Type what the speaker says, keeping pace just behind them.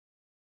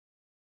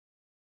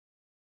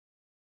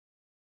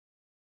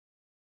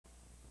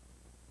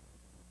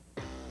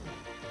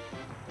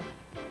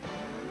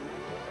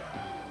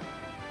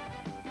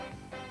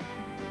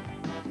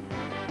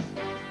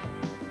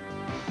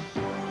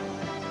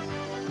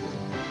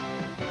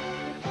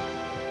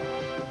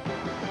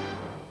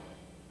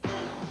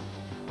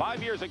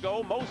5 years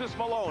ago, Moses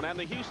Malone and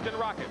the Houston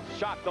Rockets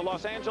shocked the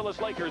Los Angeles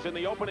Lakers in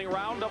the opening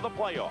round of the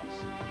playoffs.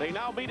 They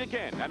now meet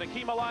again, and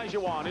Hakeem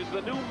Olajuwon is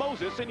the new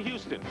Moses in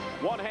Houston,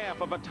 one half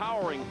of a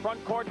towering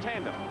front court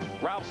tandem.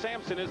 Ralph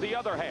Sampson is the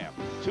other half,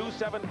 two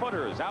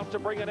 7-footers out to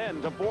bring an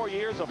end to 4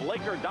 years of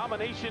Laker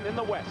domination in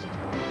the West.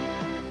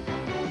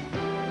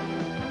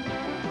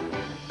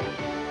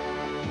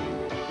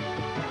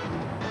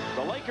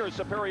 Lakers'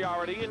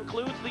 superiority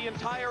includes the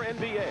entire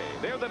NBA.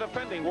 They're the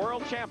defending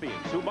world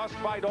champions who must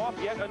fight off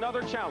yet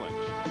another challenge.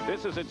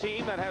 This is a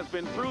team that has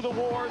been through the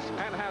wars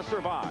and has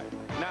survived.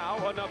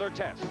 Now another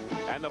test.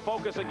 And the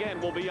focus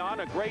again will be on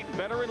a great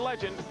veteran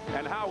legend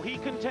and how he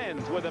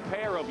contends with a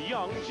pair of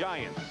young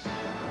giants.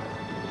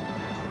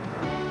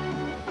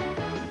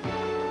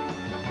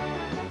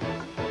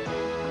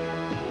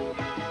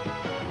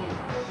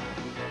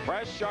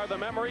 Fresh are the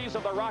memories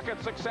of the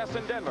Rockets' success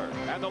in Denver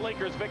and the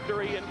Lakers'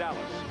 victory in Dallas.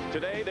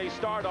 Today, they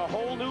start a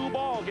whole new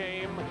ball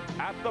game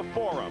at the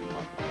Forum.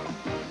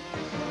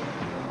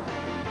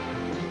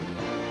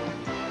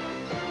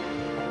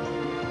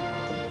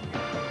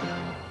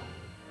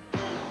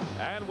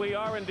 And we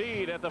are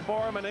indeed at the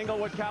Forum in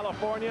Inglewood,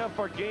 California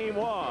for Game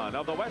 1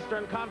 of the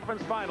Western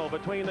Conference Final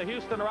between the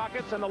Houston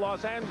Rockets and the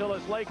Los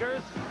Angeles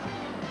Lakers.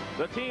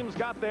 The teams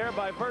got there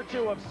by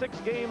virtue of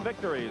 6-game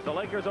victories. The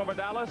Lakers over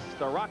Dallas,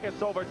 the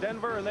Rockets over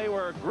Denver, and they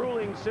were a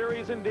grueling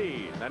series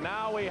indeed. And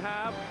now we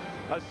have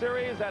a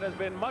series that has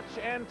been much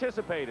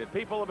anticipated.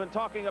 People have been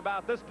talking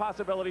about this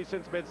possibility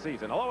since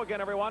midseason. Hello again,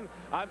 everyone.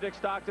 I'm Dick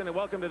Stockton, and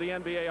welcome to the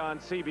NBA on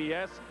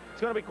CBS. It's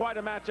going to be quite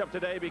a matchup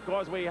today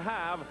because we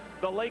have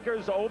the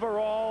Lakers'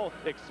 overall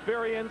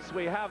experience.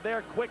 We have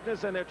their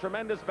quickness and their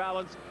tremendous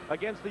balance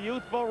against the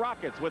youthful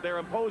Rockets with their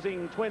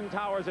imposing twin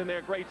towers and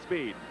their great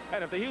speed.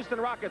 And if the Houston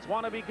Rockets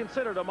want to be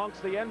considered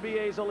amongst the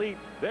NBA's elite,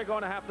 they're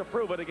going to have to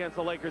prove it against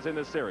the Lakers in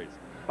this series.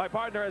 My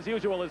partner, as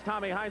usual, is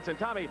Tommy Heinsohn.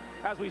 Tommy,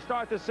 as we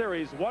start this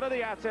series, what are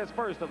the assets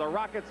first of the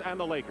Rockets and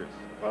the Lakers?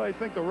 Well, I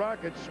think the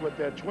Rockets, with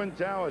their twin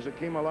towers,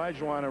 Hakeem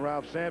Olajuwon and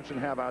Ralph Sampson,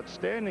 have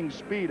outstanding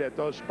speed at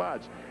those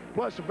spots.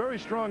 Plus, a very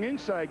strong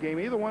inside game.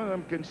 Either one of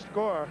them can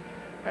score,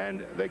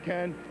 and they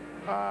can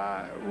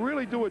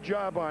really do a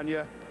job on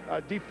you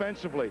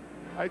defensively.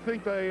 I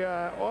think they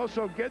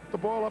also get the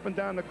ball up and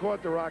down the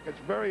court, the Rockets,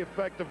 very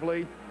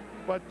effectively.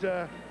 But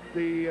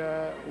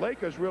the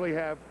Lakers really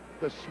have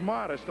the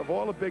smartest of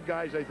all the big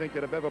guys, I think,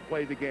 that have ever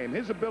played the game.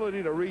 His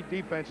ability to read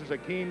defenses,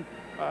 Hakeem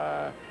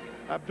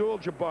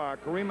Abdul-Jabbar,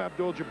 Kareem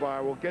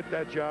Abdul-Jabbar will get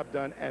that job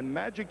done. And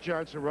Magic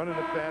Johnson running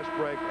a fast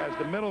break as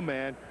the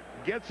middleman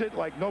gets it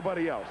like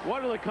nobody else.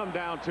 What will it come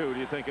down to, do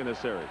you think, in this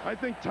series? I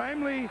think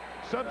timely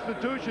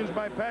substitutions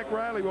by Pat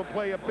Riley will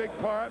play a big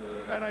part,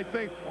 and I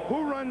think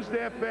who runs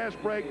their fast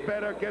break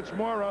better, gets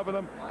more of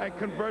them, and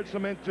converts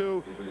them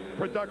into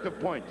productive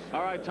points.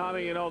 All right,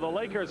 Tommy, you know, the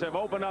Lakers have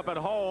opened up at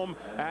home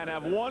and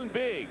have won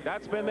big.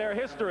 That's been their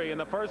history in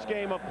the first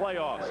game of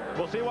playoffs.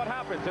 We'll see what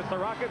happens. It's the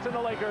Rockets and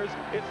the Lakers.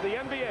 It's the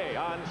NBA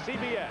on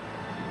CBS.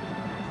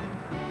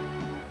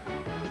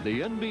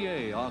 The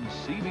NBA on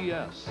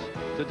CBS.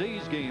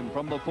 Today's game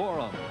from the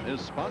Forum is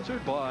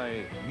sponsored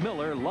by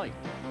Miller Lite.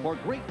 For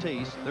great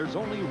taste, there's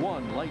only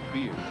one light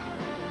beer.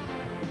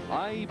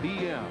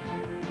 IBM.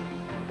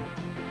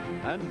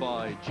 And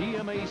by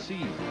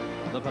GMAC,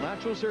 the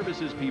financial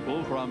services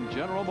people from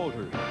General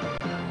Motors.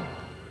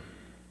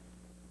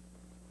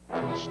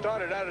 It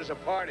started out as a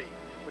party,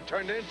 but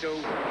turned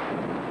into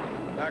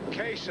a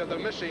case of the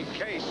missing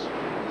case.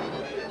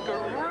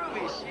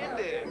 Groovy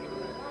shindig.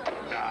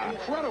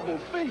 Incredible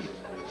feat.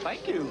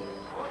 Thank you.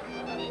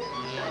 Hey,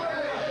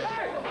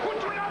 who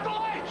turned out the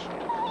lights?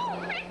 Oh,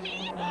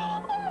 Ricky.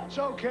 It's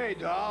okay,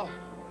 doll.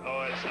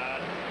 No, it's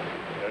not.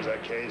 There's a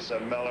case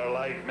of Miller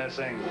Lite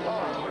missing.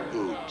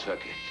 Who took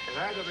it? It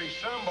had to be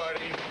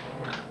somebody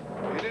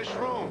in this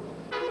room.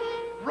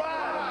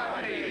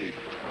 Rodney!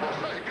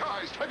 Hey,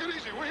 guys, take it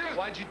easy, will you?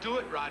 Why'd you do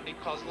it, Rodney?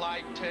 'Cause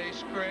light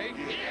tastes great?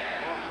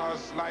 Yeah!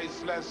 Because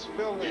life's less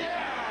filling.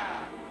 Yeah!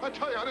 I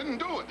tell you, I didn't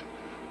do it.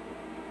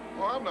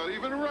 Well, I'm not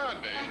even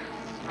Rodney.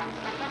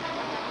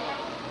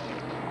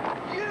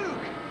 You!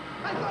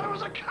 I thought it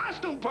was a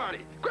costume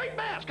party. Great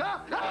mask, huh?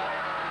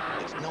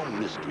 It's no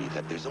mystery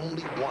that there's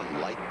only one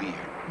light beer,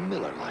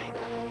 Miller Lite.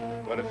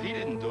 But if he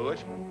didn't do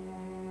it,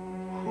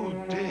 who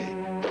did?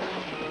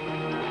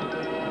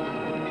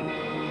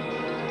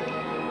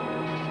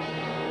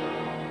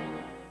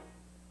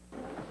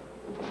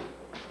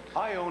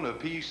 I own a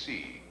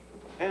PC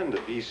and a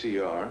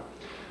VCR,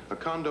 a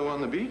condo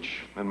on the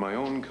beach, and my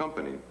own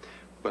company.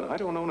 But I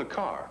don't own a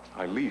car.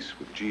 I lease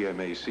with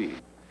GMAC.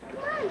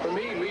 For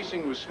me,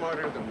 leasing was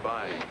smarter than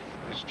buying.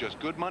 It's just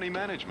good money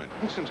management.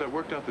 And since I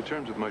worked out the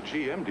terms with my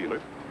GM dealer,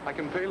 I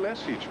can pay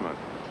less each month.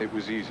 It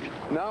was easy.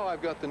 Now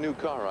I've got the new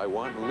car I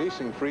want, and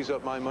leasing frees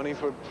up my money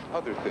for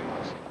other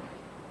things.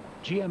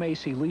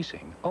 GMAC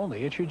Leasing,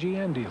 only at your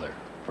GM dealer.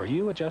 For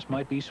you, it just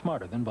might be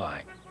smarter than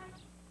buying.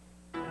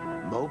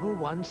 Mobil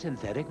One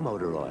Synthetic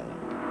Motor Oil.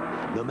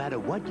 No matter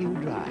what you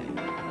drive,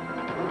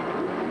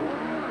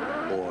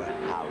 or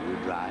how you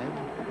drive,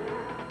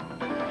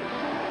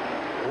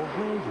 or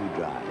where you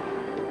drive,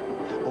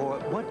 or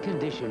what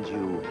conditions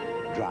you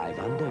drive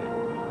under.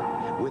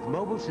 With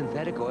mobile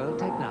synthetic oil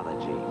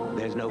technology,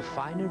 there's no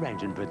finer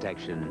engine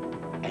protection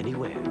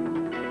anywhere.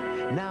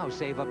 Now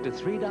save up to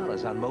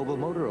 $3 on mobile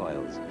motor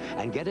oils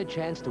and get a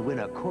chance to win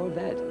a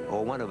Corvette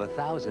or one of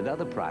 1,000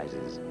 other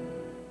prizes.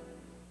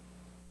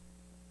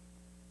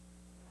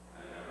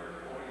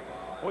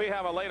 We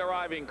have a late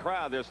arriving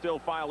crowd. They're still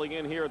filing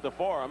in here at the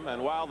Forum,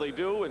 and while they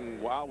do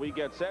and while we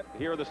get set,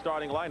 here are the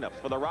starting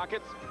lineups. For the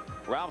Rockets,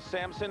 Ralph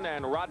Sampson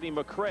and Rodney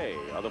McRae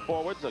are the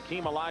forwards.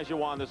 Akeem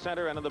Olajuwon the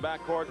center, and in the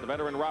backcourt, the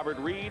veteran Robert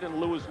Reed and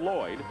Lewis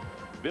Lloyd.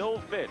 Bill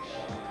Fitch,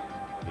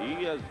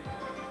 he has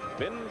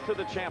been to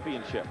the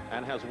championship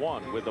and has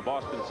won with the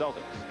Boston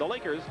Celtics. The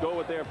Lakers go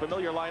with their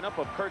familiar lineup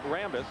of Kurt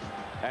Rambis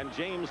and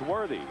James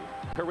Worthy.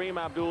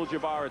 Kareem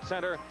Abdul-Jabbar at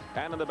center,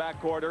 and in the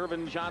backcourt,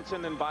 Irvin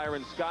Johnson and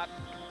Byron Scott.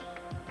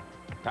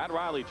 Pat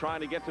Riley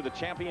trying to get to the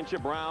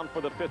championship round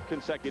for the 5th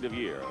consecutive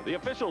year. The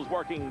officials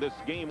working this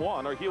game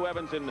 1 are Hugh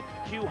Evans and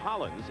Hugh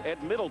Hollins.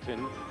 Ed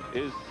Middleton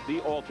is the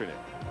alternate.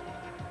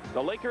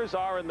 The Lakers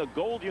are in the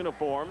gold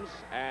uniforms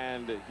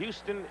and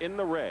Houston in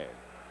the red.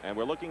 And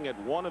we're looking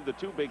at one of the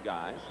two big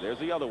guys. There's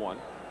the other one.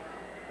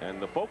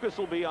 And the focus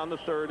will be on the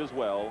third as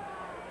well,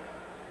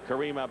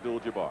 Kareem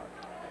Abdul-Jabbar.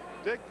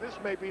 Dick, this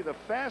may be the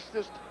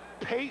fastest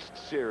paced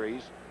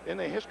series in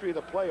the history of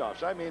the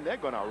playoffs. I mean, they're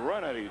going to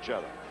run at each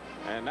other.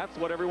 And that's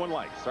what everyone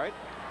likes, right?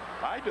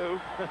 I do.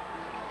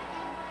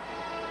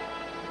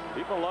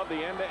 People love the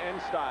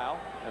end-to-end style,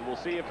 and we'll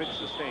see if it's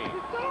sustained.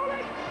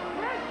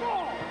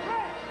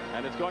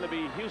 And it's going to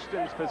be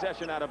Houston's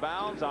possession out of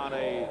bounds on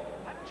a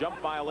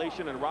jump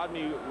violation, and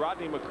Rodney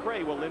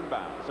McRae will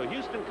inbound. So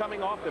Houston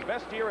coming off the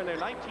best year in their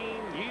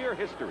 19-year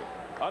history.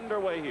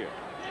 Underway here.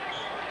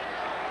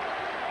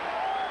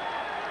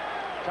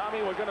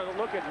 Tommy, we're going to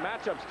look at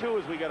matchups, too,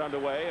 as we get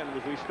underway. And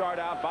as we start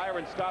out,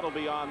 Byron Scott will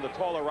be on the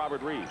taller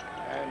Robert Reed.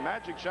 And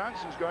Magic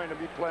Johnson's going to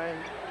be playing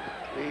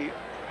the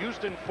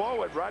Houston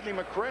forward, Rodney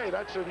McRae.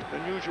 That's an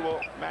unusual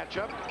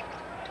matchup.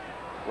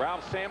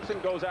 Ralph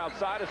Sampson goes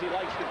outside, as he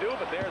likes to do,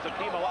 but there's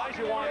Akeem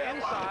Olajuwon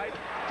inside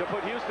to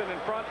put Houston in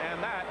front,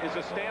 and that is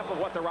a stamp of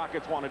what the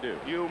Rockets want to do.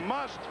 You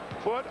must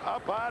put a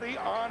body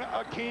on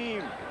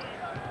Akeem.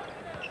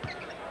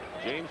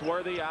 James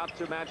Worthy out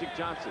to Magic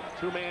Johnson.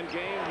 Two-man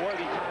game.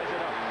 Worthy ties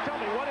it up. Tell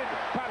me, what did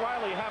Pat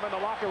Riley have in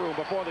the locker room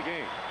before the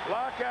game?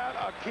 Lock out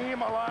Akeem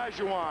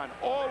Olajuwon.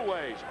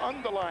 Always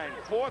underlined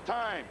 4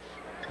 times.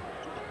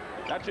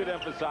 That should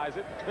emphasize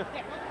it.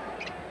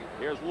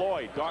 Here's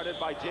Lloyd, guarded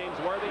by James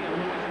Worthy, and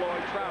Lewis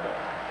Lloyd travel.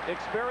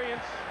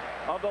 Experience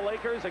of the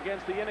Lakers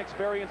against the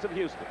inexperience of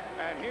Houston.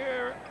 And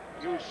here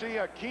you see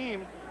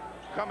Akeem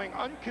coming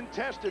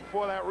uncontested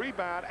for that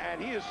rebound,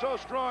 and he is so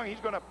strong he's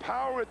going to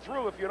power it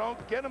through if you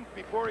don't get him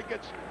before he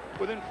gets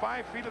within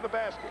 5 feet of the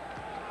basket.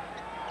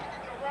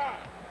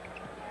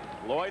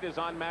 Lloyd is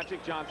on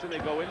Magic Johnson. They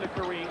go into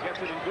Kareem, gets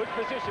it in good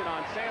position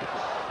on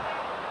Sampson.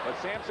 But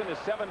Sampson is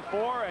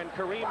 7'4", and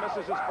Kareem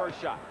misses his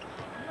first shot.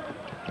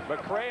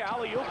 McRae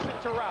alley-oops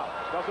it to Ralph.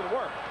 Doesn't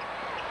work.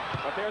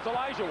 But there's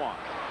Olajuwon.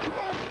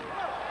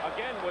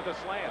 Again with a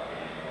slam.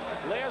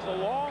 There's a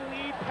long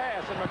lead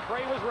pass, and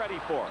McRae was ready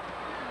for it.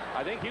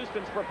 I think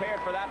Houston's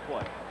prepared for that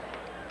play.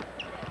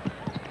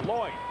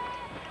 Lloyd.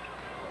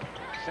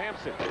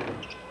 Sampson.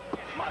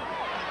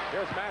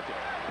 There's Magic.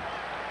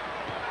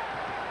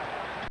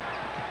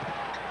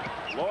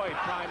 Lloyd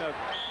trying to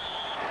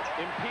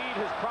impede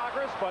his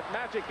progress, but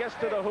Magic gets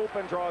to the hoop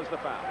and draws the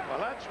foul. Well,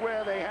 that's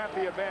where they have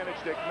the advantage,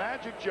 Dick.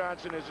 Magic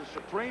Johnson is a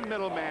supreme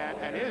middleman,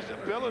 and his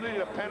ability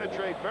to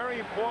penetrate very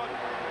important.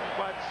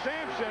 But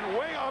Sampson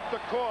way up the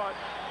court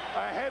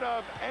ahead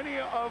of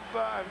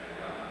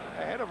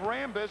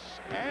Rambis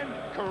and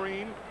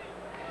Kareem.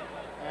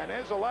 And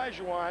there's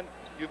Olajuwon.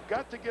 You've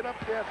got to get up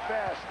there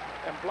fast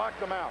and block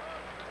them out.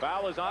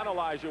 Foul is on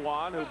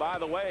Olajuwon, who, by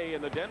the way,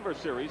 in the Denver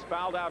series,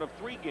 fouled out of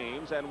 3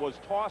 games and was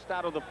tossed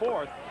out of the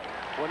 4th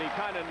when he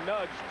kind of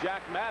nudged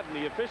Jack Madden,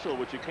 the official,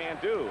 which you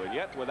can't do. And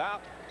yet,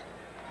 without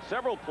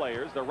several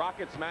players, the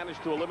Rockets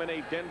managed to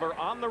eliminate Denver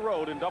on the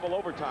road in double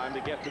overtime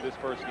to get to this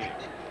first game.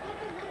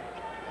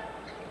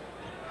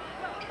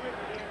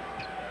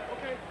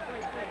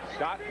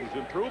 Scott, who's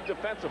improved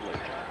defensively.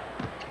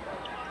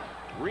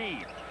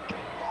 Reed.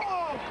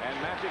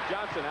 And Magic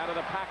Johnson out of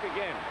the pack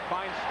again.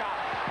 Finds Scott.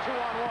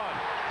 2-on-1.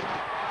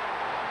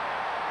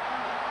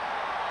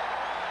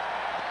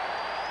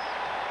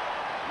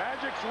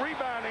 Magic's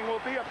rebounding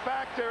will be a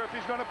factor if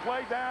he's going to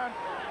play down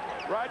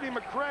Rodney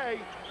McRae.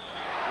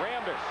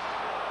 Rambis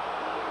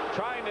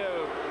trying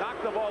to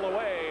knock the ball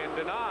away and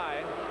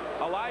deny.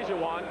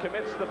 Olajuwon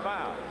commits the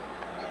foul.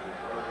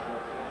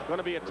 Going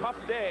to be a tough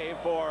day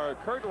for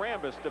Kurt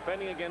Rambis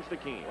defending against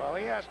Akeem. Well,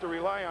 he has to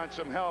rely on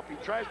some help. He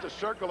tries to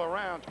circle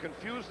around,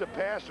 confuse the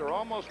passer,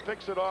 almost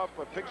picks it off,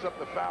 but picks up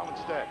the foul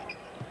instead.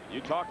 You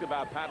talked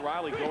about Pat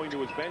Riley going to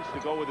his bench to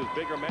go with his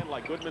bigger men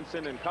like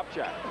Goodmanson and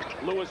Kupchak.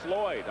 Lewis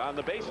Lloyd on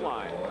the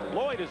baseline.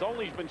 Lloyd has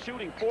only been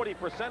shooting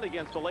 40%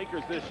 against the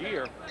Lakers this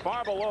year,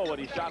 far below what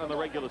he shot in the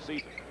regular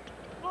season.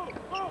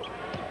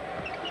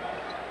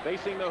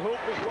 Facing the hoop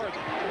is Worthy.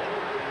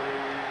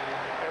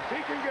 If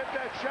he can get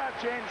that shot,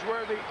 James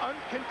Worthy,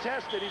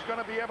 uncontested, he's going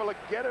to be able to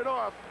get it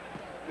off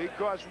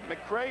because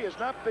McRae is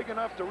not big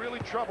enough to really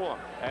trouble him.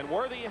 And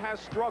Worthy has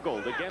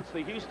struggled against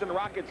the Houston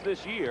Rockets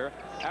this year,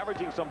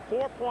 averaging some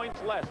 4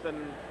 points less than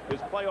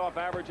his playoff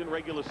average in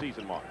regular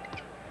season mark.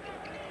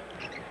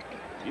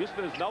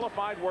 Houston has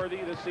nullified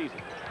Worthy this season.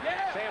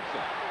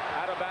 Sampson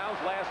out of bounds,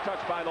 last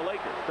touch by the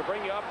Lakers. To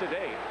bring you up to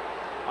date,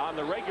 on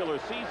the regular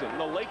season,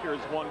 the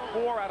Lakers won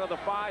 4 out of the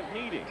 5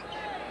 meetings.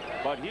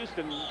 But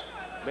Houston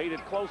made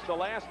it close the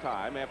last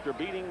time after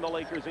beating the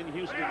Lakers in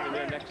Houston in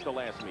their next to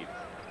last meeting.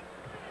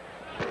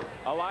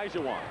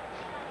 Olajuwon.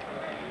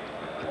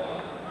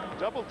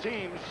 Double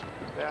teams.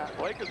 The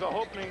Lakers are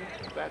hoping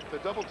that the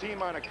double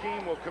team on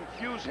Akeem will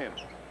confuse him.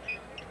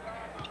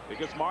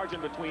 Biggest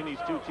margin between these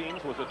two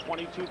teams was a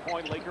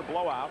 22-point Laker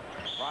blowout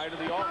prior to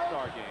the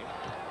All-Star game.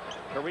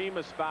 Kareem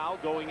is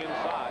fouled going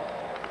inside.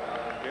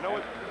 You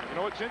know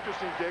what's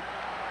interesting, Dick?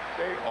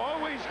 They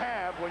always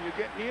have, when you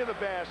get near the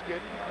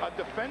basket, a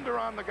defender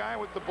on the guy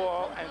with the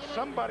ball and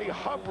somebody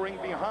hovering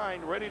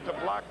behind ready to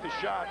block the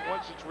shot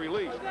once it's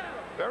released.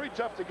 Very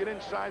tough to get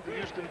inside the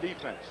Houston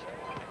defense.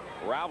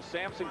 Ralph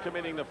Sampson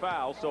committing the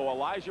foul, so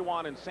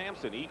Olajuwon and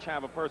Sampson each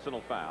have a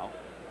personal foul.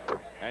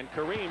 And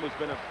Kareem has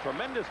been a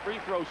tremendous free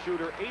throw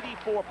shooter,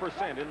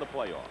 84% in the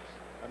playoffs.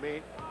 I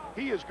mean,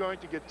 he is going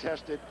to get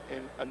tested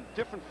in a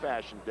different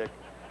fashion, Dick.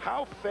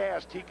 How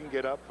fast he can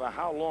get up for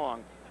how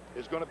long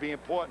is going to be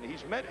important.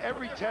 He's met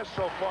every test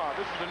so far.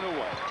 This is a new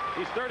one.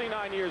 He's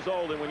 39 years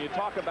old, and when you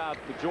talk about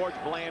the George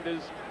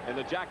Blandas and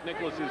the Jack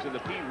Nicklauses and the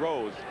Pete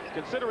Rose,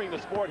 considering the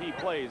sport he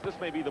plays, this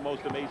may be the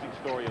most amazing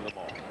story of them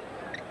all.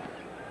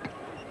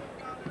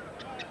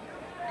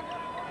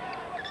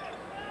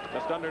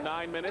 Just under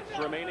 9 minutes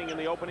remaining in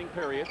the opening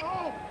period.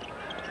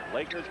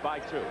 Lakers by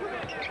 2.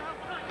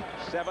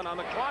 7 on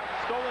the clock.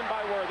 Stolen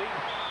by Worthy.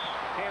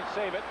 Can't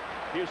save it.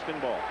 Houston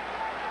ball.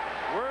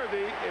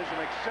 Worthy is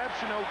an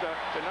exceptional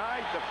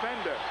denied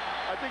defender.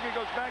 I think it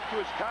goes back to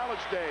his college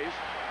days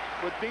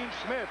with Dean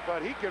Smith,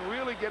 but he can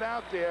really get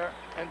out there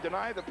and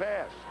deny the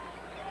pass.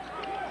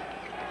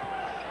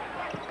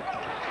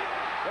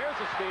 There's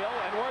a steal,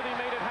 and Worthy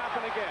made it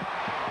happen again.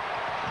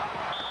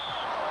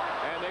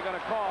 And they're going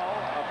to call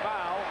a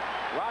foul,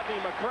 Rodney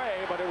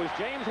McRae, but it was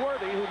James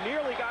Worthy who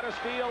nearly got a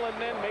steal and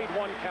then made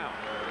one count.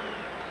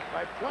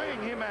 By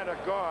playing him at a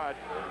guard,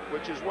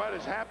 which is what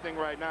is happening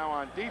right now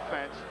on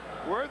defense,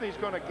 Worthy's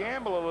going to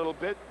gamble a little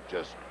bit,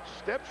 just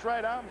steps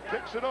right out and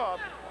picks it off.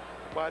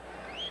 But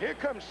here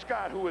comes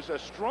Scott, who is a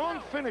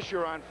strong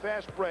finisher on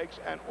fast breaks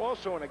and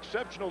also an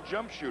exceptional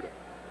jump shooter.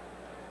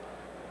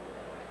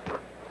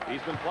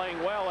 He's been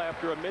playing well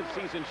after a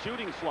midseason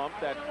shooting slump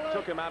that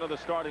took him out of the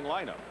starting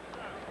lineup.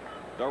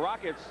 The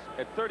Rockets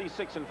at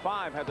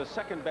 36-5 had the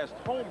second best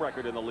home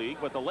record in the league,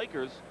 but the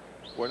Lakers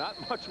were not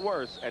much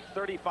worse at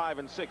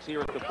 35-6 here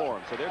at the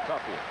Forum, so they're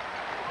tough here.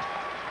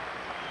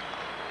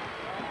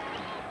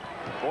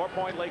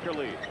 4-point Laker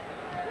lead.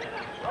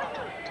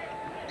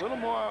 A little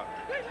more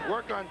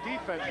work on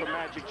defense for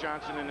Magic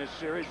Johnson in this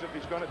series if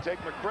he's going to take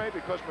McRae,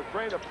 because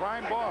McRae, the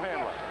prime ball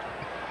handler.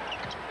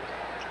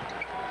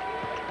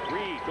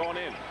 Reed going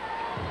in.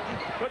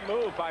 Good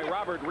move by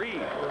Robert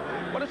Reed.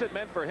 What has it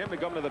meant for him to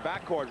come to the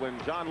backcourt when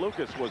John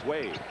Lucas was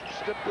waived?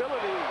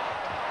 Stability.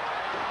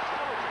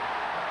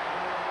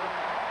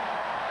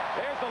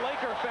 There's the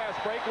Laker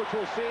fast break, which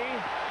we'll see.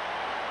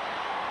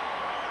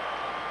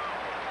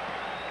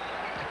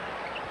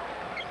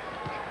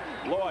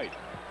 Lloyd.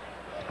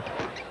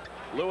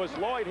 Lewis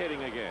Lloyd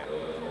hitting again.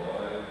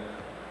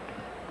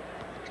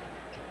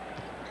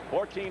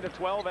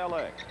 14-12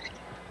 LA.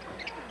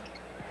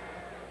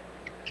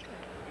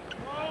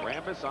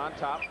 Rampus on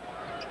top.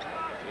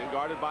 Being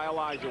guarded by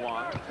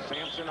Olajuwon.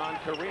 Sampson on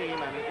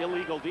Kareem, and an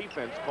illegal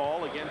defense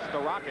call against the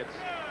Rockets.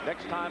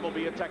 Next time will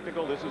be a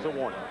technical. This is a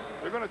warning.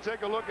 We're going to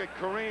take a look at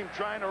Kareem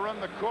trying to run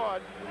the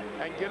court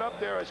and get up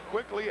there as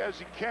quickly as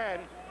he can.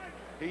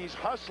 He's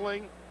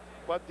hustling,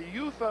 but the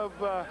youth of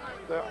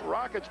the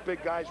Rockets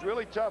big guy's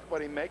really tough,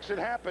 but he makes it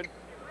happen.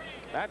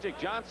 Magic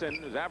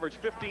Johnson has averaged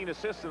 15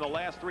 assists in the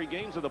last 3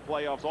 games of the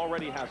playoffs,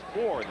 already has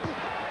 4 in this.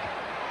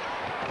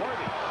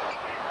 Worthy.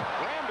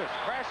 Rambis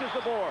crashes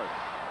the board.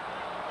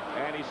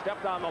 And he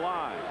stepped on the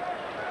line.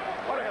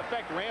 What an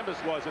effect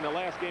Rambis was in the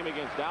last game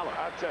against Dallas.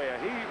 I'll tell you,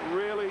 he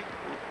really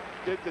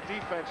did the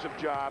defensive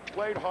job,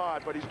 played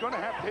hard, but he's going to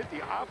have to hit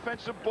the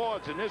offensive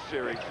boards in this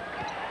series.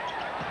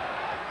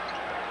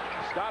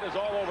 Scott is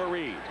all over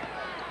Reed.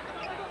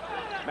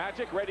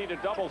 Magic ready to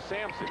double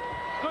Sampson.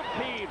 Good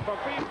feed from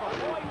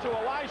Lloyd to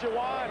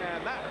Olajuwon,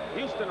 and that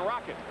Houston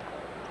Rocket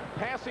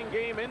passing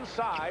game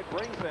inside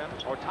brings them,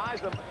 or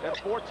ties them at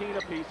 14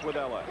 apiece with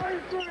LA.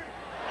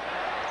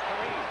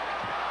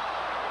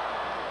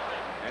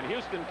 And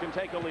Houston can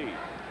take a lead.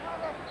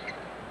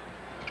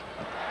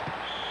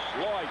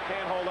 Lloyd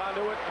can't hold on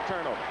to it. A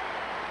turnover.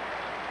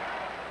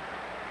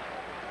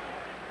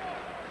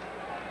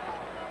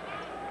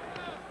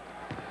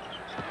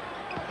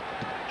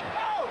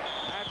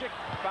 Magic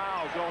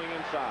foul going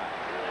inside.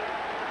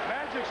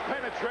 Magic's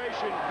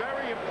penetration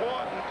very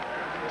important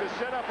to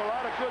set up a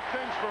lot of good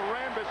things for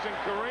Rambis and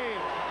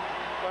Kareem.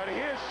 But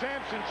here's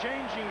Sampson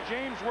changing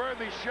James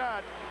Worthy's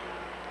shot.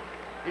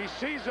 He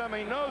sees him.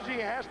 He knows he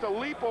has to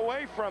leap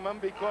away from him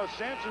because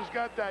Sampson's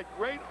got that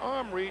great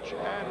arm reach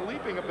and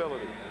leaping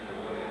ability.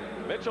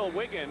 Mitchell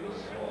Wiggins,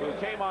 who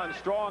came on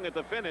strong at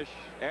the finish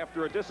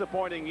after a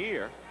disappointing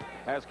year,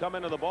 has come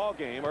into the ball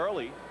game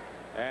early.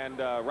 And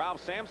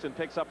Ralph Sampson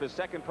picks up his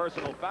second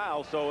personal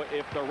foul. So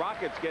if the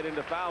Rockets get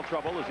into foul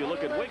trouble, as you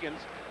look at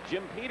Wiggins,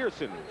 Jim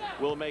Peterson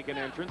will make an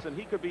entrance, and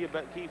he could be a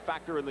key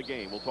factor in the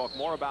game. We'll talk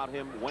more about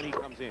him when he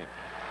comes in.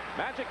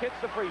 Magic hits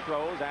the free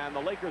throws, and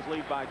the Lakers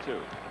lead by 2.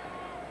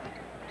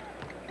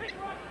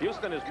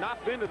 Houston has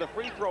not been to the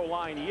free throw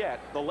line yet.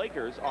 The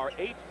Lakers are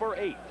 8 for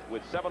 8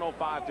 with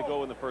 7:05 to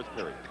go in the first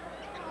period.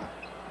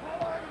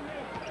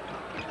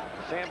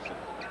 Sampson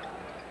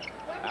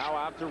now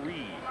out to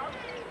Reed.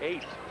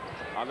 8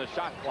 on the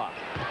shot clock.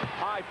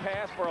 High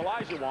pass for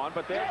Olajuwon,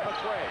 but there's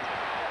McRae.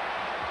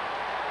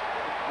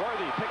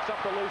 Worthy picks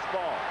up the loose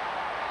ball.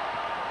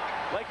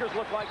 Lakers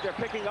look like they're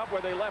picking up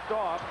where they left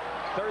off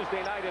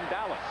Thursday night in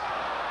Dallas.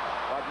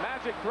 But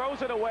Magic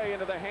throws it away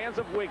into the hands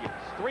of Wiggins.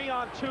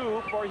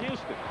 3-on-2 for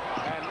Houston.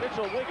 And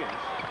Mitchell Wiggins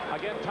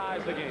again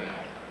ties the game.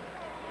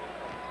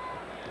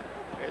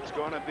 It's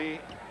going to be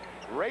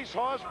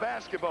racehorse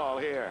basketball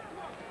here.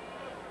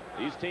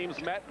 These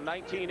teams met in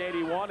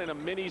 1981 in a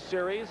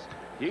mini-series.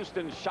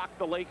 Houston shocked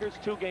the Lakers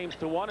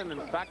 2-1, and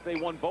in fact they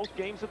won both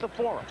games at the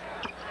Forum.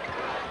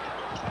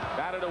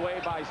 Batted away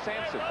by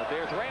Sampson, but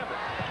there's Rambis.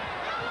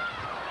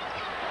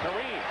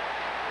 Kareem.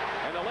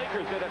 And the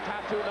Lakers did a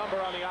tattoo number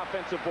on the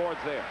offensive boards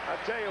there. I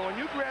tell you, when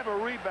you grab a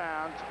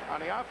rebound on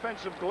the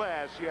offensive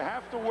glass, you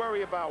have to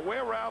worry about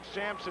where Ralph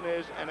Sampson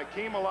is and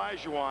Hakeem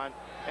Olajuwon.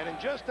 And in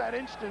just that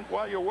instant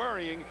while you're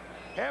worrying,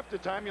 half the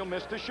time you'll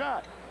miss the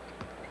shot.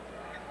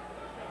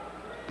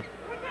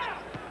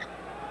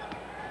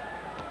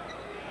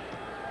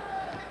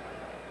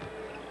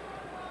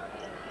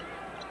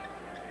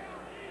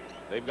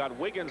 They've got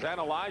Wiggins and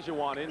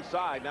Olajuwon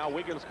inside. Now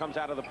Wiggins comes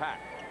out of the pack.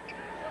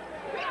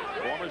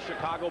 Former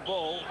Chicago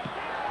Bull.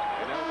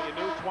 And there'll be a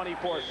new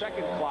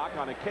 24-second clock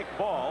on a kick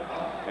ball.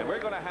 And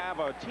we're going to have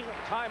a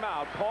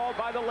timeout called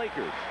by the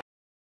Lakers.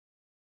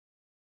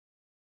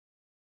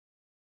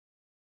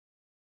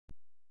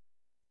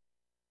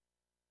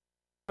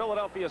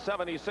 Philadelphia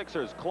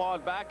 76ers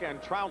clawed back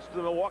and trounced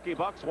the Milwaukee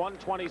Bucks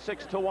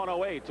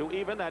 126-108 to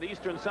even that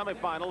Eastern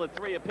semifinal at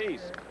 3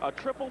 apiece. A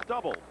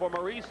triple-double for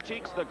Maurice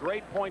Cheeks, the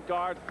great point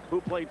guard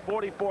who played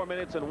 44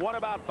 minutes. And what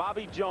about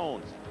Bobby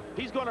Jones?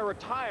 He's going to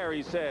retire,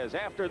 he says,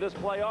 after this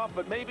playoff,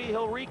 but maybe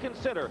he'll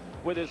reconsider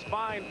with his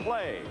fine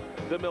play.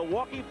 The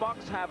Milwaukee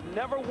Bucks have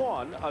never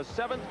won a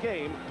 7th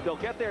game. They'll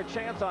get their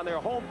chance on their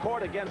home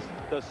court against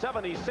the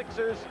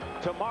 76ers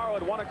tomorrow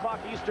at 1 o'clock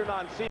Eastern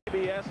on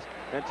CBS.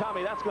 And,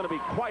 Tommy, that's going to be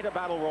quite a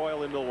battle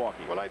royal in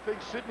Milwaukee. Well, I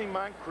think Sidney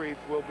Moncrief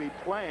will be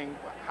playing.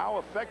 How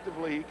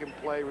effectively he can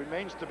play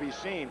remains to be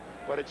seen.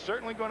 But it's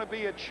certainly going to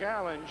be a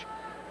challenge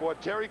for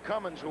Terry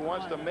Cummins, who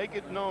wants to make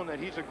it known that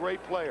he's a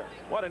great player.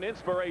 What an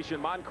inspiration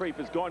Moncrief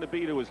is going to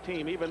be to his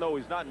team, even though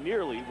he's not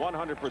nearly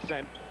 100%.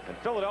 And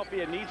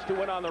Philadelphia needs to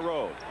win on the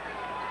road.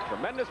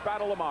 Tremendous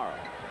battle tomorrow.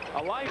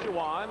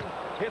 Olajuwon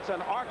hits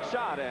an arc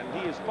shot, and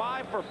he is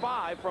 5 for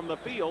 5 from the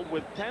field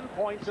with 10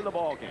 points in the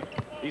ballgame.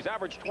 He's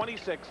averaged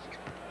 26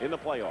 in the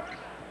playoffs.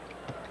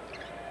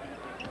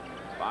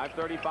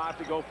 5:35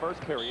 to go first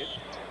period.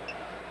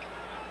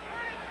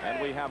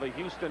 And we have a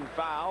Houston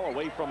foul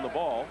away from the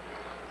ball.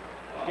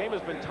 The game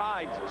has been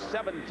tied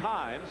 7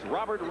 times.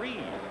 Robert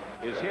Reed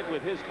is hit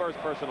with his first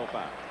personal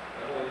foul.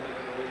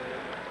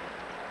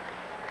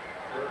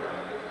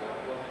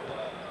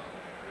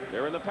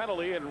 They're in the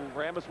penalty, and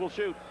Rambis will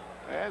shoot.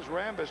 As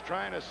Rambis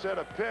trying to set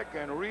a pick,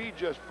 and Reed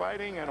just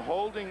fighting and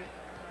holding.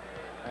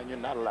 And you're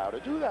not allowed to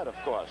do that, of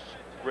course,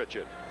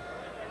 Richard.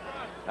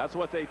 That's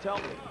what they tell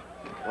me.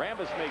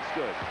 Rambis makes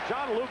good.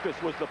 John Lucas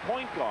was the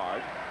point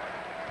guard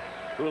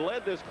who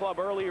led this club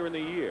earlier in the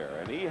year,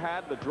 and he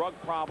had the drug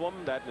problem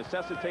that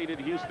necessitated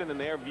Houston, in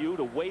their view,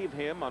 to waive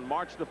him on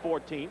March the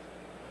 14th.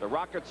 The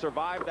Rockets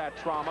survived that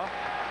trauma.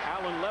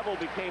 Alan Level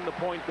became the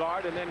point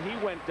guard, and then he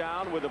went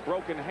down with a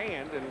broken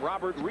hand, and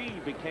Robert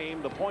Reed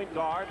became the point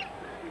guard,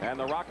 and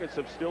the Rockets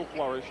have still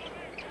flourished,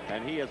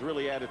 and he has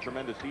really added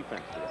tremendous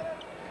defense to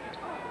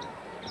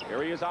it.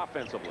 Here he is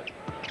offensively.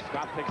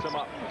 Scott picks him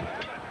up.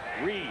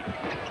 Reed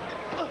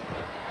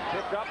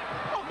tipped up,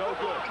 no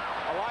good.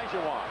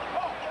 Olajuwon.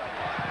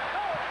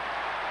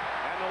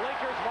 And the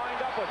Lakers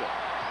wind up with it,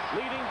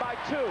 leading by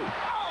 2.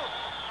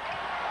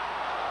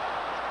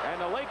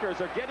 And the Lakers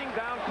are getting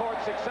down court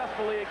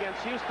successfully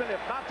against Houston, if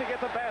not to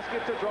get the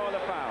basket, to draw the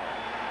foul.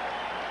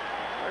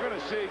 They're going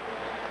to see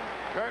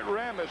Kurt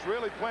Rambis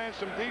really playing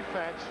some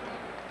defense.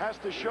 Has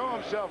to show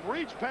himself.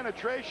 Reed's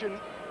penetration,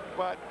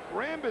 but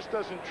Rambis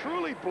doesn't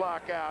truly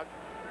block out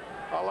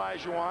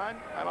Olajuwon.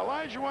 And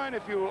Olajuwon,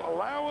 if you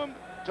allow him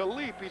to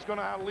leap, he's going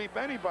to outleap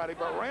anybody.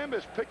 But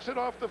Rambis picks it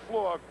off the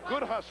floor.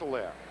 Good hustle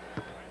there.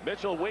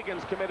 Mitchell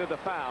Wiggins committed the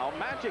foul.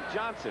 Magic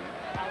Johnson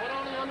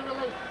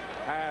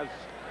has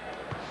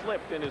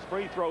slipped in his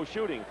free throw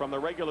shooting from the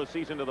regular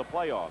season to the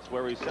playoffs,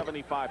 where he's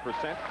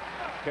 75%.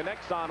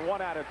 Connects on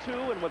 1 out of 2,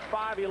 and with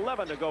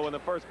 5:11 to go in the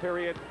first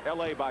period,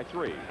 LA by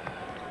 3.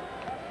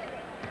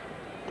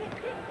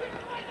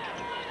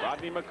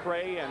 Rodney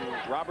McCray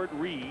and Robert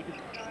Reed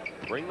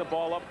bring the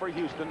ball up for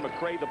Houston.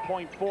 McCray, the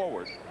point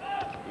forward.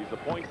 He's the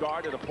point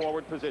guard at a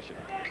forward position.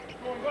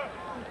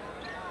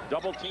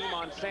 Double team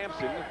on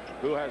Sampson,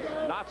 who has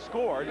not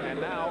scored,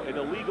 and now an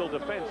illegal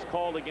defense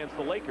called against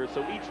the Lakers.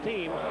 So each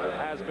team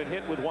has been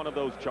hit with one of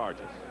those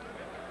charges.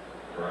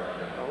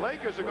 The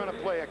Lakers are going to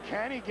play a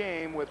canny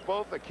game with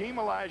both Akeem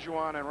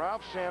Olajuwon and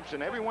Ralph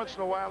Sampson. Every once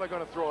in a while, they're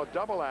going to throw a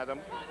double at them,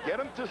 get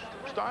them to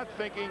start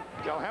thinking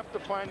they'll have to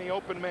find the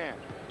open man.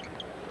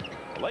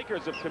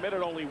 Lakers have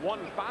committed only 1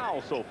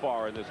 foul so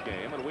far in this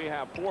game, and we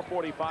have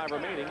 4:45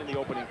 remaining in the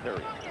opening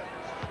period.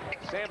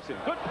 Sampson,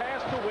 good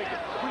pass to Wiggins.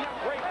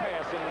 Great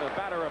pass in the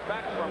matter of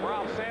fact from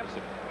Ralph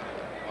Sampson.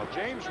 Well,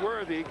 James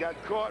Worthy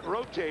got caught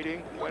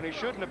rotating when he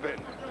shouldn't have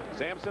been.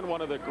 Sampson,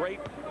 one of the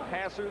great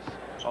passers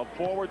of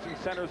forwards and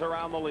centers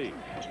around the league.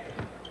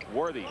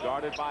 Worthy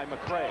guarded by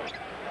McCray.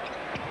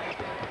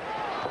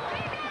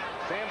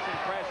 Sampson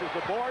crashes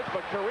the boards,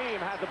 but Kareem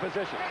had the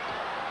position.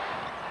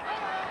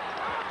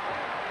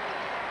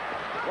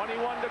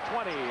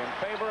 21-20 in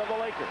favor of the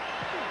Lakers.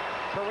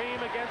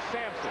 Kareem against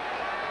Sampson.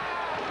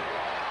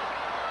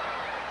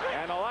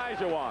 And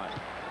Olajuwon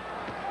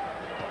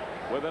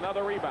with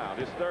another rebound,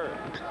 his third.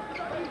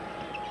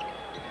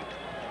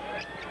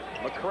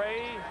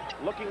 McCray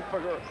looking for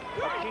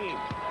Akeem.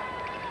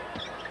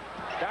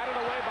 Batted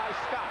away by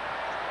Scott.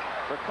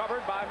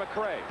 Recovered by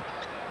McCray,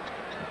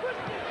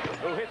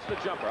 who hits the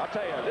jumper. I'll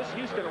tell you, this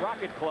Houston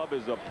Rocket Club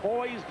is a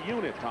poised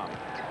unit, Tommy.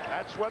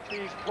 That's what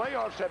these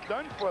playoffs have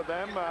done for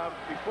them.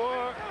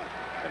 Before,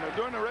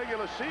 during the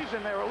regular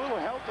season, they were a little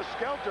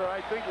helter-skelter.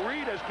 I think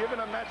Reed has given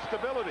them that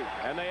stability.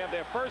 And they have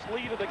their first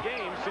lead of the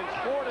game since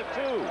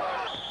 4-2.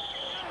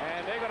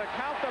 And they're going to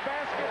count the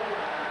basket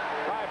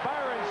by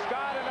Byron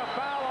Scott, and a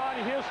foul on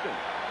Houston.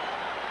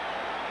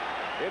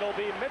 It'll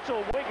be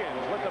Mitchell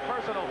Wiggins with the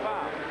personal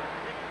foul.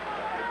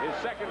 His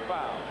second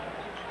foul.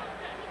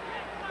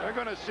 They're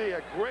going to see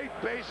a great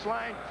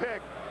baseline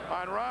pick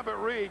on Robert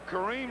Reed.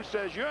 Kareem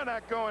says, "You're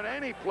not going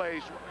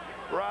anyplace,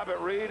 Robert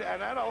Reed,"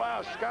 and that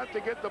allows Scott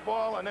to get the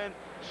ball and then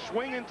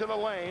swing into the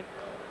lane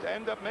to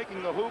end up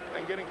making the hoop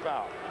and getting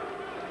fouled.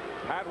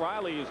 Pat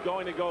Riley is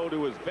going to go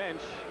to his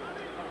bench.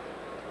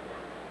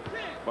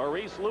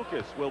 Maurice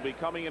Lucas will be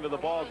coming into the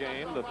ball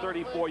game, the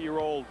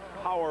 34-year-old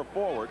power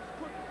forward,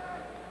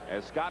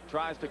 as Scott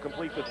tries to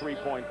complete the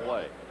three-point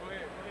play.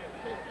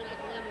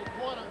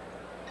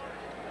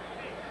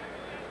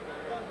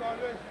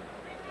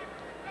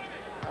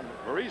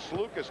 Maurice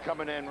Lucas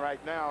coming in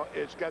right now.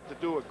 It's got to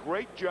do a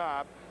great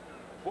job,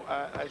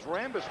 as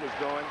Rambis was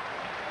doing,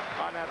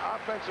 on that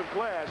offensive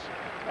glass.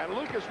 And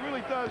Lucas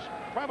really does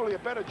probably a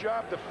better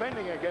job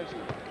defending against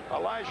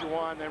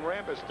Olajuwon than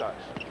Rambis does.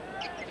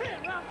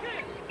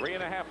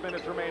 3.5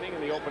 minutes remaining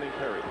in the opening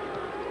period.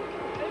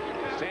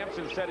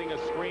 Sampson setting a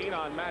screen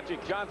on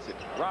Magic Johnson.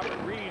 Robert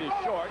Reed is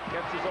short,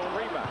 gets his own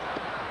rebound.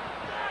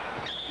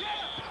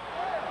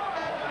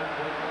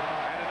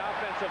 And an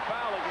offensive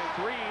foul against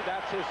Reed.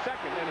 That's his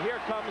second. And here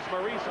comes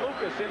Maurice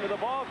Lucas into the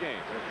ball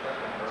game.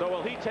 So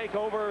will he take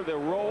over the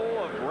role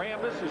of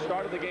Rambis, who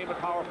started the game at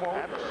power forward?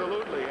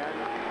 Absolutely. And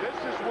this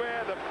is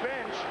where the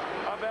bench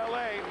of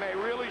LA may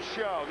really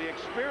show the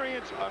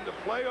experience under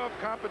playoff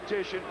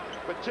competition,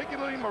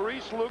 particularly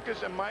Maurice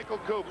Lucas and Michael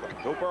Cooper.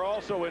 Cooper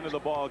also into the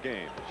ball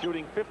game,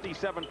 shooting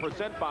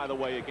 57%, by the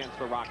way, against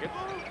the Rockets.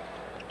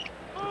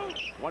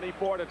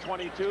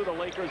 24-22, the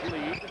Lakers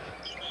lead.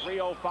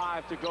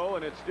 3:05 to go,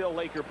 and it's still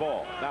Laker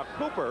ball. Now,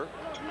 Cooper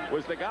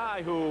was the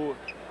guy who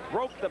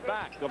broke the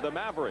back of the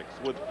Mavericks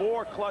with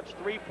 4 clutch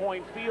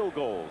three-point field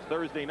goals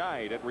Thursday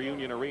night at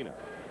Reunion Arena.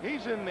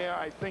 He's in there,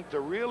 I think, to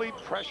really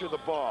pressure the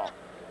ball.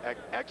 An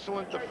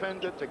excellent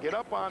defender to get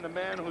up on the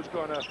man who's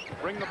going to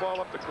bring the ball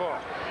up the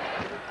court.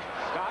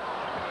 Scott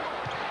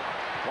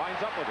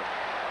winds up with it.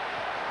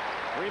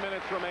 3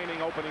 minutes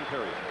remaining, opening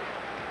period.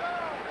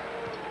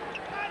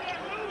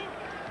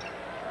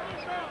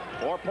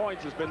 4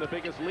 points has been the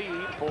biggest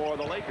lead for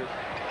the Lakers.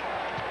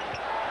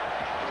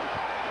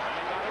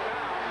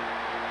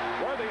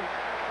 Worthy.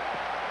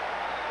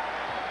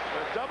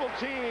 The double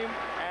team,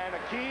 and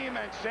Akeem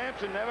and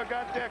Sampson never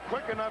got there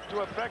quick enough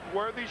to affect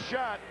Worthy's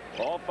shot.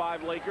 All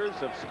 5 Lakers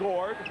have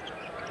scored.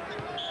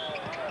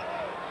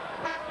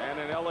 And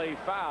an LA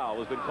foul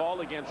has been called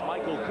against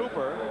Michael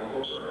Cooper.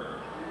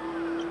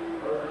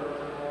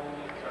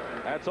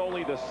 That's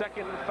only the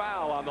second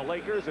foul on the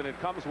Lakers, and it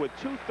comes with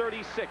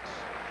 2:36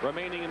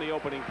 remaining in the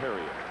opening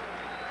period.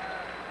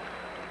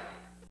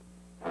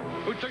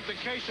 Who took the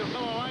case of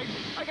Miller Lite?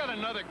 I got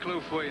another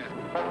clue for you.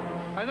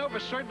 I know for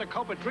certain the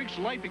culprit drinks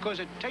light because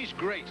it tastes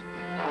great.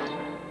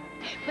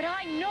 But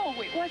I know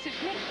it wasn't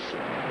me.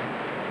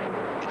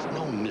 It's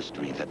no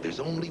mystery that there's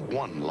only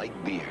one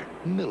light beer,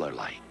 Miller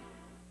Lite.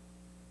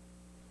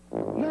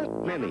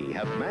 Not many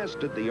have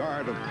mastered the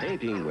art of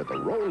painting with a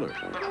roller.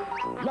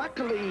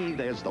 Luckily,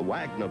 there's the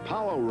Wagner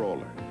Power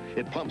Roller.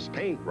 It pumps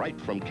paint right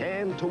from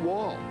can to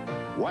wall.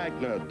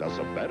 Wagner does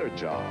a better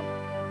job.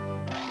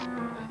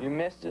 You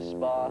missed a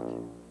spot.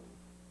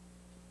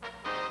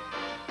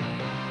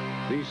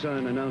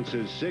 Nissan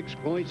announces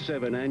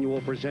 6.7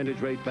 annual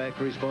percentage rate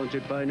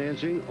factory-sponsored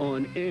financing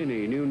on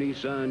any new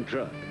Nissan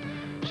truck.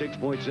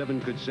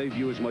 6.7 could save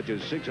you as much as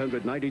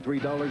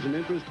 $693 in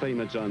interest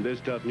payments on this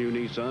tough new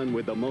Nissan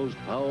with the most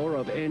power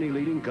of any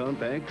leading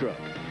compact truck.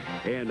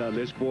 And on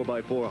this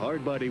 4x4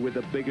 hard body with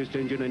the biggest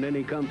engine in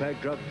any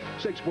compact truck,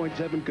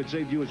 6.7 could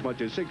save you as much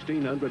as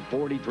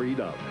 $1,643.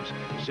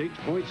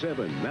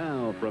 6.7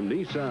 now from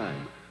Nissan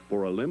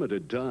for a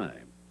limited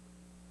time.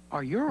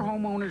 Are your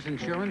homeowner's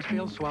insurance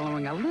bills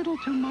swallowing a little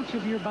too much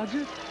of your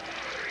budget?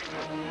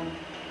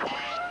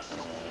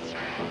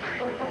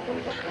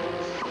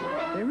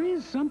 There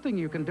is something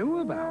you can do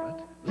about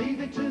it.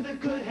 Leave it to the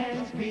good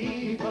hands,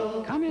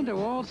 people. Come into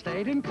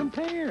Allstate and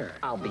compare.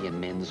 I'll be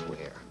in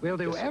menswear. We'll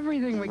do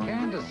everything we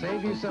can to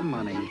save you some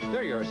money.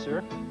 There you are,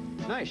 sir.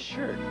 Nice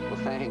shirt. Well,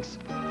 thanks.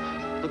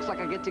 Looks like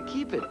I get to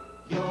keep it.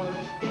 You're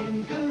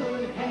in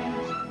good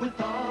hands with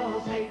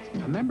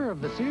Allstate. A member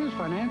of the Sears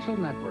Financial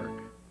Network.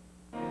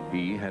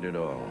 He had it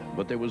all,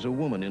 but there was a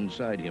woman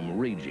inside him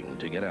raging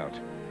to get out.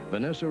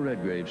 Vanessa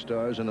Redgrave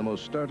stars in the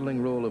most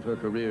startling role of her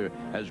career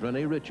as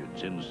Renee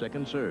Richards in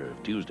Second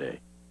Serve Tuesday.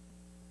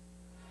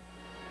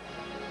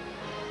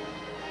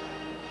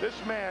 This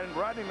man,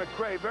 Rodney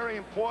McRae, very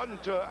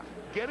important to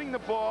getting the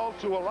ball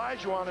to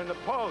Olajuwon in the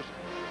post.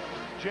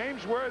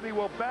 James Worthy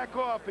will back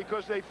off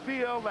because they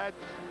feel that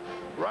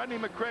Rodney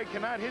McRae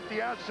cannot hit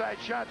the outside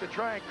shot to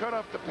try and cut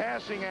off the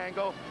passing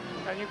angle.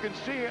 And you can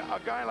see a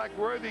guy like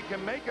Worthy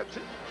can make it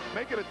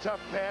a tough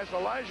pass.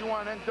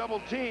 Olajuwon then double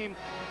team,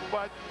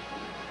 but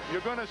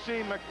you're going to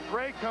see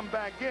McRae come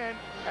back in,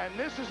 and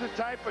this is the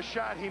type of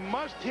shot he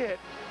must hit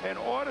in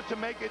order to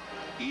make it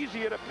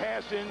easier to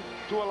pass in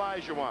to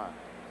Olajuwon.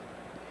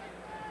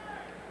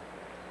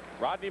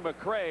 Rodney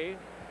McRae,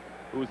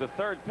 who was the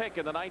third pick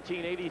in the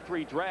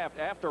 1983 draft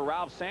after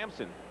Ralph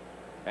Sampson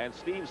and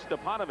Steve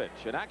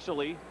Stepanovich, and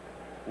actually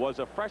was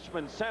a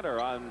freshman center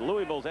on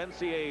Louisville's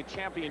NCAA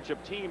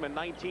championship team in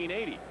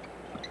 1980.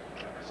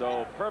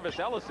 So Purvis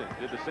Ellison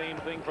did the same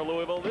thing for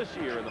Louisville this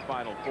year in the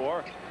Final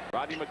Four.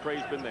 Rodney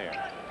McRae's been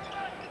there.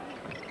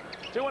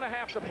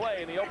 2.5 to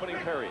play in the opening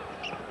period.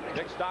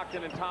 Dick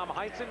Stockton and Tom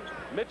Heinsohn.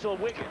 Mitchell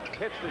Wiggins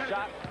hits the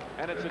shot,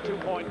 and it's a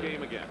 2-point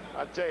game again.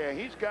 I tell you,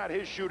 he's got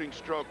his shooting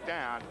stroke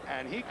down,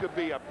 and he could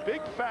be a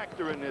big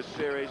factor in this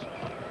series.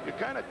 You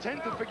kind of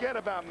tend to forget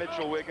about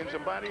Mitchell Wiggins,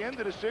 and by the end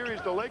of the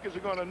series, the Lakers are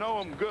going to know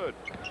him good.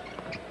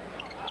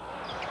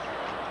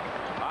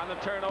 On the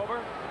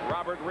turnover,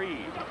 Robert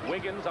Reed.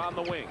 Wiggins on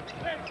the wing.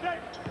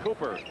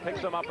 Cooper picks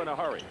him up in a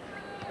hurry.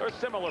 They're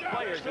similar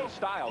players in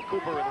style,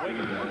 Cooper and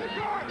Wiggins.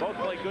 Both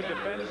play good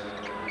defense,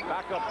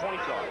 backup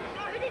point guards.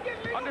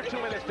 Under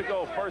 2 minutes to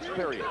go, first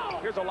period.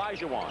 Here's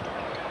Olajuwon.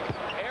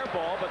 Air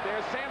ball, but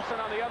there's Sampson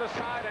on the other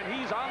side, and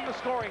he's on the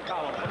scoring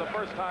column for the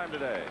first time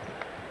today.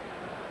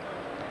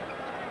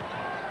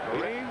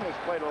 Kareem has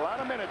played a lot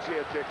of minutes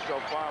here, Dick, so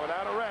far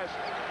without a rest.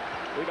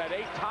 We've had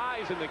 8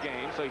 ties in the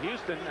game, so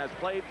Houston has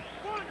played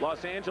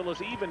Los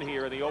Angeles even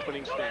here in the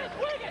opening stand.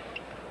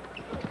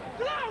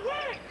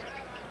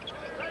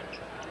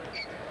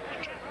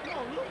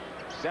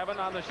 7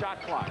 on the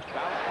shot clock.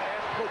 Bounce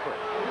pass, Cooper.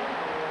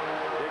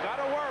 You got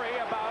to worry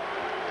about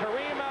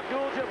Kareem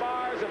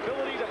Abdul-Jabbar's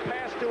ability to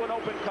pass to an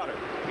open cutter.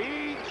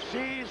 He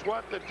sees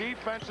what the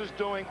defense is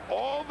doing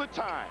all the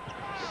time.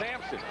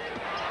 Sampson,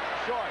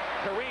 short.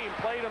 Kareem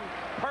played him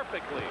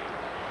perfectly.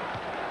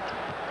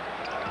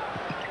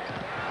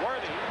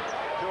 Worthy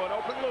to an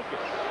open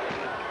Lucas.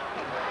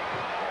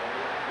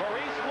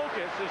 Maurice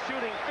Lucas is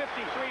shooting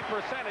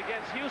 53%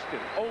 against Houston,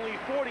 only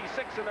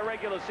 46 in the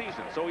regular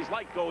season, so he's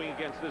like going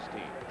against this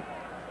team.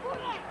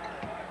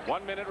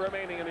 1 minute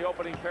remaining in the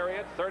opening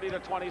period.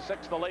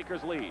 30-26, the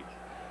Lakers lead.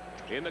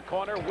 In the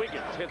corner,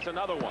 Wiggins hits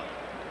another one.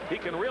 He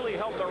can really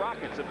help the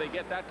Rockets if they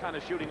get that kind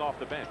of shooting off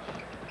the bench.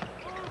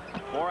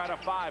 4 out of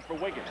 5 for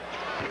Wiggins.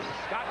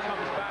 Scott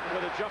comes back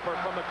with a jumper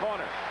from the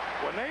corner.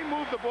 When they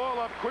move the ball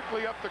up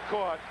quickly up the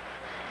court,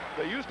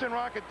 the Houston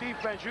Rocket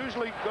defense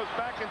usually goes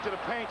back into the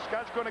paint.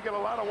 Scott's going to get a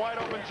lot of wide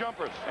open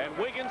jumpers. And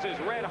Wiggins is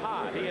red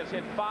hot. He has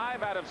hit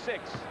 5 out of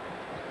 6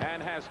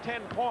 and has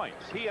 10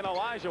 points. He and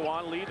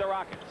Olajuwon lead the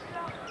Rockets.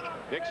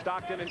 Dick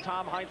Stockton and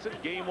Tom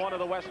Heinsohn, game 1 of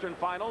the Western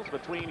Finals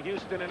between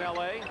Houston and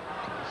LA.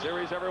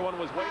 Series everyone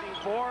was waiting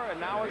for, and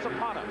now it's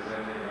upon us.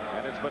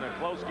 And it's been a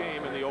close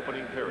game in the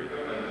opening period.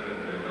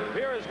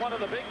 Here is one of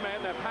the big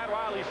men that Pat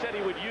Riley said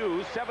he would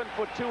use,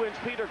 7'2"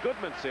 Peter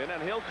Goodmanson,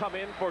 and he'll come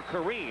in for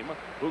Kareem,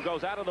 who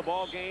goes out of the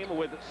ball game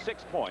with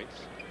 6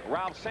 points.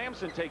 Ralph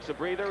Sampson takes a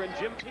breather, and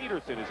Jim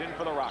Peterson is in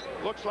for the Rockets.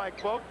 Looks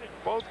like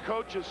both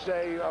coaches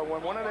say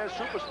when one of their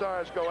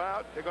superstars go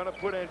out, they're going to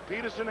put in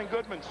Peterson and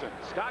Goodmanson.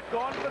 Scott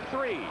gone for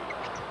 3.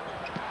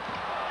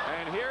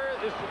 And here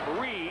is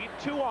Reed,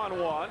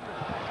 2-on-1.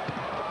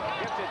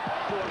 Gets it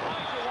to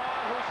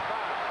Olajuwon, who's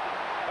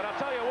fouled. But I'll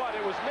tell you what,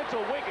 it was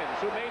Mitchell Wiggins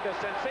who made the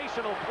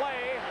sensational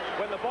play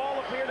when the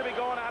ball appeared to be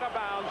going out of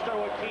bounds to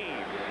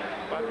Akeem.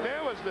 But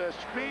there was the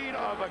speed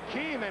of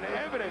Akeem in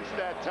evidence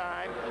that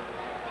time.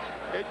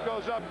 It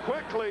goes up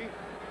quickly,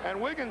 and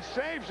Wiggins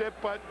saves it,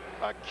 but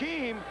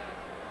Akeem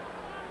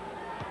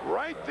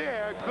right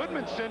there,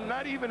 Goodmanson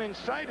not even in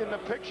sight in the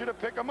picture to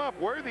pick him up.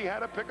 Worthy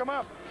had to pick him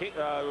up. It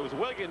was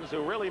Wiggins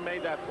who really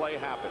made that play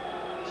happen.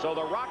 So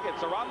the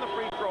Rockets are on the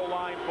free throw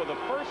line for the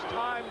first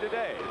time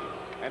today,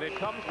 and it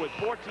comes with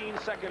 14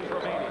 seconds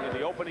remaining in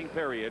the opening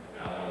period.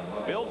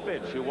 Bill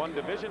Fitch, who won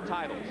division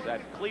titles at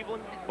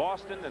Cleveland,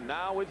 Boston, and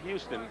now with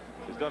Houston,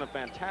 has done a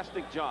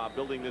fantastic job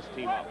building this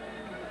team up.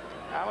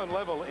 Alan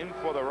Level in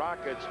for the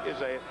Rockets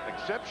is an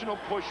exceptional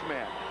push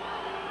man.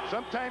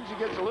 Sometimes he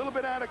gets a little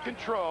bit out of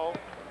control,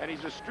 and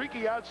he's a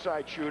streaky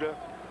outside shooter,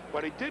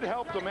 but he did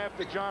help them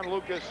after John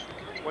Lucas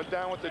went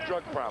down with the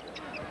drug problem.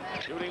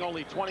 Shooting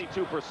only 22%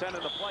 in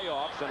the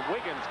playoffs, and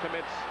Wiggins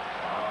commits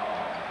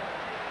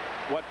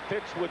what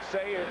Fitch would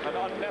say an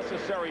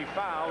unnecessary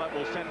foul that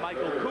will send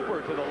Michael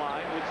Cooper to the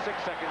line with 6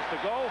 seconds to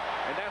go,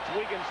 and that's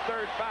Wiggins'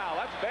 third foul.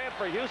 That's bad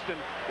for Houston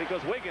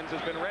because Wiggins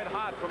has been red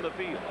hot from the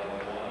field.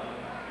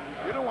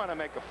 You don't want to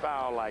make a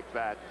foul like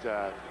that.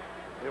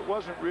 It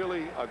wasn't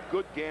really a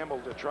good gamble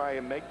to try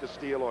and make the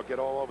steal or get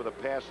all over the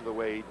passer the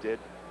way he did.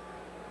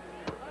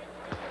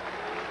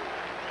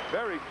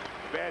 Very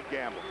bad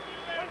gamble.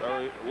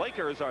 The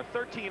Lakers are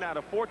 13 out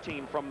of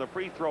 14 from the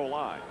free throw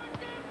line.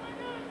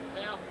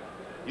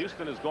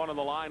 Houston has gone to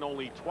the line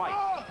only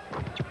twice.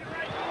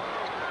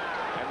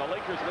 And the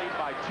Lakers lead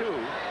by 2.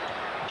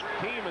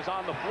 Team is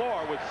on the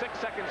floor with 6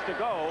 seconds to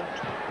go.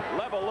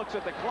 Level looks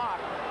at the clock,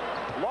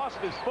 lost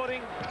his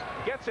footing,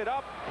 gets it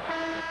up,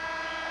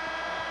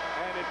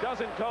 and it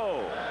doesn't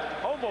go.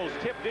 Almost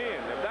tipped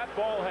in. If that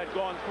ball had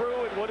gone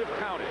through, it would have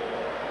counted.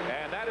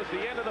 And that is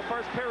the end of the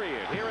first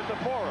period here at the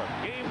Forum.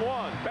 Game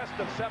 1, best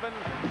of 7.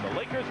 The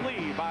Lakers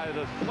lead by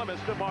the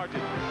slimmest of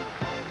margins.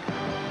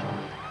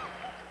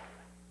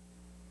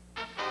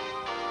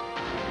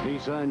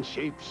 Nissan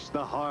shapes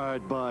the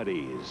hard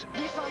bodies.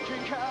 Nissan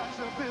King cabs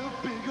are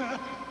built bigger.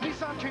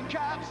 Nissan King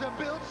cabs are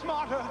built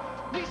smarter.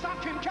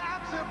 Nissan King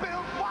cabs are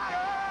built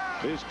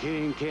wider. This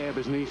King cab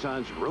is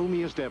Nissan's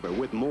roomiest ever,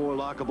 with more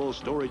lockable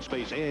storage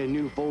space and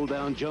new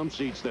fold-down jump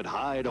seats that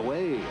hide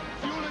away.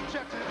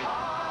 Fuel-injected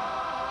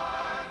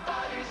hard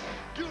bodies.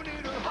 You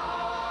need a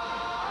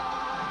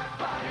hard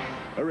body.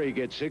 Hurry,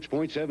 get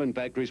 6.7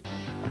 factories.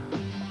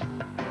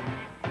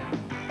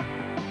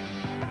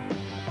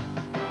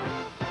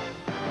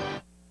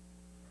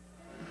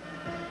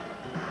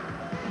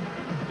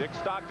 Dick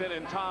Stockton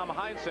and Tom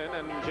Heinsohn,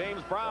 and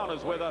James Brown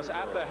is with us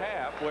at the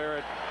half. We're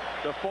at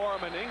the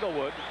Forum in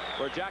Inglewood,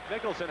 where Jack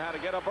Nicholson had to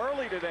get up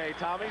early today,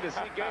 Tommy, to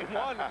see game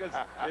 1 because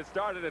it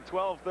started at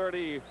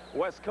 12:30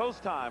 West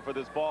Coast time for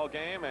this ball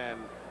game. And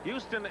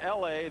Houston,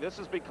 LA, this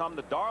has become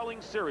the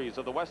darling series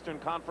of the Western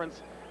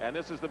Conference, and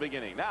this is the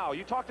beginning. Now,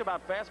 you talked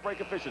about fast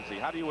break efficiency.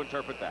 How do you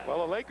interpret that? Well,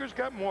 the Lakers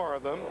got more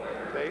of them.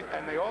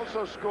 They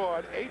also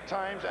scored 8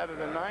 times out of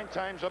the 9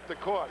 times up the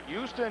court.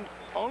 Houston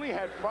only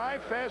had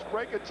 5 fast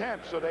break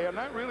attempts, so they are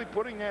not really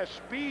putting their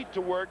speed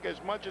to work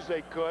as much as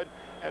they could,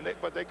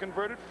 but they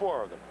converted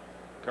 4 of them.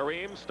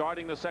 Kareem,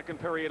 starting the second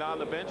period on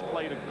the bench,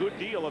 played a good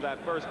deal of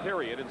that first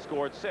period and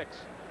scored 6.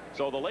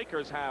 So the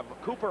Lakers have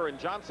Cooper and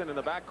Johnson in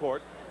the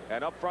backcourt,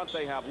 and up front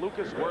they have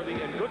Lucas, Worthy,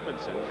 and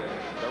Goodmanson.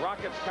 The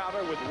Rockets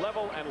counter with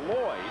Level and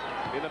Lloyd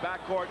in the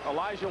backcourt,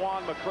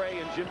 Olajuwon,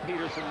 McRae, and Jim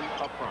Peterson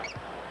up front.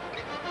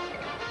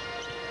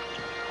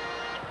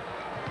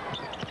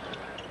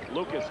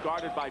 Lucas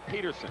guarded by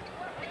Peterson.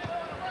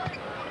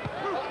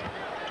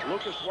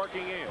 Lucas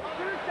working in,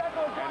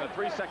 and a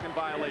 3-second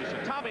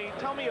violation. Tommy,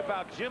 tell me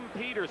about Jim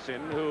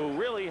Peterson, who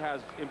really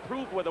has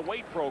improved with a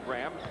weight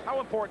program. How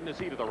important is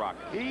he to the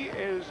Rockets? He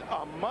is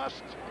a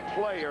must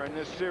player in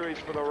this series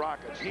for the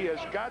Rockets. He has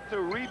got to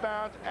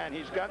rebound, and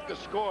he's got to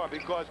score,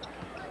 because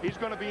he's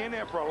going to be in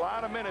there for a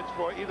lot of minutes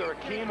for either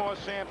Akeem or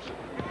Sampson.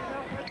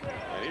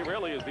 And he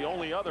really is the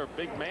only other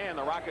big man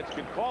the Rockets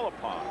can call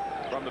upon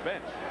from the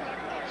bench.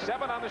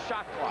 7 on the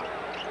shot clock.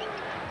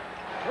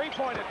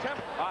 3-point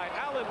attempt by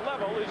Alan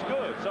Level is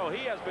good, so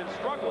he has been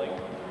struggling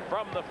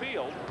from the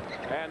field,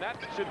 and that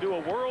should do a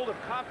world of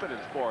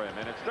confidence for him.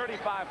 And it's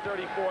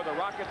 35-34. The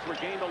Rockets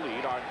regain the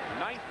lead, our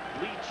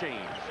 9th lead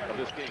change of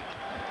this game.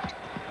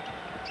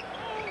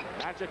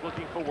 Magic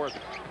looking for Worthy.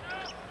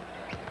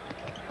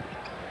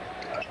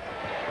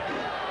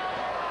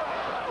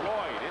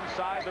 Lloyd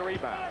inside the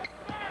rebound.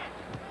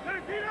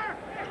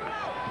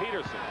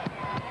 Peterson.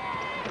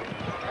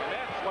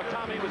 What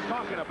Tommy was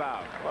talking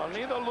about. Well,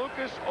 neither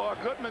Lucas or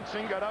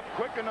Goodmanson got up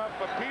quick enough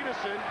for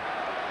Peterson.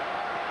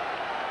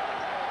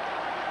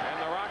 And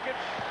the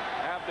Rockets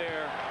have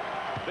their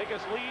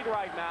biggest lead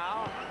right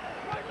now,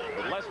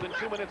 with less than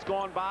 2 minutes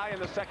gone by in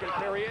the second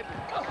period.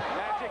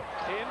 Magic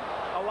in.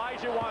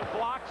 Olajuwon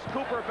blocks.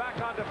 Cooper back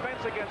on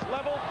defense against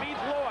Level. Feeds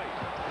Lloyd.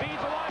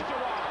 Feeds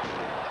Olajuwon.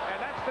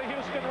 And that's the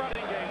Houston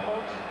running game,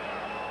 folks.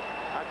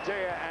 I tell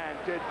you, and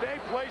did they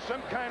play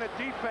some kind of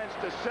defense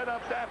to set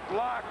up that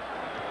block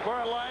for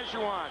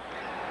Olajuwon?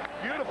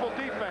 Beautiful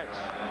defense.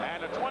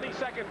 And a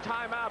 20-second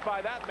timeout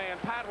by that man,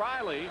 Pat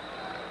Riley.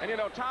 And you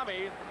know,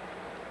 Tommy,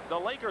 the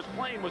Lakers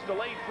plane was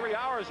delayed 3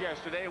 hours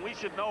yesterday, and we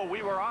should know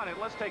we were on it.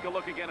 Let's take a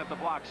look again at the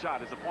block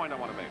shot is the point I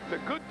want to make. The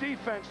good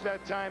defense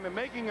that time and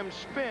making him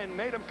spin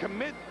made him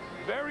commit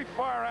very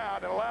far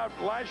out and allowed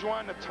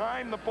Olajuwon to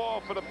time the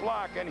ball for the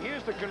block. And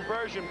here's the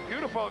conversion.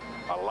 Beautiful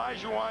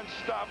Olajuwon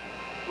stuff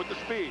with the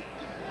speed.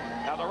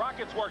 Now, the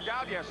Rockets worked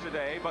out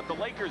yesterday, but the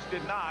Lakers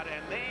did not,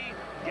 and they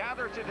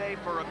gathered today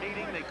for a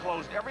meeting. They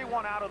closed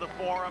everyone out of the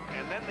forum,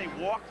 and then they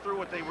walked through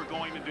what they were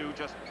going to do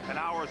just an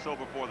hour or so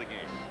before the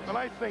game. Well,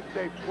 I think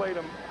they played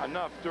them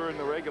enough during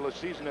the regular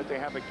season that they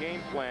have a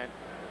game plan,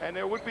 and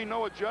there would be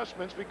no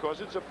adjustments because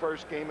it's the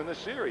first game in the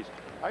series.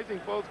 I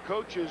think both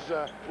coaches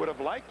would have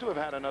liked to have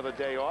had another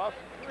day off,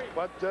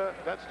 but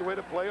that's the way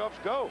the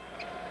playoffs go.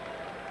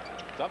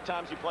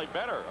 Sometimes you play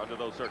better under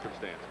those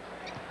circumstances.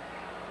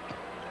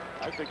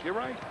 I think you're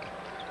right.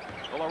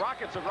 Well, the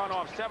Rockets have run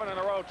off 7 in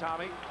a row,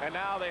 Tommy, and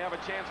now they have a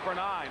chance for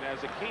 9 as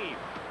Akeem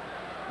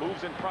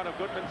moves in front of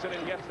Goodmanson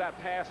and gets that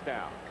pass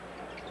down.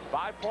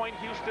 5-point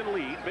Houston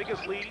lead,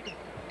 biggest lead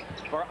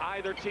for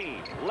either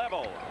team.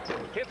 Level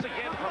hits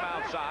again from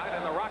outside,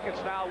 and the Rockets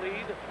now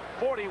lead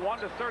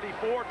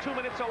 41-34. 2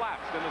 minutes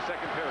elapsed in the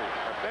second period.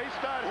 If they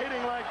start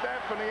hitting like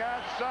that from the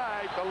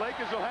outside, the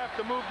Lakers will have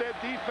to move their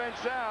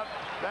defense out.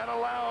 That'll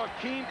allow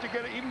Akeem to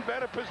get an even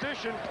better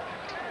position.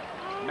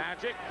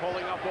 Magic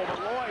pulling up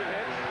over Lloyd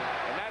hits,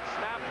 and that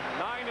snapped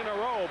 9 in a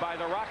row by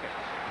the Rockets.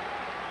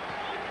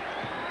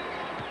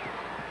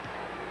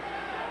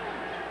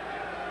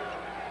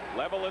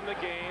 Level in the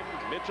game.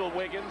 Mitchell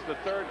Wiggins, the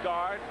third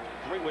guard,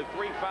 with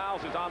 3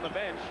 fouls, is on the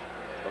bench.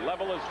 The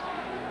Level has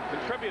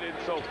contributed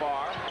so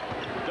far.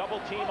 Double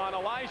team on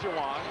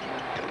Olajuwon.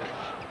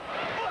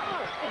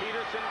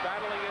 Peterson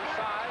battling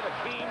inside.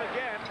 Akeem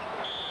again.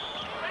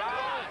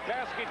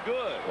 Basket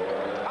good.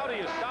 How do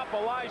you stop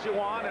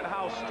Olajuwon, and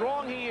how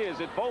strong he is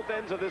at both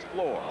ends of this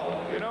floor?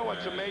 You know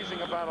what's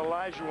amazing about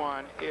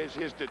Olajuwon is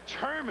he's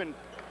determined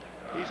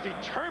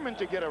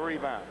to get a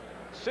rebound.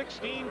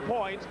 16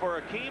 points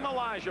for Akeem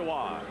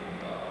Olajuwon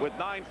with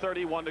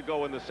 9:31 to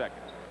go in the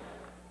second.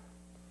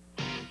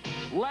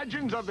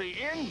 Legends of the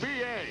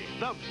NBA,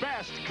 the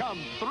best come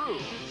through.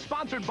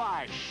 Sponsored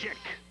by Schick.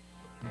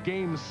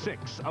 Game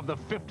 6 of the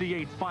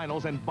 58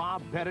 finals, and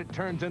Bob Pettit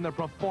turns in the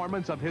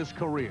performance of his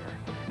career.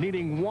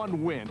 Needing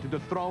 1 win to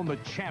dethrone the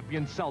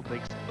champion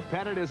Celtics,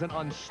 Pettit is an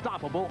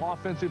unstoppable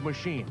offensive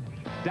machine.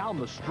 Down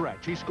the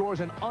stretch, he scores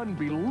an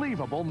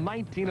unbelievable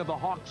 19 of the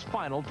Hawks'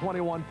 final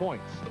 21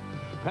 points.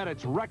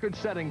 Pettit's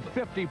record-setting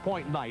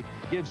 50-point night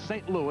gives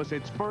St. Louis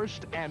its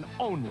first and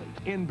only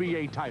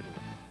NBA title.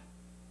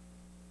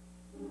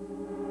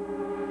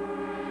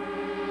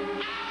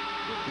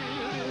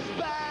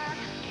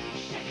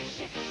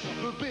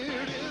 The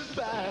beard is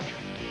back.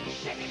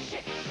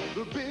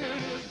 The beard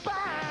is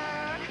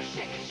back.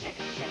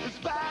 It's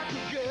back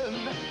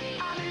again.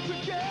 I need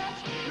to get,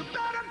 you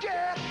better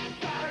get,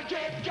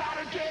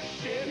 gotta get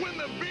shit. When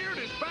the beard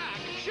is back,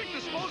 Schick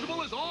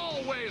Disposable is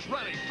always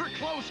ready for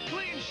close,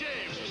 clean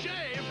shaves.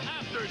 Shave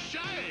after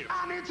shave.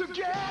 I need to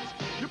get,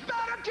 you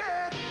better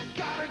get,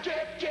 gotta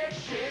get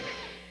shit.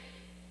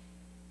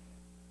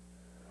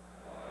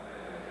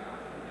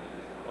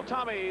 Well,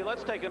 Tommy,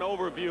 let's take an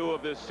overview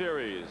of this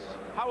series.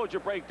 How would you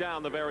break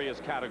down the various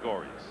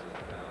categories?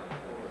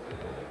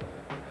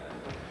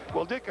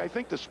 Well, Dick, I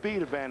think the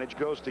speed advantage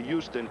goes to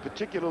Houston,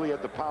 particularly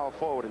at the power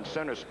forward and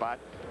center spot.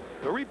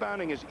 The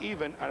rebounding is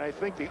even, and I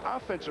think the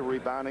offensive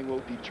rebounding will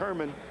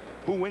determine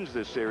who wins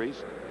this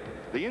series.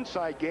 The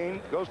inside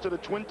game goes to the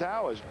Twin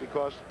Towers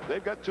because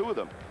they've got 2 of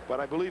them. But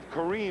I believe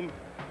Kareem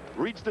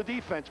reads the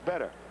defense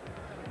better.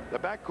 The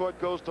backcourt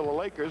goes to the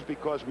Lakers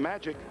because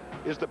Magic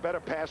is the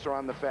better passer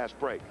on the fast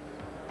break.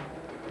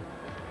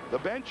 The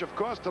bench, of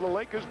course, to the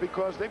Lakers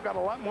because they've got a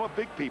lot more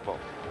big people.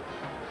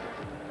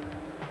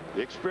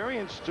 The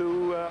experience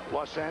to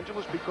Los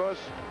Angeles because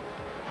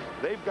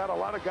they've got a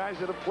lot of guys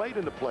that have played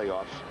in the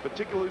playoffs,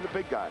 particularly the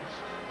big guys.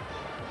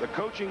 The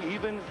coaching,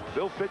 even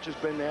Bill Fitch has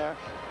been there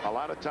a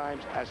lot of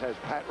times, as has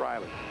Pat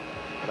Riley.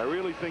 But I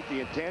really think the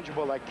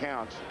intangible that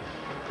counts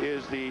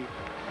is the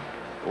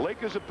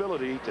Lakers'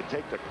 ability to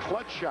take the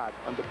clutch shot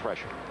under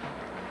pressure.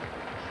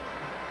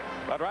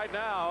 But right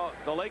now,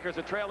 the Lakers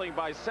are trailing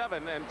by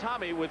 7. And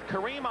Tommy, with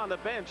Kareem on the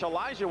bench,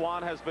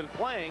 Olajuwon has been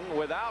playing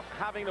without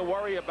having to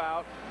worry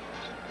about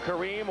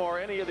Kareem or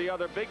any of the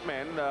other big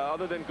men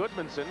other than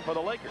Goodmanson for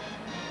the Lakers.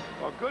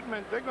 Well,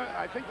 Goodman,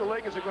 I think the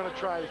Lakers are going to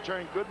try to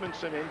turn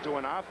Goodmanson into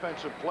an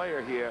offensive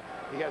player here.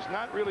 He has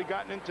not really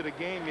gotten into the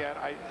game yet.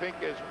 I think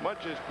as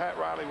much as Pat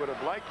Riley would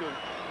have liked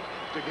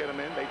to get him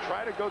in, they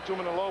tried to go to him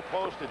in the low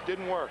post. It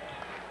didn't work.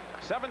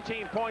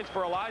 17 points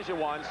for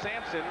Olajuwon.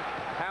 Sampson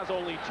has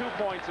only 2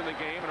 points in the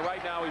game, and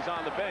right now he's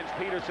on the bench.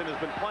 Peterson has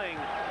been playing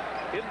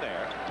in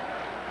there.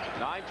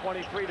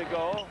 9:23 to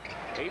go.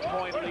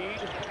 8-point lead.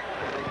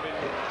 They've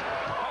been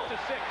cut to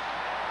 6.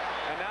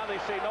 And now they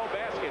say no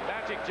basket.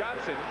 Magic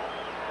Johnson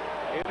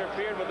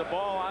interfered with the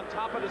ball on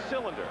top of the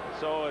cylinder.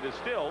 So it is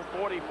still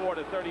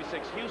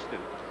 44-36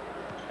 Houston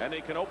And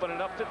they can open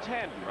it up to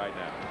 10 right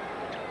now.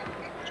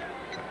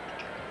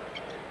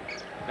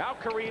 Now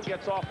Kareem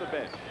gets off the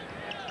bench.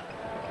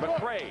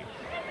 McCray.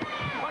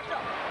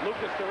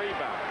 Lucas the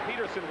rebound.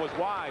 Peterson was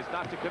wise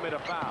not to commit a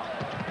foul.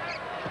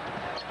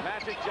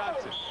 Magic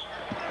Johnson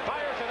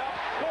fires it up,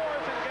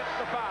 scores, and gets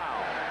the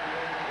foul.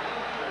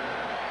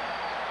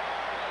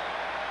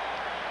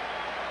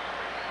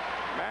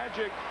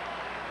 Magic,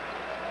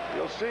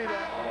 you'll see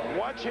that.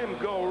 Watch him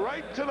go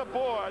right to the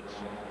boards.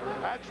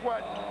 That's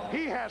what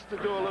he has to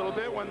do a little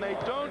bit. When they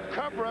don't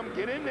cover him,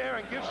 get in there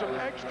and give some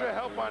extra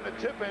help on the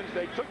tip-ins.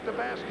 They took the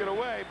basket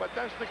away, but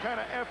that's the kind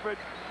of effort.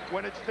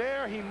 When it's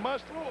there, he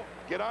must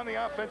get on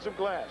the offensive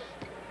glass.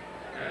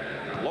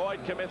 Lloyd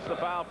commits the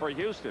foul for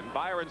Houston.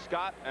 Byron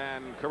Scott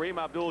and Kareem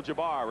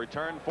Abdul-Jabbar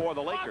return for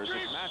the Lakers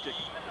as Magic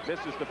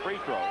misses the free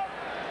throw.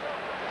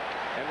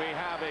 And we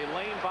have a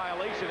lane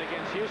violation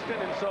against Houston,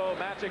 and so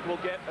Magic will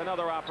get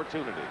another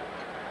opportunity.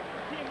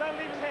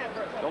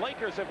 The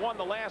Lakers have won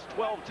the last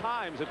 12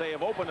 times that they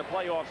have opened a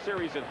playoff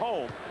series at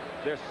home.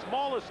 Their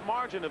smallest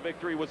margin of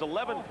victory was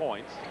 11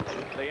 points.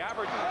 They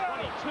averaged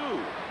 22.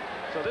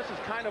 So this is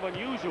kind of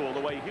unusual, the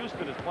way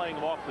Houston is playing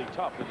them awfully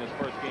tough in this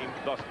first game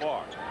thus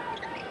far.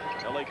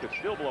 LA could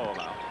still blow them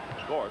out,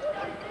 of course.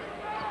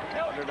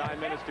 Under 9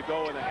 minutes to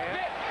go in the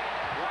half.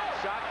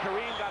 Shot.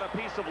 Kareem got a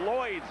piece of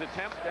Lloyd's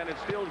attempt, and it's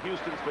still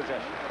Houston's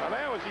possession. Now,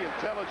 that was the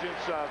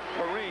intelligence of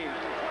Kareem.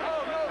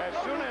 As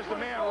soon as the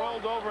man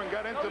rolled over and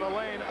got into the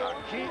lane,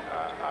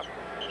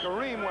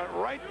 Kareem went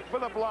right for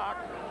the block.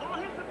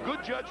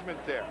 Good judgment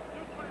there.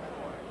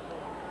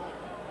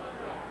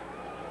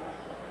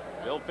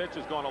 Bill Fitch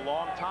has gone a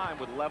long time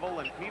with Level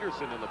and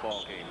Peterson in the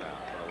ball game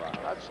now.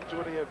 That's to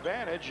the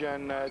advantage,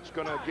 and it's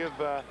going to give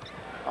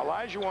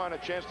Olajuwon a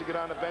chance to get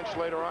on the bench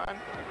later on,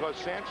 because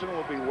Sampson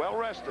will be well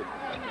rested.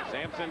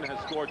 Sampson has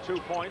scored 2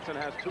 points and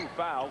has 2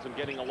 fouls and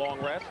getting a long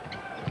rest.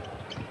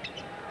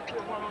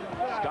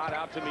 Scott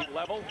out to meet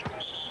Level.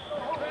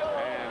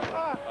 And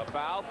a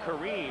foul.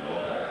 Kareem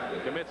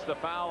commits the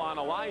foul on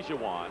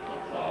Olajuwon.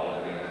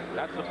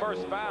 That's the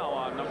first foul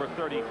on number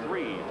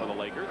 33 for the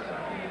Lakers.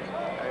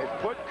 They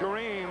put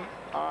Kareem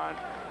on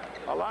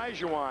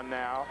Olajuwon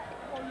now.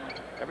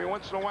 Every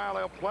once in a while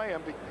they'll play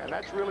him, and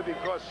that's really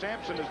because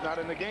Sampson is not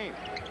in the game.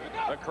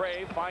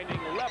 McCray finding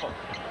Level.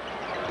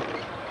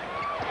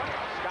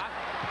 Scott.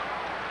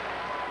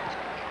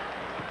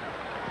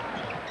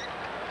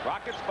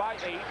 Rockets by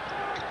 8.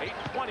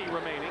 8:20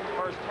 remaining,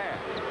 first half.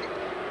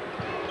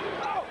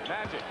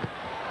 Magic.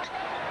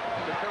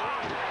 To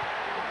Kareem.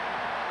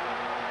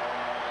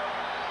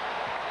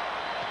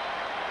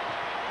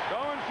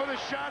 Going for the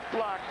shot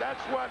block.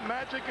 That's what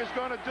Magic is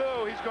going to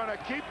do. He's going to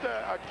keep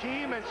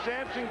Akeem and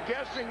Sampson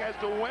guessing as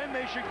to when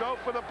they should go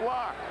for the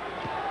block.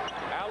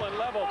 Allen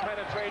Level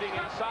penetrating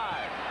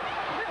inside.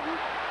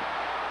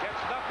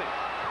 Gets nothing.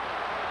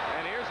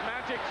 And here's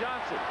Magic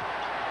Johnson.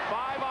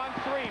 5 on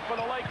 3 for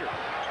the Lakers.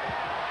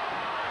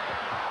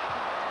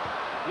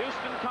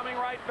 Houston coming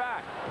right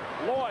back.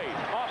 Lloyd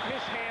off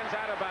his hands,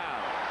 out of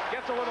bounds.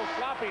 Gets a little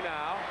sloppy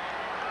now.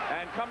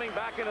 And coming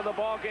back into the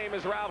ball game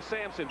is Ralph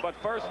Sampson. But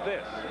first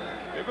this.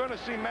 You're going to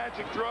see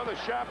Magic throw the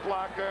shot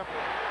blocker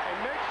and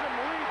makes him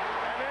leap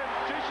and then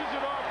dishes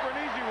it off for an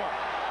easy one.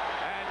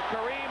 And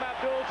Kareem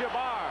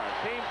Abdul-Jabbar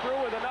came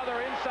through with another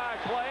inside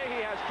play.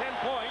 He has 10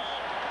 points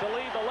to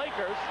lead the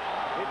Lakers.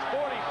 It's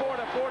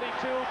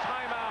 44-42.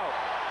 Timeout.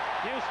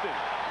 Houston.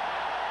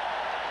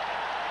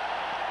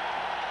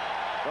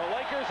 The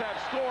Lakers have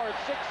scored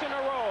 6 in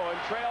a row and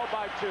trailed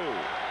by 2.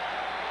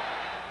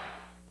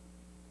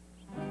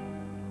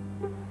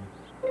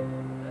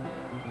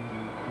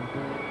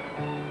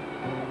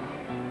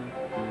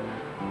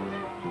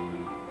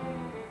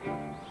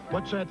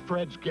 What's that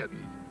Fred's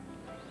getting?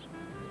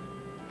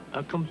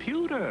 A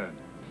computer.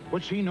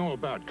 What's he know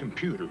about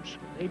computers?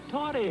 They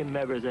taught him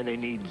everything he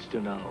needs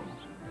to know.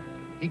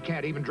 He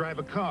can't even drive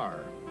a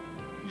car.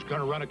 He's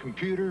gonna run a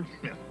computer?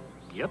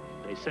 Yep,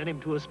 they sent him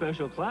to a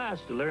special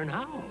class to learn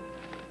how.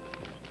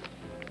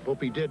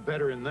 Hope he did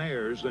better in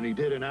theirs than he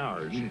did in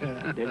ours.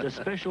 There's a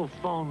special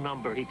phone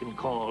number he can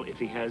call if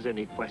he has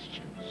any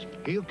questions.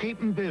 He'll keep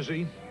him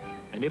busy.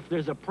 And if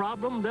there's a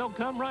problem, they'll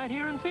come right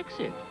here and fix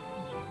it.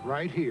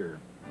 Right here.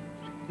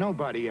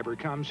 Nobody ever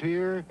comes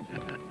here.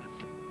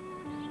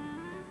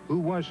 Who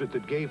was it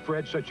that gave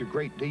Fred such a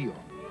great deal?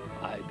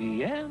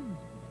 IBM.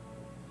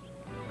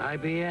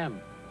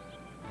 IBM.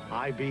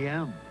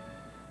 IBM.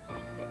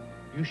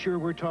 You sure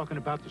we're talking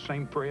about the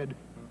same Fred?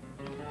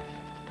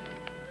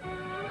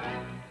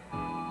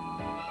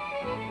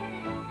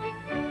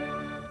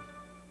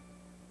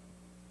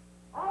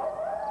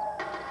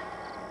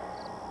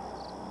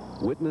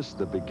 Witness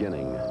the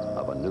beginning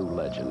of a new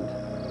legend.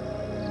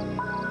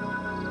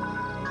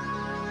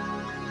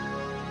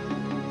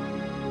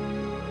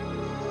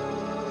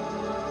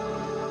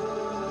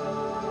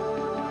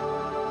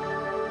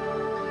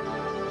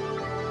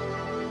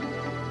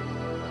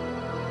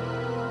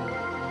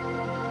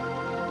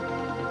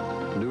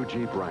 New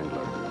Jeep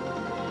Wrangler.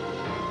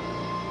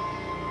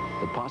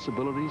 The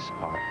possibilities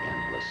are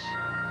endless.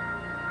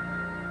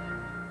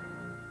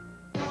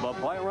 The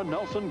Byron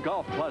Nelson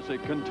Golf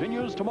Classic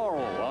continues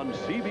tomorrow on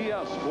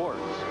CBS Sports.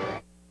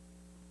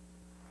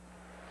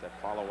 That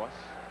follow us.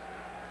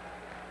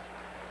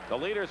 The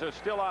leaders are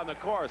still on the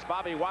course.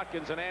 Bobby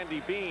Watkins and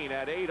Andy Bean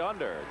at 8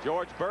 under.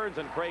 George Burns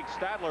and Craig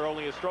Stadler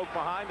only a stroke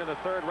behind in the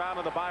third round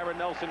of the Byron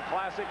Nelson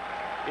Classic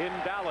in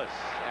Dallas.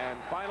 And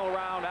final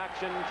round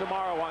action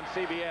tomorrow on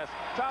CBS.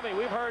 Tommy,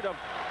 we've heard of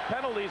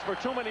penalties for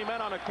too many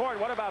men on a court.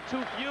 What about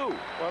too few?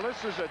 Well,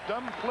 this is a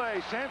dumb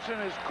play. Sampson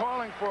is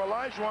calling for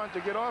Olajuwon to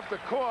get off the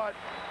court.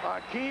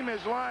 Hakeem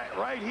is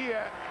right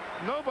here.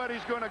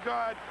 Nobody's going to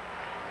guard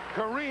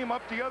Kareem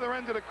up the other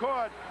end of the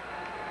court.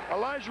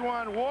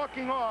 Olajuwon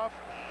walking off.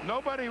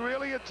 Nobody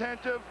really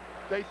attentive.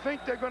 They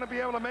think they're going to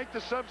be able to make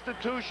the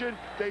substitution.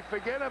 They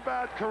forget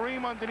about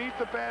Kareem underneath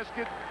the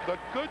basket. The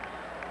good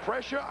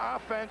pressure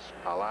offense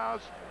allows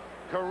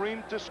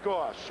Kareem to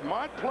score.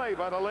 Smart play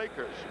by the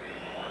Lakers.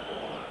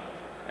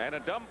 And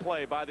a dumb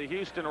play by the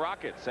Houston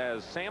Rockets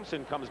as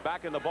Sampson comes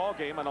back in the ball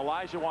game and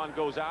Olajuwon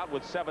goes out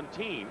with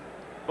 17.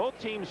 Both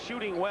teams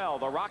shooting well.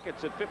 The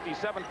Rockets at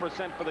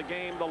 57% for the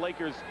game. The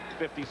Lakers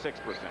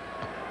 56%.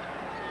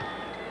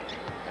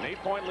 An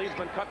 8-point lead's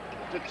been cut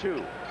to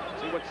 2.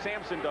 See what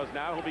Sampson does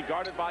now. He'll be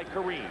guarded by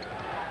Kareem.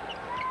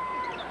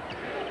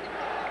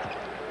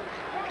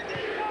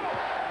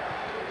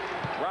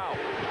 Ralph.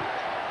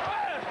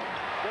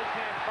 Still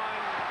can't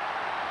find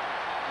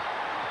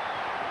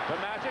the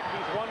Magic.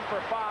 He's 1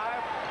 for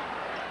 5.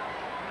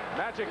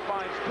 Magic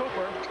finds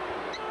Cooper.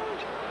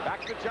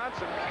 Back to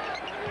Johnson.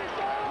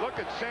 Look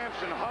at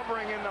Sampson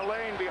hovering in the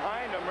lane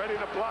behind him, ready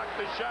to block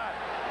the shot.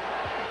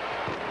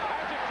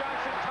 Magic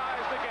Johnson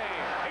ties the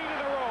game. 8 in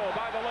a row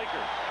by the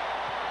Lakers.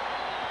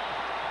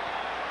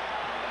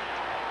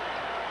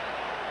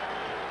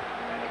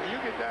 You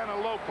get down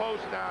a low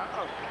post now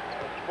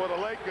for the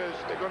Lakers.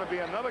 They're going to be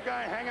another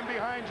guy hanging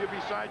behind you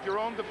besides your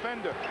own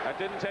defender. That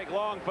didn't take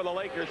long for the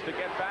Lakers to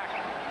get back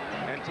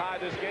and tie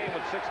this game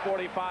with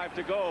 6:45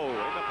 to go in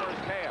the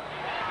first half.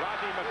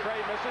 Rodney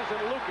McRae misses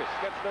and Lucas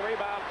gets the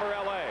rebound for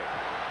LA.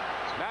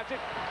 Magic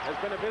has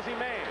been a busy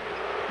man.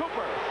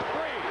 Cooper,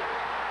 3.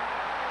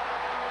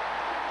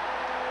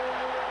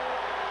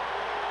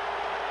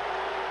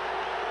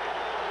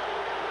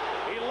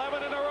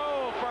 11 in a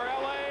row for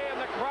LA and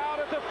the crowd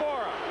at the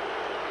Forum.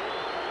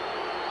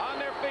 On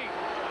their feet.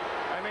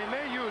 I mean,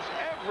 they use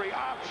every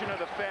option of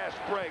the fast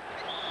break.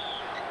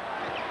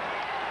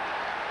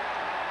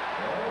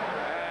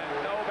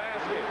 And no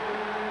basket.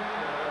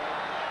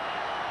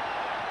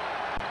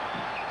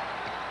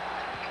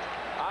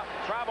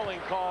 Traveling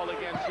call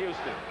against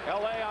Houston.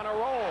 LA on a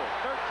roll.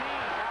 13,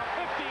 now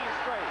 15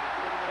 straight.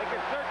 They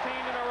get 13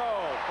 in a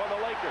row for the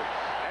Lakers.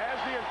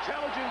 As the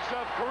intelligence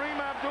of Kareem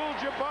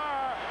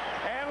Abdul-Jabbar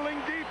handling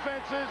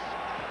defenses.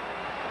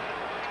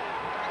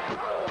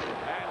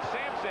 And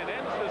Sampson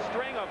ends the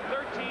string of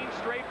 13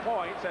 straight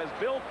points as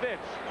Bill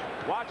Fitch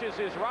watches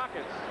his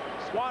Rockets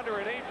squander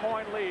an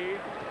 8-point lead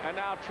and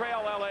now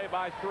trail LA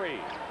by 3.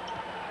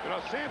 You know,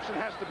 Sampson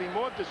has to be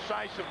more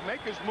decisive,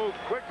 make his move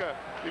quicker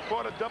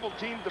before the double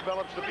team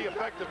develops to be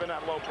effective in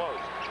that low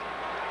post.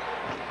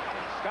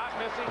 Scott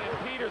missing and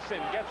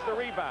Peterson gets the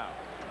rebound.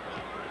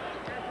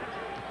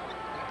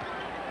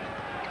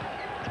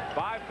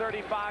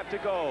 5:35 to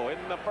go in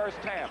the first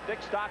half.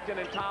 Dick Stockton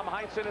and Tom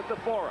Heinsohn at the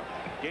Forum.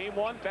 Game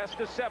 1, best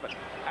of 7.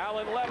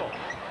 Allen level.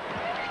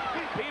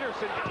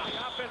 Peterson gets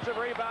the offensive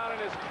rebound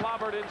and is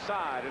clobbered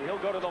inside, and he'll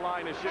go to the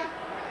line to shoot.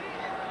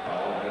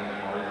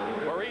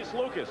 Maurice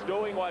Lucas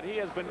doing what he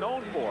has been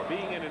known for,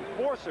 being an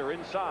enforcer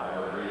inside.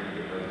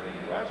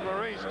 As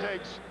Maurice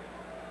takes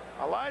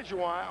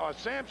Olajuwon, or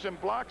Sampson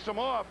blocks him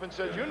off and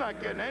says, you're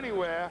not getting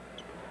anywhere.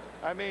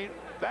 I mean,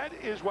 that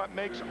is what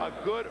makes a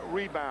good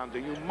rebounder.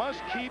 You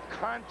must keep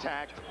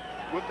contact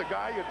with the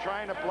guy you're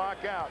trying to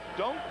block out.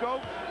 Don't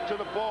go to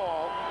the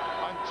ball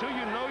until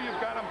you know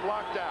you've got him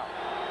blocked out.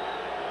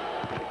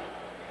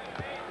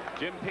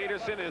 Jim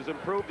Peterson has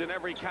improved in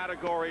every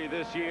category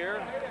this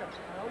year.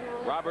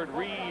 Robert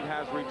Reed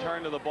has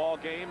returned to the ball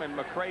game and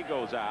McRae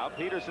goes out.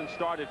 Peterson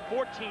started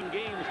 14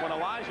 games when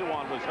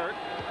Olajuwon was hurt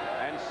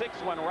and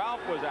 6 when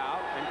Ralph was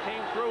out and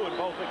came through in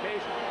both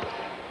occasions.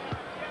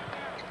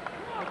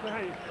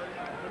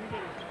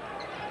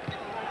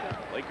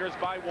 Lakers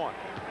by 1.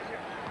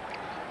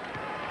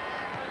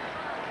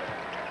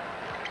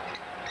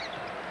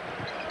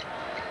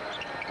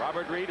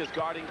 Robert Reed is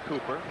guarding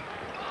Cooper.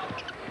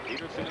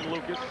 Peterson and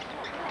Lucas.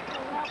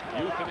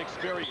 Youth and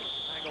experience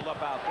tangled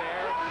up out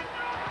there.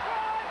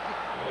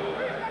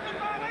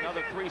 And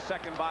another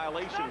 3-second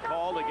violation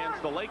called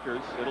against the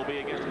Lakers. It'll be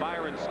against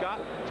Byron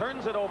Scott.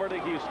 Turns it over to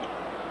Houston.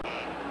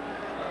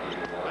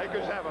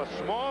 Lakers have a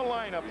small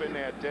lineup in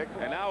there, Dick.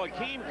 And now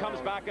Hakeem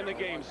comes back in the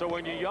game. So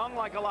when you're young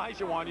like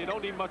Olajuwon, you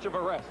don't need much of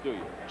a rest, do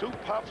you? 2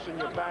 puffs and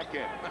you're back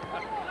in.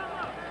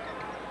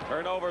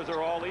 Turnovers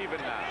are all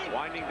even now.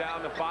 Winding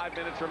down to 5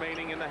 minutes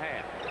remaining in the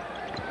half.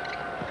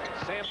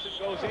 Sampson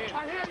goes in.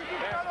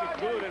 Basket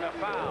good and a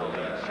foul.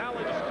 He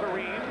challenged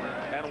Kareem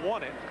and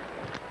won it.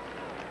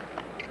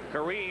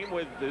 Kareem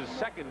with his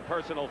second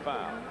personal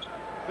foul.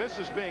 This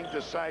is being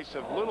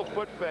decisive. Little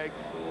foot fake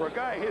for a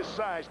guy his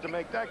size to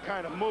make that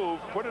kind of move,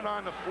 put it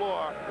on the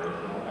floor.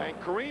 And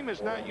Kareem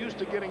is not used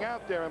to getting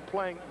out there and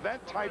playing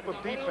that type of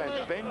defense,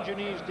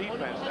 Benjamini's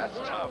defense. That's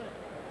tough.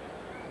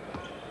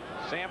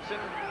 Sampson,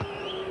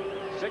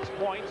 6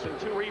 points and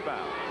 2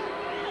 rebounds.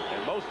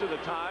 And most of the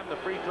time, the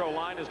free throw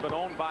line has been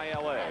owned by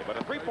LA. But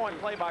a three-point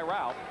play by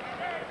Ralph.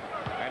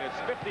 And it's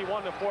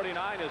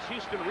 51-49 as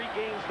Houston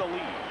regains the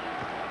lead.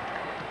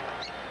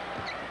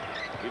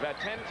 We've had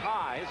 10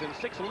 ties and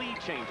 6 lead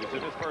changes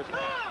in this first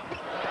half.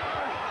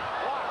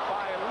 Blocked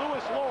by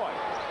Lewis Lloyd.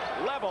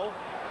 Level.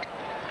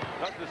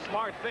 Does the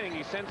smart thing.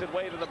 He sends it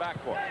way to the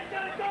backcourt.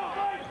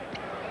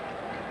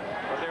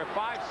 But there are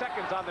 5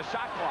 seconds on the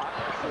shot clock.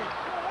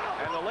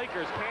 And the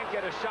Lakers can't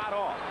get a shot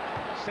off.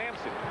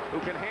 Sampson, who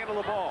can handle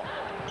the ball.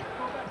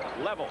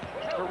 Level.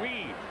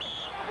 Kareem.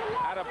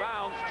 Out of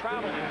bounds.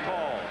 Traveling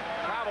call.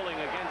 Traveling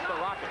against the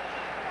Rockets.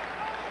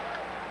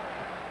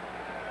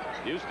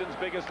 Houston's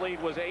biggest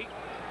lead was 8.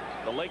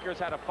 The Lakers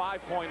had a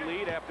 5-point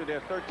lead after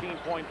their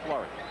 13-point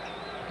flurry.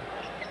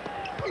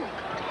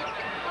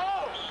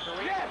 Oh,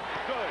 Kareem,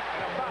 good,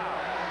 and a foul.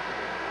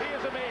 He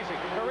is amazing.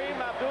 Kareem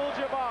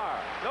Abdul-Jabbar.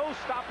 No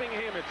stopping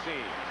him, it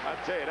seems. I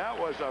tell you, that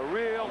was a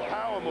real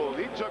power move.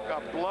 He took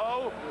a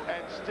blow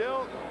and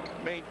still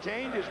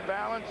maintained his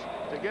balance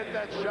to get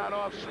that shot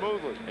off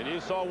smoothly. And you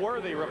saw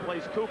Worthy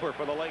replace Cooper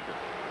for the Lakers.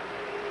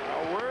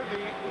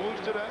 Worthy moves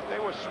to the... They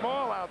were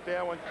small out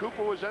there when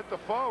Cooper was at the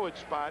forward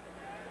spot,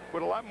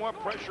 with a lot more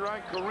pressure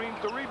on Kareem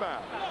to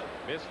rebound.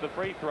 Missed the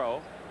free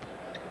throw.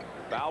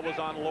 Foul was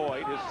on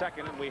Lloyd, his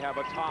second, and we have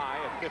a tie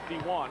at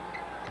 51.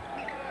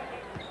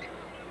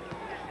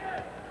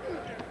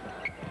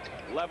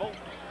 Level.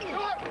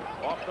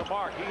 Off the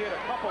mark. He hit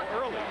a couple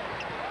early.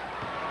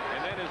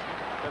 And then has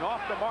been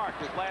off the mark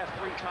his last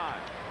 3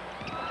 times.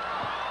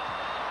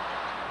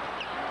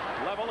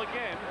 Level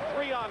again.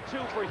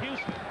 3-on-2 for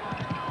Houston.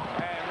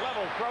 And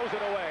Level throws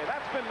it away.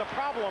 That's been the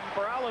problem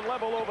for Alan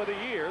Level over the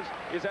years,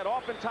 is that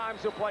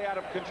oftentimes he'll play out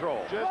of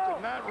control. Just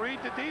did not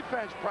read the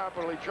defense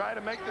properly. Try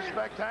to make the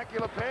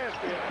spectacular pass.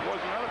 It was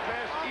another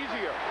pass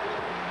easier.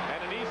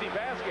 And an easy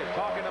basket.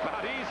 Talking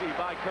about easy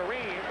by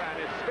Kareem,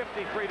 and it's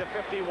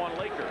 53-51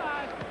 Lakers.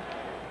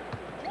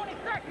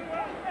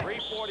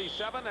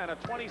 3:47 and a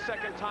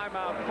 20-second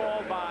timeout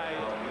called by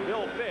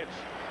Bill Fitch.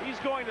 He's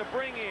going to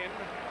bring in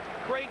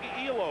Craig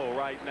Elo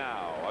right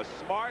now, a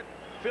smart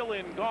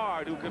fill-in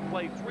guard who can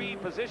play 3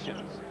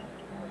 positions.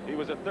 He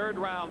was a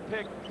 3rd-round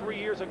pick 3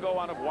 years ago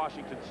out of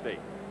Washington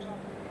State.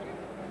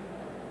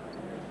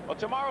 Well,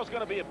 tomorrow's going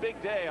to be a big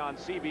day on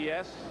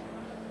CBS.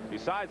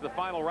 Besides the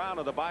final round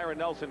of the Byron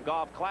Nelson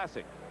Golf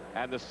Classic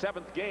and the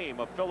 7th game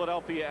of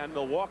Philadelphia and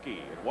Milwaukee.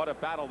 And what a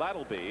battle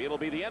that'll be. It'll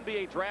be the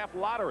NBA Draft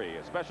Lottery,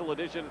 a special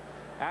edition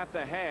at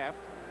the half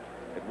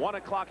at 1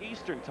 o'clock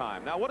Eastern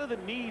time. Now, what are the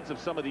needs of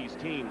some of these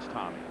teams,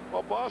 Tommy?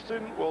 Well,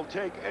 Boston will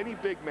take any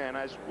big man,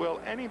 as will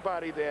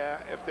anybody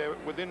there if they're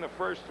within the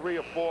first 3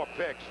 or 4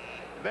 picks.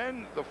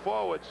 Then the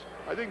forwards,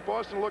 I think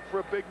Boston looked for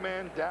a big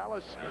man.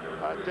 Dallas,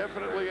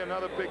 definitely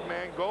another big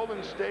man.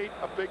 Golden State,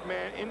 a big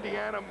man.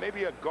 Indiana,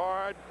 maybe a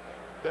guard.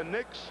 The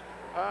Knicks,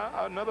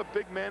 another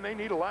big man. They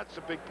need lots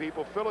of big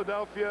people.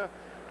 Philadelphia,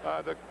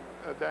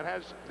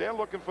 they're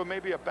looking for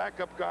maybe a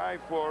backup guy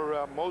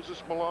for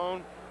Moses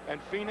Malone. And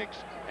Phoenix,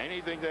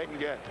 anything they can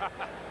get.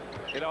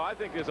 You know, I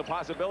think there's a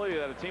possibility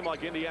that a team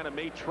like Indiana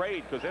may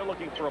trade, because they're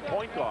looking for a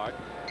point guard.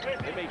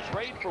 They may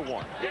trade for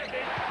one.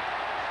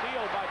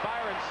 Steal by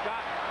Byron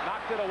Scott.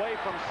 Knocked it away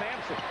from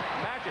Sampson.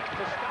 Magic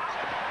to stop.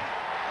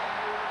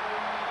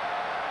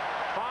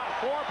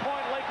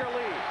 4-point Laker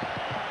lead.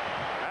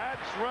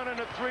 That's running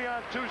a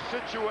 3-on-2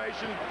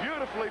 situation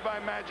beautifully by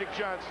Magic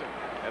Johnson.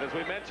 And as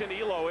we mentioned,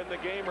 Elo in the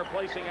game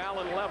replacing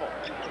Alan Level.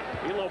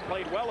 Elo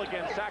played well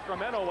against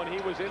Sacramento when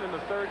he was in the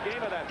 3rd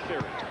game of that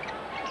series.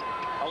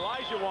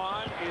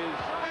 Olajuwon is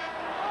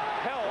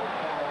held.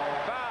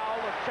 Foul.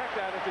 Let's check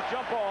that. It's a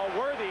jump ball.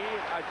 Worthy,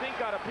 I think,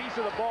 got a piece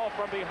of the ball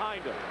from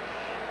behind him.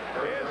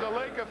 Here's a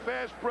Laker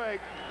fast break.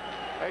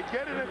 They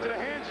get it into the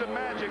hands of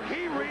Magic.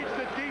 He reads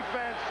the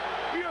defense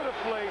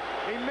beautifully.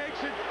 He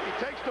makes it. He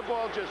takes the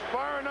ball just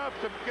far enough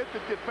to get the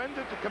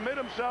defender to commit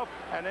himself,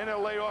 and then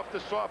he'll lay off the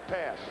soft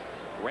pass.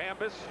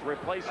 Rambis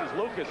replaces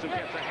Lucas, who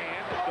gets a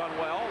hand. It's done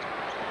well.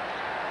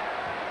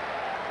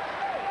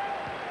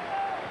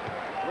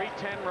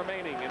 3:10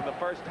 remaining in the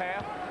first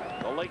half.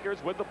 The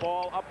Lakers with the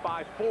ball up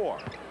by 4.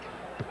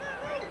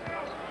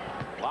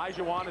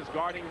 Olajuwon is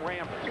guarding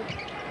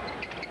Rambis.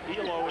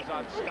 Elo is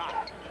on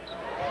Scott.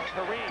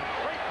 Kareem,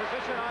 great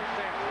position on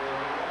Sampson.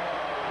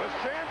 With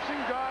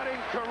Sampson guarding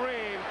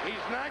Kareem,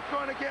 he's not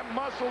going to get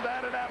muscled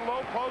out of that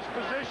low post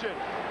position.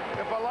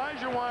 If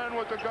Olajuwon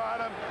were to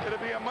guard him,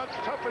 it'd be a much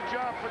tougher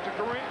job for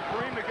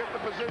Kareem to get the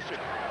position.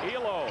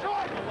 Elo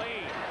in the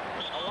lane.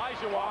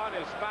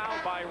 Olajuwon is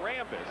fouled by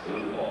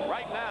Rambis.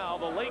 Right now,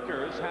 the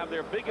Lakers have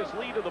their biggest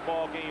lead of the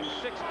ball game,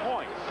 6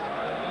 points.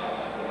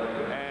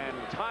 And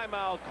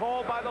timeout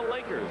called by the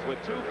Lakers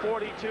with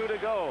 2:42 to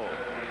go.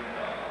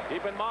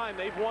 Keep in mind,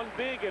 they've won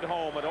big at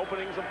home at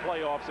openings of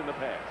playoffs in the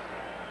past.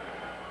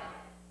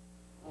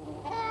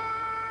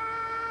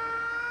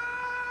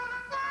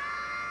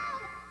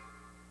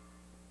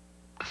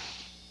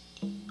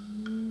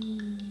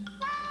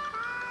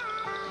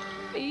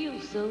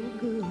 so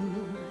good.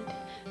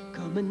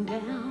 Coming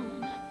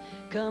down,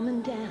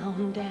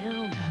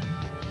 down.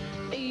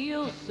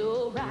 Feel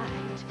so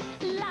right,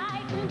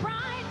 light and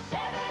bright.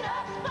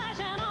 7-Up,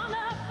 splashing on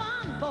the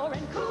fun,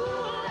 pouring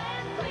cool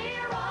and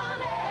clear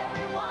on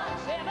everyone.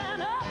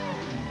 7-Up,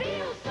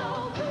 feels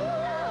so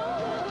good.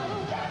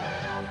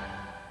 7-Up.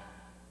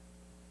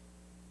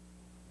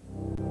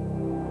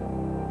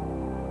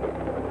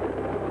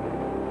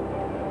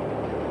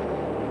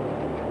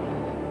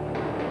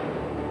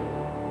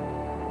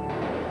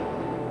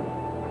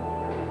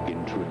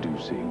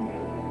 Introducing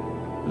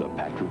the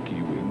Patrick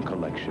Ewing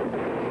collection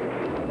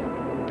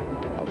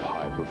of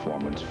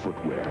high-performance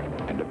footwear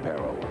and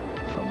apparel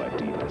from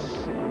Adidas.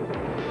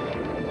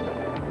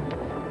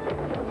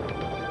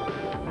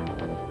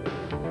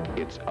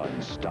 It's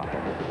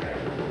unstoppable.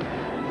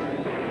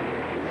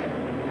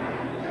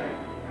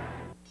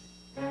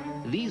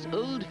 These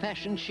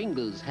old-fashioned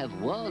shingles have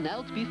worn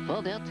out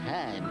before their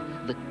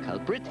time. The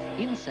culprit,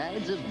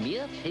 insides of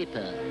mere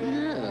paper.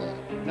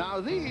 Ugh.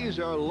 Now, these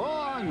are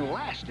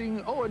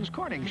long-lasting Owens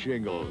Corning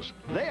shingles.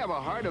 They have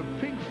a heart of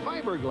pink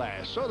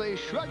fiberglass, so they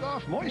shrug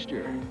off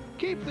moisture,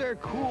 keep their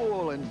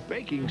cool and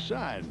baking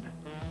sun,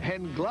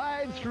 and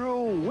glide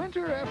through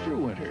winter after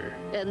winter.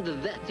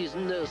 And that is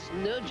no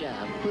snow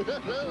job.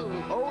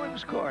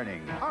 Owens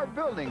Corning. Our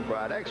building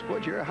products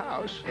put your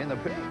house in the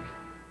pink.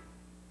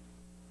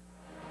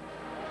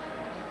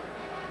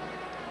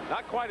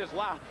 Not quite as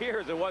loud here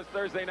as it was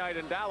Thursday night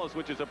in Dallas,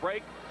 which is a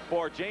break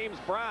for James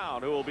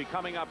Brown, who will be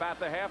coming up at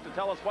the half to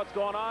tell us what's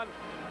going on.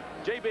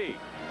 JB.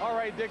 All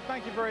right, Dick,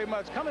 thank you very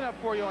much. Coming up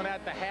for you on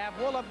At the Half,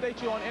 we'll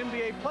update you on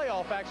NBA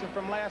playoff action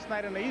from last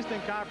night in the Eastern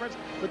Conference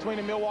between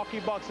the Milwaukee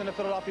Bucks and the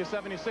Philadelphia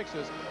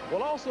 76ers.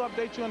 We'll also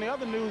update you on the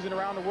other news and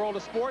around the world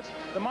of sports,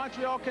 the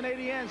Montreal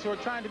Canadiens, who are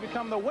trying to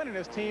become the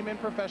winningest team in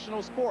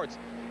professional sports.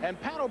 And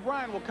Pat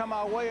O'Brien will come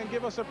our way and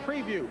give us a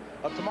preview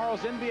of tomorrow's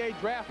NBA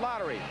draft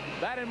lottery.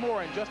 That and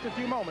more in just a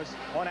few moments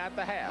on At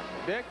the Half.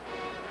 Dick?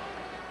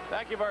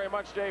 Thank you very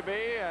much, JB.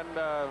 And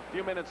a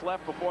few minutes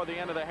left before the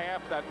end of the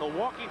half. That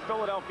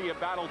Milwaukee-Philadelphia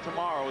battle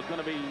tomorrow is going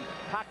to be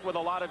packed with a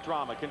lot of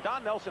drama. Can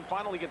Don Nelson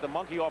finally get the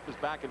monkey off his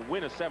back and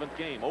win a 7th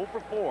game? 0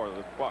 for 4,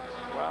 the Bucks.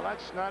 Well,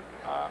 that's not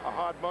a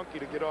hard monkey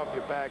to get off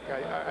your back.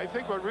 I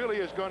think what really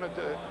is going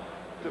to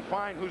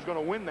define who's going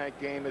to win that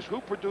game is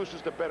who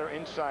produces the better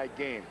inside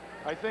game.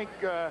 I think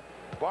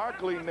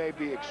Barkley may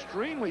be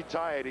extremely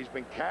tired. He's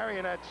been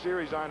carrying that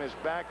series on his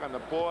back on the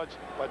boards,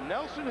 but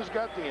Nelson has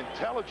got the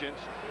intelligence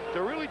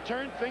to really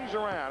turn things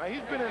around.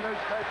 He's been in those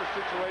type of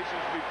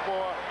situations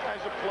before as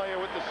a player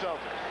with the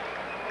Celtics.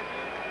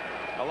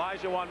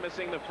 Olajuwon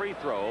missing the free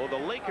throw. The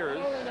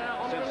Lakers,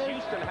 since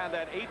Houston had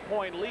that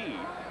 8-point lead,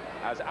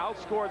 has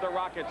outscored the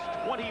Rockets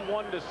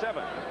 21-7.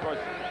 Of course,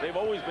 they've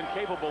always been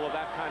capable of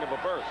that kind of a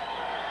burst.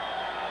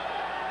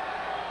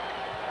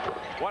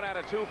 1 out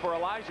of 2 for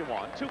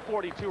Olajuwon.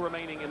 2:42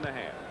 remaining in the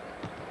half.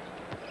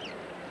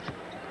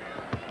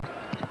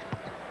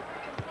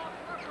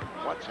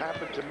 What's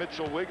happened to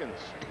Mitchell Wiggins?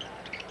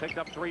 Picked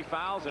up 3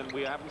 fouls, and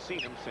we haven't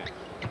seen him since.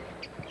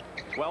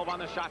 12 on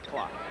the shot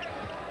clock.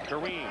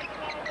 Kareem,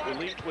 who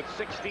leads with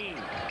 16.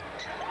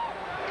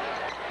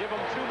 Give him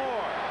 2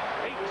 more.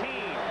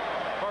 18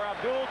 for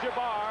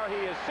Abdul-Jabbar.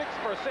 He is 6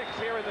 for 6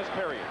 here in this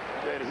period.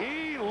 Did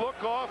he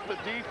look off the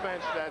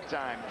defense that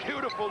time?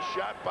 Beautiful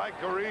shot by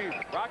Kareem.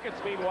 Rockets,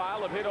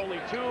 meanwhile, have hit only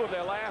 2 of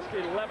their last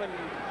 11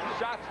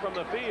 shots from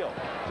the field.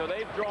 So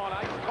they've drawn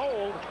ice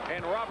cold,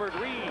 and Robert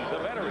Reed, the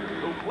veteran,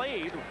 who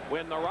played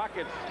when the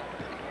Rockets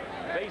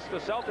faced the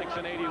Celtics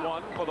in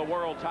 '81 for the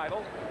world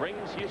title,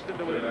 brings Houston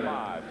to within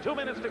 5. 2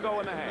 minutes to go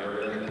in the half.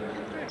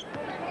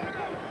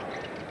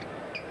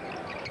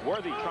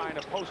 Worthy trying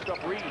to post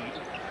up Reed.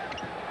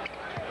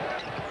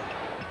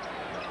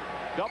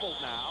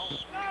 Doubled now.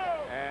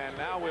 And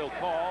now we'll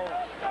call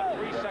a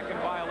 3-second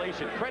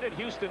violation. Credit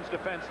Houston's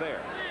defense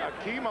there.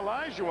 Hakeem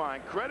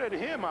Olajuwon, credit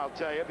him, I'll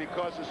tell you,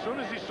 because as soon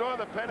as he saw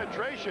the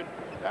penetration,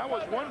 that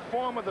was one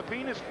form of the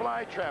Venus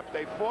flytrap.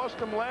 They forced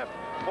him left,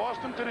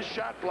 forced him to the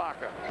shot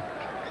blocker.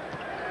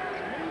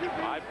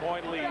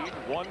 5-point lead,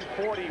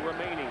 1:40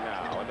 remaining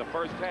now in the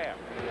first half.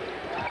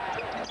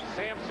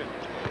 Sampson,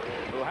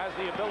 who has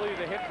the ability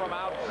to hit from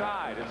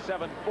outside at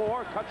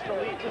 7-4, cuts the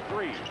lead to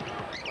 3.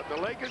 But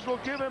the Lakers will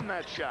give him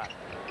that shot.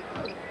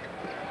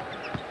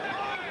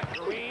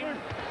 Kareem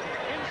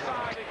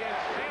inside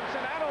against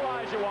Sampson and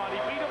Olajuwon. He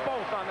beat them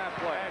both on that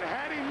play. And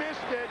had he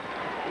missed it,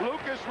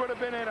 Lucas would have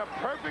been in a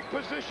perfect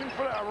position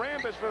for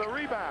Rambis for the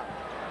rebound.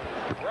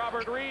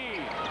 Robert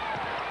Reed.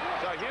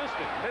 So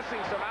Houston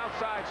missing some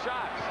outside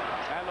shots.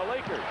 And the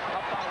Lakers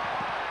up by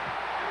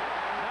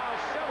now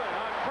 7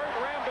 on Kurt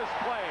Rambis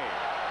play.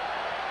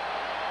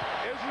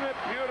 Isn't it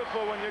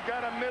beautiful when you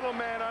got a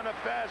middleman on a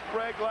fast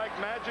break like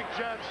Magic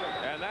Johnson?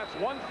 And that's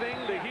one thing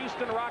the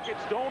Houston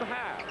Rockets don't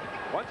have.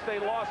 Once they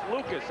lost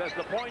Lucas as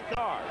the point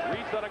guard.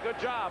 Reed's done a good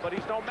job, but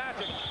he's no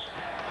Magic.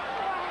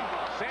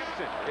 Sampson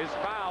Sampson is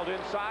fouled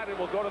inside and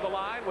will go to the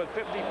line with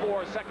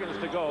 54 seconds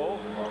to go.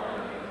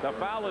 The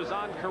foul is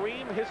on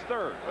Kareem, his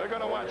third. They're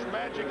going to watch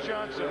Magic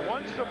Johnson.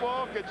 Once the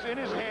ball gets in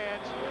his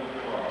hands,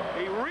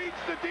 he reads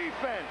the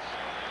defense.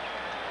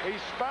 He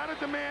spotted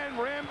the man,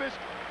 Rambis,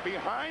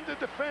 behind the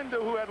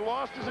defender who had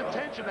lost his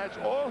attention. That's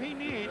all he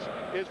needs,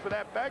 is for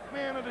that back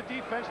man of the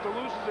defense to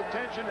lose his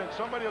attention, and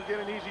somebody will get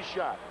an easy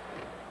shot.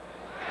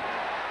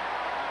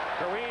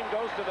 Kareem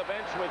goes to the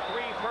bench with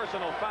 3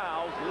 personal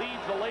fouls,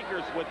 leads the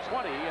Lakers with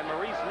 20, and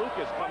Maurice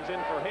Lucas comes in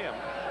for him.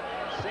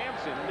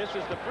 Sampson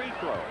misses the free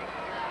throw.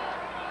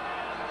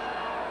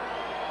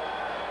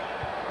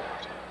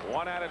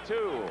 1 out of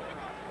 2.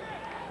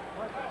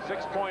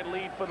 6-point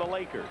lead for the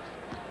Lakers.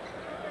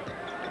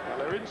 Well,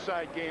 their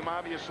inside game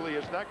obviously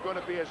is not going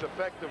to be as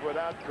effective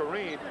without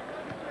Kareem.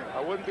 I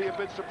wouldn't be a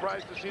bit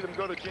surprised to see them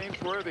go to James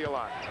Worthy a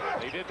lot.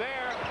 They did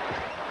there.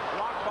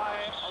 Blocked by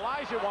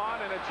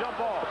Olajuwon and a jump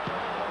off.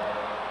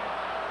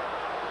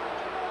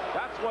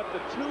 That's what the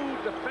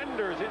 2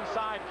 defenders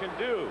inside can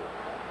do.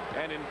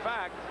 And in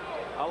fact,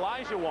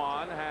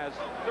 Olajuwon has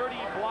 30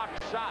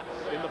 blocked shots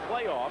in the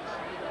playoffs.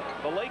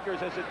 The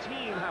Lakers as a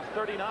team have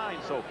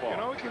 39 so far. You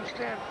know, he can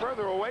stand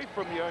further away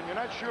from you, and you're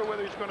not sure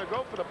whether he's going to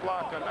go for the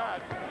block or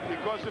not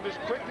because of his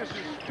quickness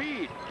and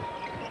speed.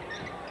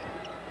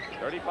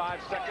 35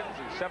 seconds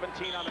and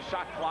 17 on the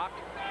shot clock.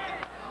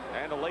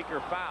 And a Laker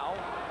foul.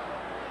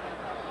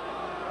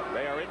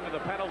 They are into the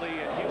penalty,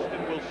 and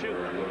Houston will shoot.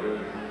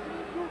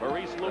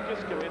 Maurice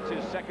Lucas commits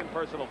his second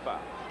personal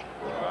foul.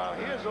 Well,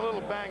 here's a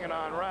little banging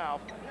on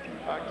Ralph.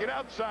 Get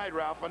outside,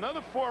 Ralph.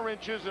 Another 4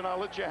 inches, and I'll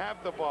let you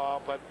have the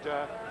ball, but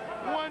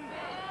 1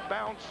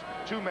 bounce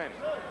too many.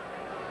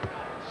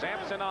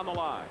 Sampson on the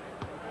line.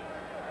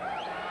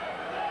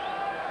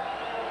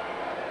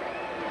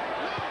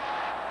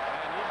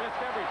 And he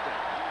missed everything.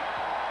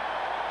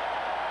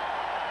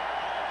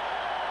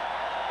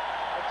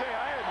 I tell you,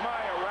 I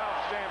admire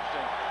Ralph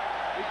Sampson.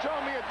 He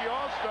told me at the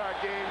All-Star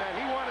game that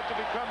he wanted to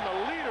become the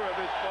leader of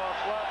this ball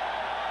club,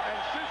 and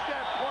since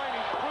that point,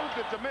 he's proved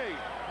it to me.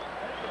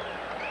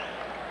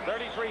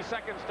 33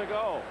 seconds to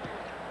go.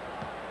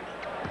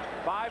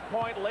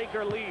 5-point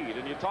Laker lead,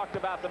 and you talked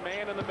about the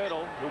man in the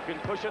middle who can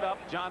push it up.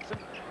 Johnson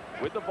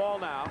with the ball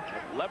now.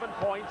 11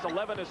 points,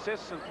 11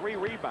 assists, and 3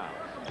 rebounds.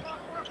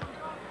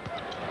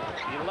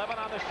 11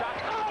 on the shot.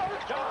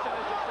 Johnson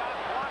is a shot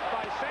blocked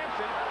by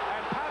Sampson,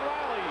 and Pat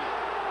Riley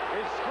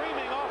is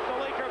screaming off the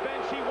Laker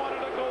bench he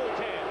wanted a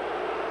goaltend.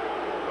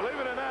 Believe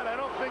it or not, I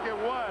don't think it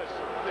was.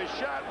 The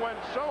shot went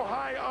so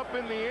high up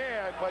in the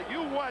air, but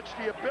you watch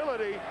the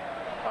ability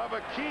of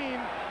Akeem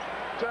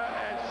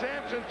and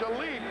Sampson to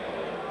lead.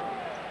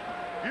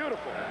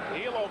 Beautiful.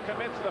 Elo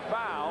commits the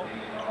foul.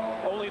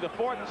 Only the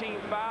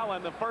 14th foul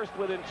and the first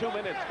within 2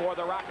 minutes for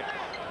the Rockets.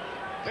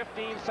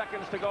 15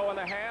 seconds to go in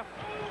the half.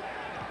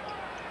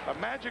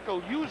 Magic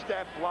will use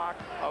that block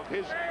of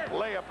his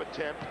layup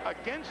attempt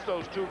against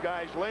those 2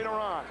 guys later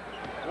on.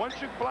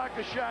 Once you block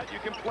a shot, you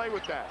can play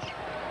with that.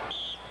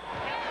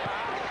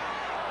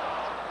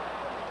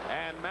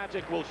 And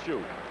Magic will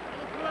shoot.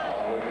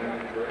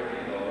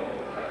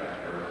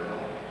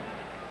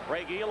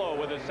 Craig Elo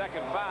with his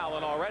second foul,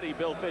 and already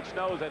Bill Fitch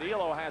knows that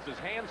Elo has his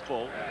hands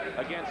full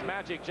against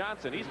Magic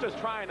Johnson. He's just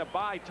trying to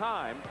buy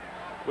time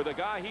with a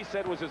guy he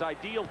said was his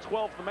ideal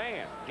 12th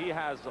man. He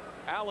has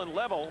Alan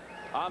Level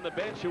on the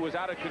bench who was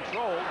out of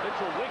control,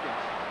 Mitchell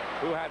Wiggins,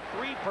 who had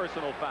 3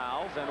 personal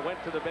fouls and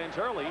went to the bench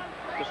early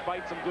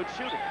despite some good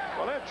shooting.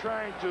 Well, they're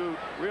trying to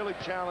really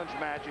challenge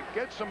Magic,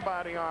 get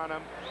somebody on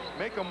him,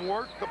 make him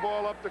work the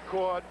ball up the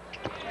court,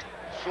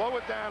 slow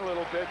it down a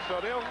little bit, so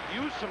they'll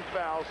use some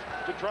fouls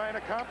to try and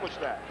accomplish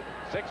that.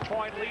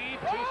 6-point lead,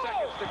 2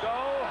 seconds to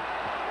go.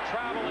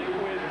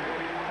 Traveling with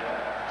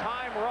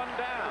time run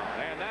down,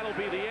 and that'll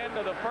be the end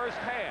of the first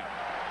half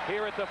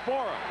here at the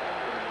Forum.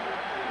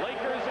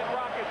 Lakers and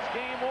Rockets,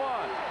 game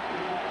 1.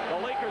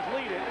 The Lakers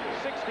lead it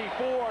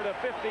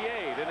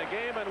 64-58 in a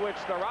game in which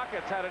the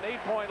Rockets had an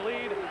 8-point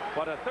lead,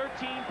 but a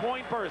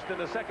 13-point burst in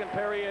the second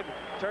period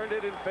turned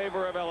it in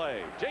favor of LA.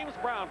 James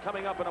Brown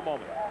coming up in a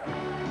moment.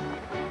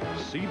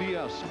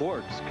 CBS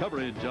Sports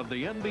coverage of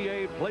the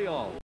NBA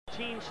playoffs.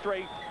 15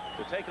 straight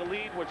to take a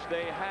lead, which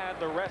they had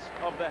the rest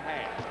of the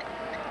half.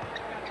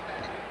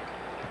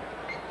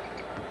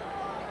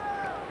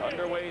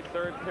 Underway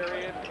third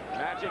period.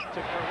 Magic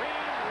to Kareem,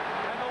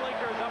 and the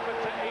Lakers up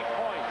it to 8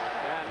 points,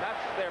 and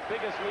that's their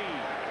biggest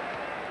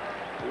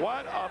lead.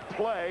 What a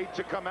play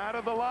to come out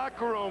of the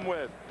locker room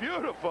with.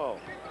 Beautiful.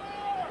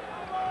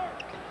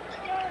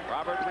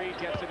 Robert Reed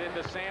gets it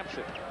into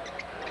Sampson.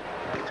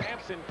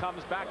 Sampson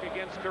comes back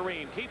against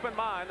Kareem. Keep in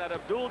mind that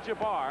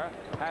Abdul-Jabbar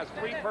has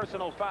 3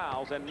 personal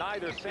fouls, and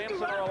neither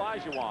Sampson or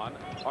Olajuwon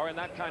are in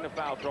that kind of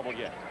foul trouble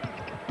yet.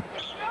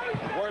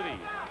 Worthy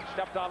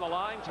stepped on the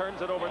line,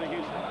 turns it over to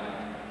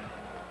Houston.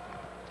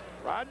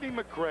 Rodney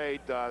McRae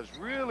does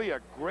really a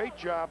great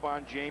job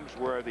on James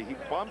Worthy. He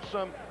bumps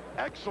him.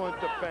 Excellent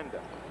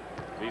defender.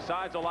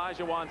 Besides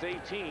Olajuwon's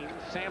 18,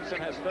 Sampson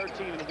has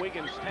 13 and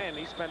Wiggins 10.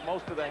 He spent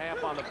most of the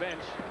half on the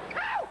bench.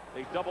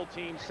 They double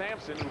team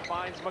Sampson, who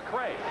finds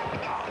McRae.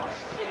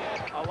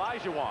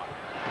 Olajuwon.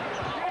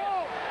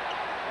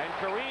 And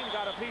Kareem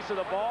got a piece of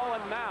the ball,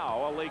 and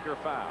now a Laker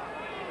foul.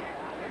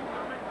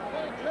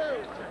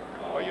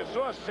 Well, you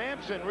saw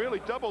Sampson really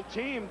double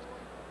teamed,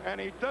 and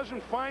he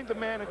doesn't find the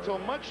man until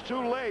much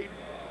too late.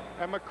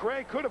 And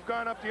McRae could have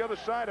gone up the other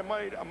side and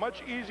made a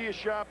much easier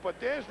shot, but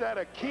there's that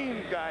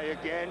Akeem guy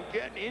again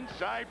getting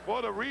inside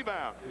for the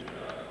rebound.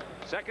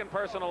 Second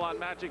personal on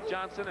Magic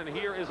Johnson, and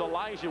here is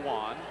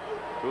Olajuwon,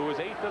 who is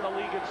 8th in the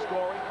league in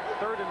scoring,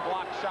 3rd in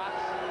block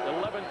shots,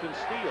 11th in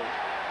steals,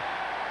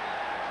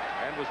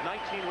 and was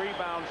 19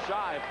 rebounds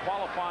shy of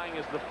qualifying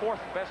as the 4th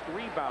best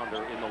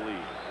rebounder in the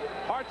league.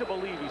 Hard to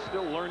believe he's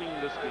still learning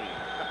this game.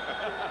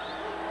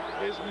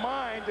 His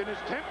mind and his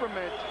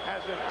temperament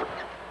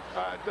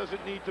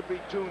doesn't need to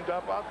be tuned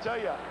up. I'll tell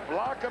you,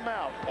 block him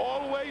out.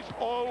 Always,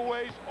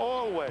 always,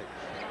 always.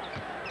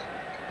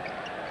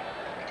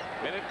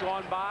 Minute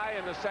gone by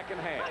in the second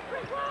half.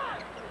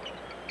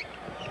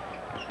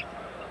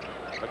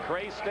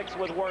 McRae sticks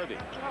with Worthy.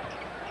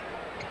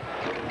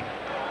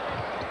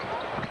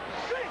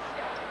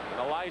 And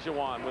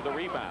Olajuwon with a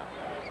rebound.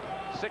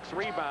 6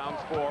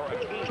 rebounds for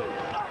Akeem.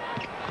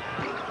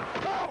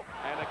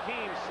 And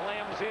Akeem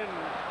slams in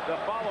the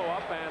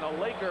follow-up, and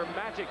a Laker,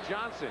 Magic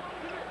Johnson,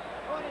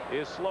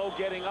 is slow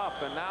getting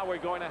up, and now we're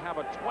going to have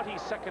a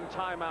 20-second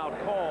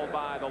timeout called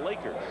by the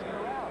Lakers.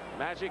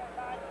 Magic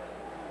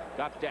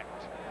got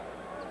decked.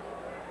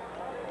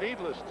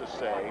 Needless to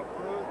say,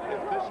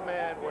 if this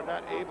man were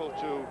not able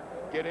to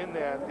get in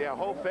there, their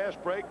whole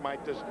fast break might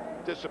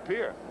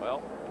disappear.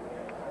 Well,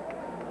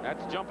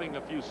 that's jumping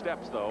a few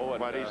steps, though.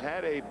 But he's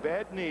had a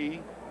bad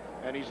knee,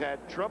 and he's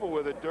had trouble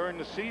with it during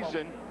the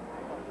season.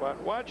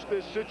 But watch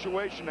this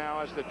situation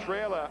now as the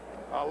trailer,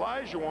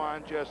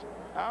 Olajuwon, just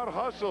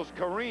out-hustles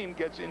Kareem,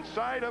 gets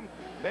inside him,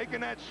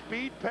 making that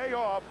speed pay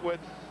off with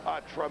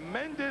a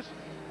tremendous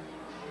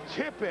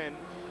tip-in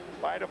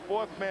by the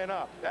 4th man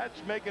up.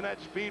 That's making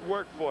that speed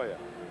work for you.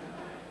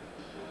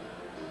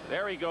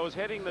 There he goes,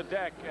 hitting the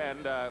deck,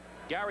 and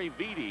Gary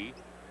Vitti,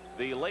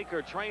 the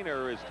Laker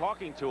trainer, is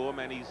talking to him,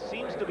 and he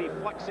seems to be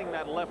flexing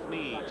that left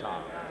knee,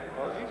 Tom.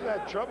 Well, he's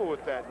had trouble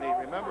with that knee.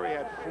 Remember, he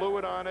had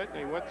fluid on it, and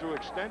he went through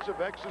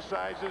extensive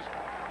exercises.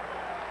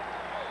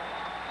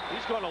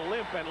 He's going to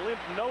limp, and limp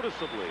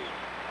noticeably,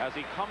 as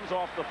he comes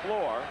off the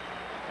floor,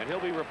 and he'll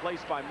be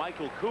replaced by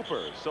Michael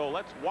Cooper. So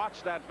let's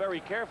watch that very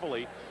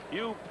carefully.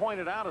 You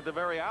pointed out at the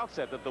very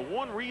outset that the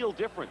one real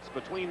difference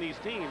between these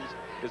teams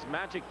is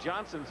Magic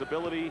Johnson's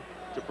ability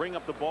to bring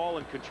up the ball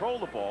and control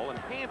the ball and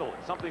handle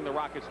it, something the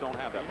Rockets don't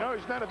have that much. You know,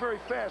 he's not a very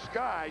fast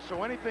guy,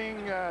 so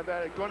anything that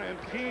is going to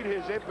impede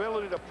his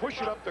ability to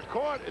push it up the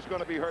court is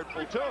going to be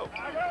hurtful, too.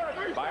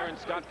 Byron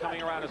Scott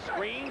coming around a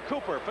screen.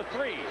 Cooper for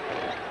 3.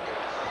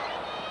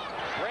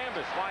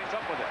 Rambis winds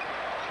up with it.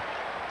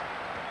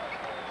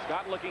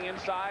 Scott looking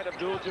inside.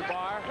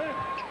 Abdul-Jabbar.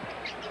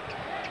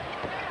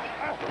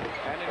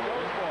 And it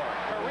goes for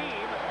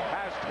Kareem.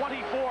 Has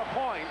 24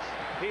 points.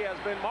 He has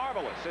been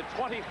marvelous at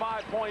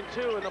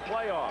 25.2 in the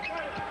playoffs.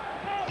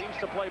 Seems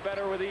to play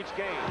better with each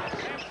game.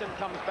 Sampson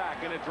comes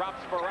back, and it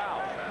drops for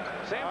Ralph.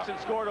 Sampson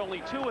scored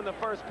only 2 in the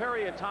first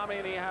period, Tommy,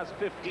 and he has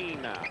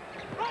 15 now.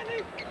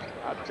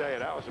 I'll tell you,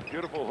 that was a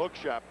beautiful hook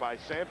shot by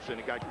Sampson.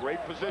 He got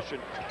great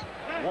position.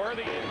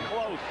 Worthy in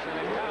close, and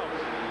it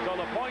counts. So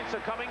the points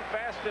are coming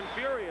fast and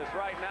furious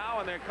right now,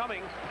 and they're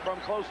coming from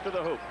close to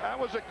the hoop. That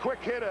was a quick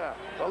hitter.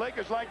 The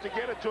Lakers like to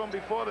get it to him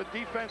before the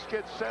defense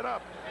gets set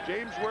up.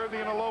 James Worthy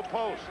in a low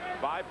post.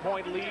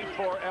 5-point lead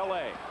for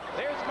L.A.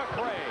 There's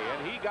McRae,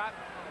 and he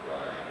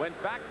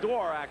went back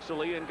door,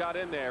 actually, and got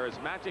in there as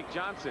Magic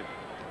Johnson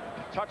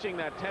touching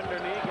that tender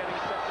knee, getting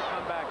set to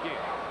come back in.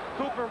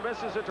 Cooper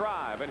misses a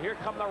drive, and here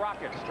come the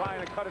Rockets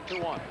trying to cut it to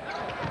 1.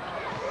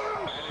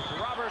 And it's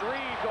Robert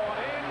Reed going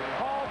in,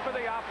 called for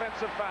the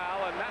offensive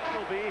foul, and that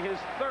will be his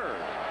 3rd.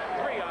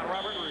 3 on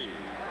Robert Reed.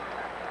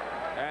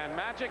 And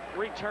Magic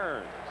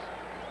returns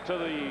to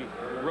the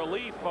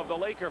relief of the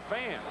Laker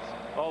fans,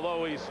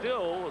 although he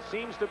still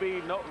seems to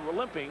be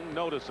limping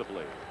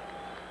noticeably.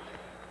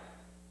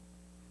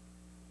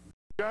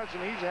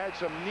 Johnson, he's had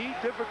some knee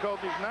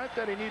difficulties. Not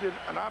that he needed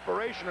an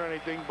operation or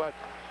anything, but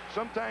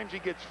sometimes he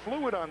gets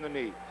fluid on the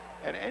knee.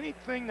 And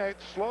anything that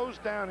slows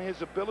down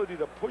his ability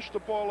to push the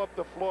ball up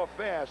the floor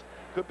fast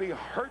could be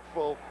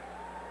hurtful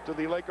to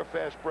the Laker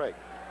fast break.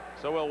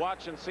 So we'll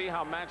watch and see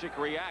how Magic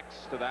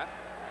reacts to that.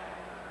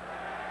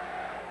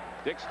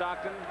 Dick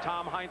Stockton,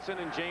 Tom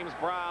Heinsohn, and James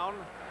Brown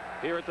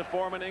here at the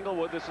Foreman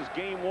Inglewood. This is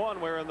game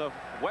 1. We're in the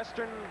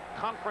Western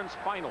Conference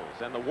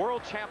Finals, and the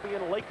world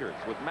champion Lakers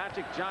with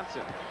Magic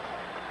Johnson.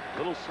 A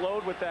little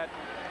slowed with that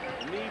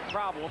knee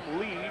problem.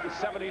 Lead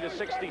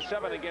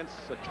 70-67 against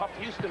a tough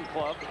Houston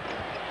club.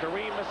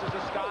 Kareem misses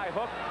a sky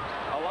hook.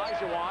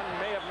 Olajuwon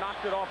may have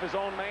knocked it off his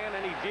own man,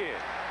 and he did.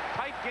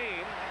 Tight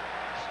game.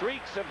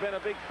 Streaks have been a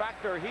big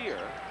factor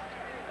here.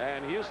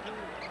 And Houston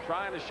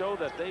trying to show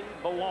that they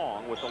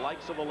belong with the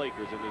likes of the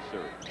Lakers in this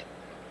series.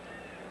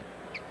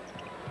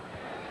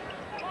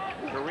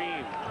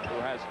 Kareem, who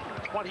has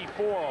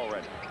 24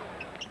 already.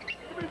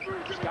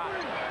 Scott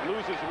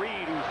loses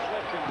Reed, who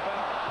slipped and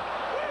fell.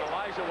 And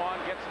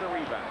Olajuwon gets the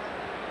rebound.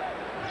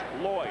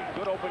 Lloyd,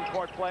 good open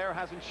court player,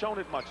 hasn't shown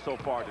it much so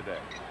far today.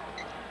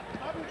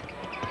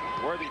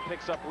 Worthy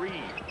picks up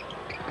Reed.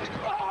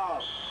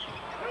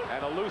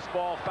 And a loose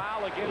ball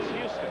foul against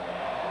Houston.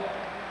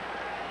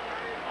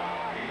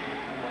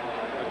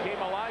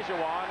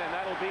 Olajuwon, and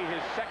that'll be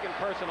his second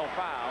personal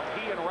foul.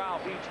 He and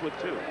Ralph each with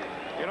 2.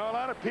 You know, a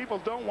lot of people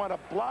don't want to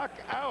block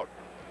out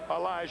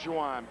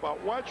Olajuwon,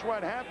 but watch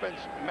what happens.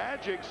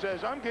 Magic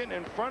says, I'm getting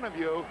in front of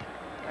you,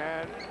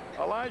 and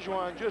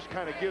Olajuwon just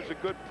kind of gives a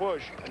good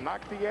push and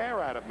knocked the air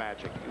out of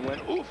Magic. He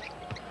went, oof.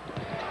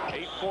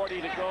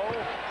 8:40 to go.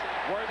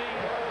 Worthy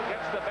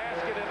gets the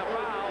basket and a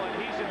foul,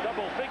 and he's in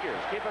double figures.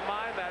 Keep in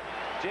mind that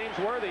James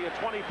Worthy, a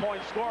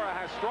 20-point scorer,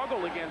 has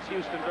struggled against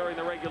Houston during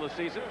the regular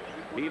season.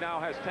 He now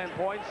has 10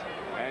 points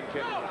and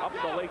can up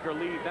the Laker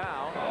lead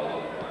now.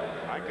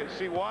 I can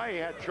see why he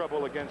had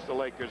trouble against the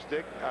Lakers,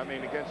 Dick. I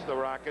mean, against the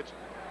Rockets.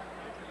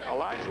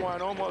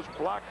 Olajuwon almost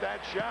blocked that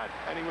shot,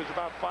 and he was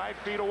about 5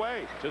 feet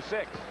away. To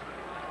 6.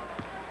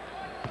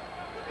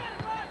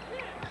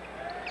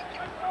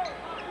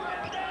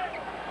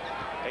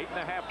 Eight and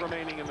a half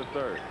remaining in the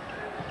third.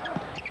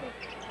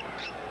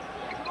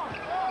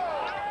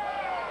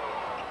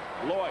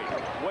 Lloyd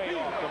way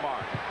off the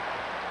mark.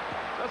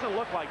 Doesn't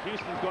look like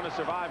Houston's going to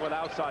survive with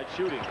outside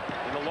shooting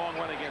in the long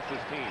run against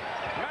this team.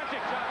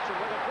 Magic Johnson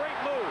with a great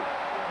move.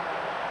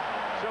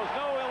 Shows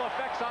no ill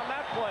effects on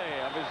that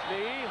play of his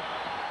knee.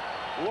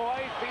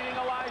 Lloyd beating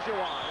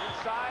Olajuwon.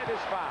 Inside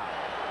is foul.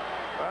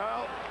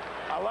 Well,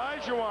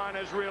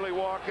 Olajuwon is really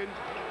walking.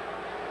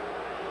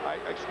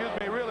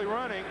 Really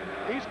running.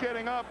 He's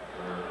getting up,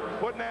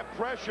 putting that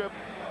pressure.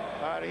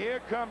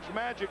 Here comes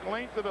Magic,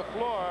 length of the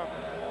floor.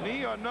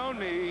 Knee or no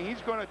knee,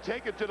 he's going to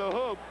take it to the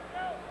hoop.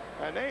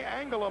 And they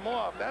angle him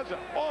off. That's an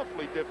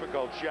awfully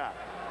difficult shot.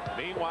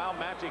 Meanwhile,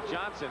 Magic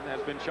Johnson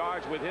has been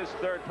charged with his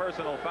third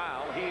personal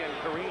foul. He and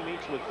Kareem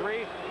each with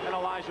 3, and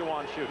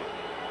Olajuwon shooting.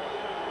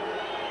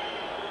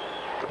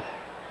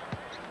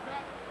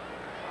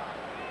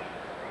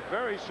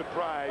 Very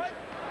surprised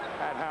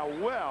at how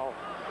well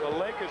the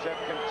Lakers have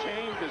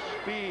contained the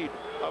speed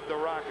of the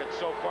Rockets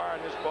so far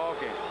in this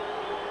ballgame.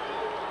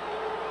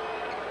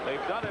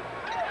 They've done it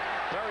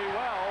very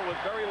well with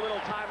very little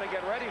time to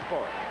get ready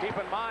for it. Keep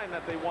in mind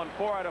that they won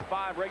 4 out of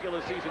 5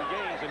 regular season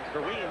games, and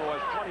Kareem, who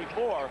has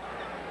 24,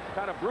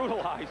 kind of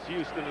brutalized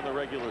Houston in the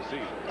regular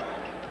season.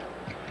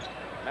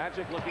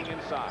 Magic looking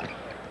inside.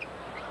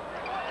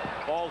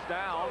 Falls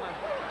down.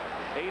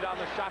 8 on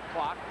the shot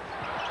clock.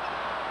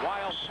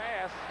 Wild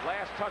pass,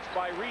 last touch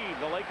by Reed.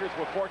 The Lakers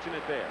were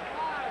fortunate there.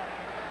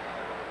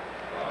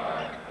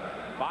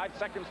 5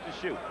 seconds to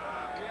shoot.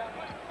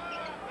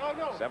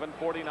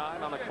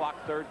 7:49 on the clock,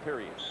 third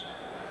period.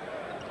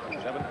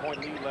 7-point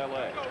lead,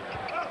 LA.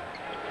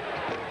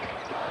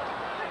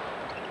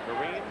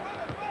 Kareem,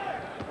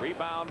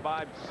 rebound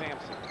by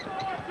Sampson.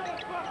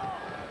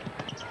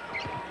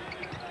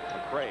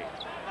 McRae.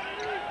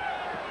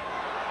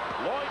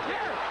 Lloyd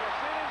gets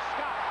in, and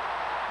Scott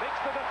makes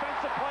the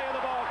defensive play of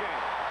the ball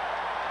game.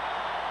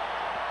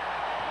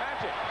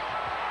 Magic.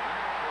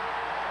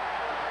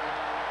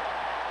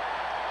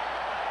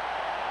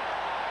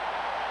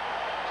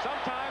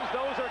 Sometimes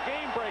those are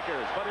game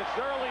breakers, but it's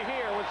early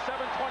here with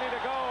 7:20 to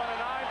go and a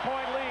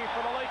 9-point lead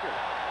for the Lakers.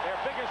 Their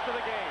biggest of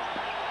the game.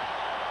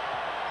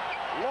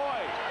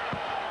 Lloyd.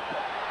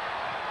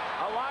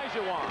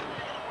 Olajuwon.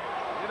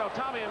 You know,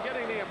 Tommy, I'm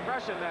getting the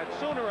impression that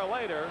sooner or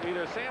later,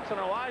 either Sampson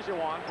or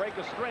Olajuwon break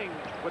a string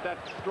with that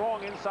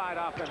strong inside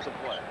offensive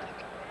play.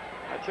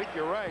 I think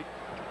you're right.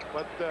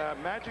 But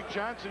Magic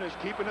Johnson is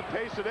keeping the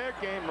pace of their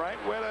game right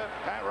where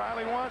Pat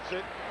Riley wants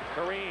it.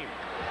 Kareem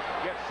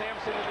gets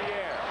Sampson in the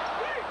air.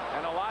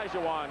 And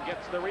Olajuwon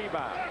gets the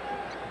rebound.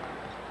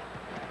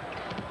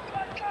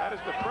 That is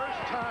the first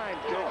time,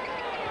 Dick.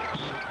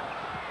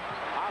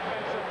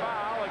 Offensive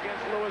foul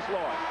against Louis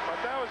Lloyd. But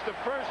that was the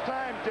first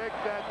time, Dick,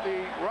 that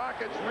the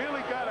Rockets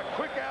really got a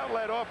quick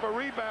outlet off a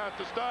rebound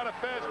to start a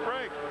fast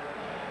break.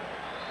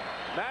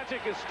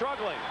 Magic is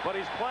struggling, but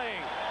he's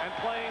playing and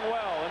playing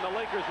well, and the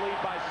Lakers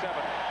lead by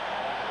 7.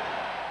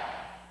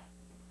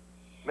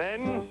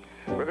 Men,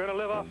 we're going to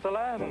live off the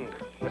land.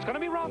 It's going to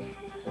be rough.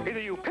 Either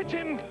you pitch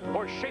in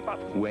or shape up.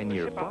 When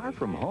you're far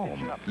from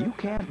home, you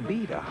can't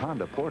beat a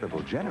Honda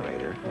portable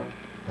generator.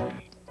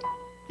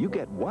 You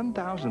get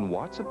 1,000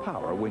 watts of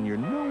power when you're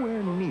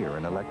nowhere near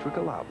an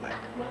electrical outlet.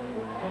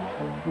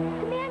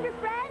 Commander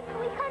Fred, can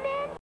we come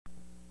in?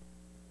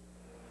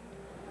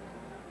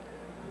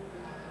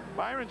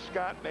 Byron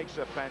Scott makes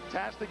a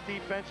fantastic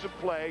defensive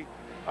play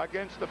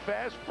against the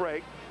fast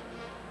break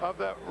of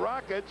the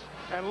Rockets,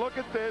 and look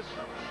at this,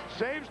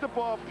 saves the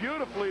ball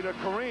beautifully to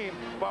Kareem,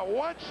 but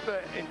watch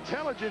the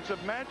intelligence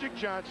of Magic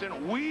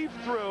Johnson weave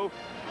through.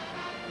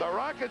 The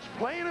Rockets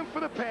playing him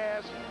for the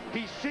pass,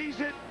 he sees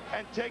it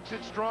and takes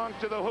it strong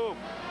to the hoop.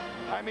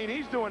 I mean,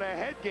 he's doing a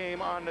head game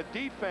on the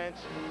defense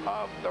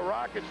of the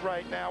Rockets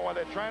right now while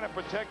they're trying to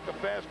protect the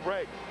fast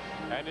break.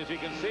 And as you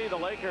can see, the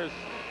Lakers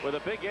with a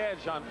big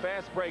edge on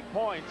fast break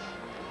points.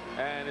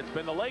 And it's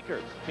been the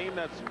Lakers, team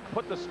that's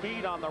put the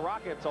speed on the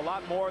Rockets a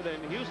lot more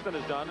than Houston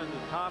has done. And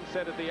as Tom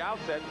said at the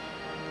outset,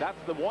 that's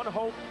the one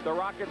hope the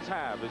Rockets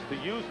have, is to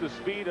use the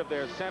speed of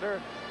their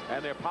center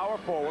and their power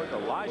forward,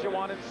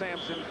 Olajuwon and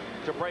Sampson,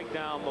 to break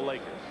down the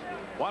Lakers.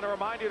 Want to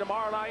remind you,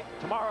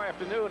 tomorrow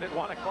afternoon at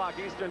 1 o'clock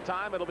Eastern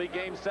time, it'll be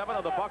Game 7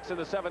 of the Bucks and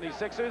the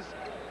 76ers.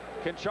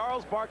 Can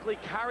Charles Barkley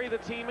carry the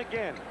team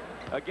again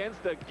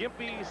against the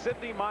gimpy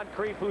Sidney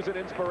Moncrief, who's an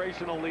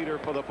inspirational leader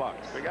for the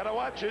Bucks? We got to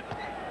watch it.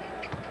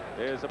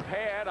 There's a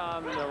pad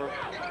on the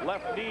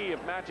left knee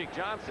of Magic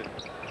Johnson.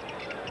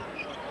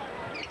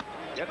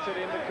 Gets it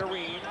into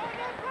Kareem.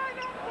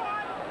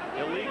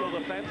 Illegal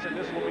defense, and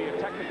this will be a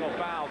technical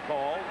foul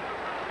call.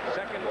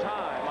 Second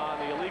time on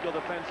the illegal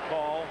defense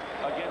call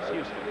against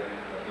Houston.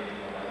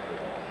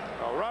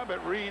 Now,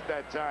 Robert Reed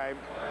that time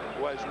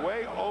was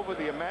way over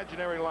the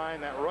imaginary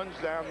line that runs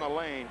down the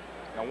lane.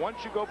 And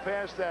once you go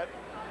past that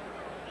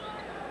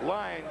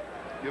line,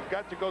 you've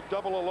got to go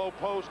double a low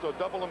post or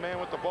double a man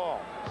with the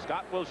ball.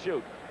 Scott will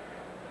shoot.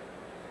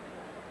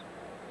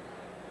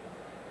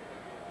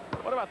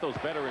 What about those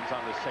veterans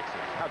on the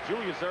Sixers? How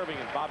Julius Erving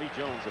and Bobby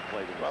Jones have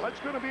played in this. Well, it's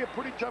going to be a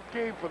pretty tough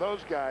game for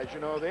those guys. You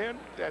know, they're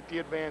at the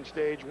advanced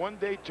stage.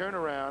 One-day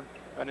turnaround,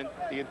 and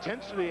the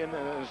intensity in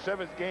the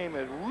seventh game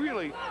is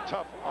really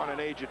tough on an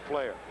aged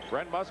player.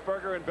 Brent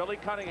Musburger and Billy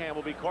Cunningham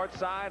will be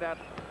courtside at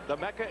the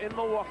Mecca in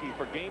Milwaukee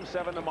for Game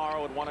 7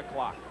 tomorrow at 1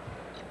 o'clock.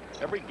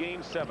 Every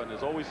Game 7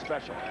 is always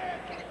special.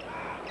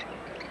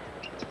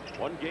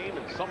 One game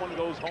and someone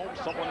goes home,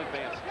 someone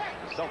advances.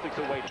 The Celtics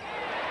are waiting.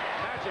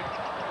 Magic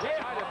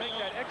tried to make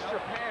that extra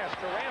pass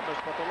to Rambis,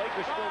 but the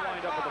Lakers still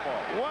wind up with the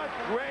ball. What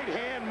great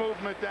hand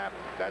movement that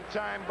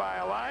time by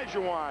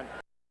Olajuwon.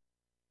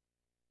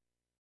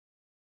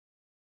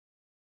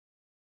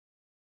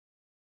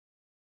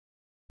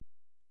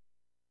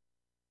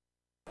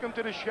 Him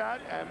to the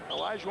shot, and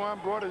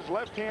Olajuwon brought his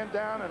left hand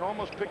down and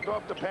almost picked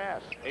off the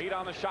pass. 8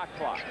 on the shot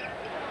clock.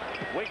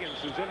 Wiggins,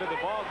 who's into the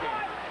ball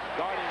game,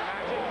 guarding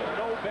Magic,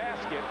 no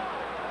basket,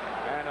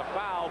 and a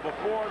foul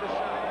before the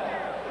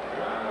shot.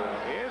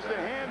 Here's the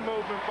hand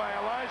movement by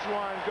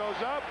Olajuwon,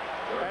 goes up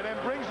and then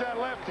brings that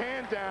left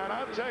hand down.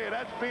 I'll tell you,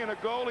 that's being a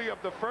goalie of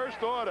the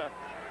first order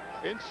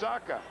in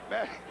soccer.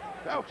 Man,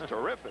 that was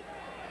terrific.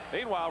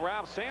 Meanwhile,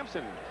 Ralph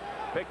Sampson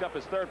picked up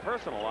his third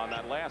personal on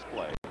that last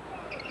play.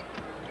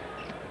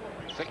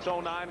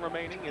 6:09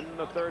 remaining in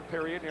the third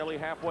period, nearly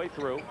halfway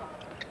through.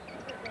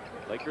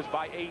 Lakers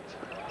by 8.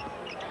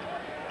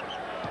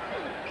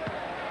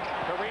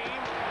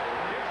 Kareem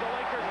gives the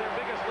Lakers their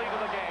biggest lead of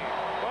the game.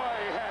 Boy,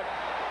 he had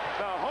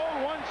the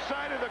whole one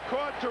side of the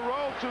court to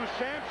roll to.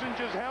 Sampson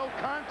just held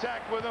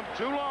contact with him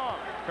too long.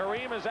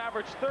 Kareem has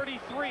averaged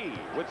 33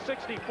 with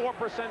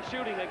 64%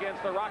 shooting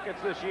against the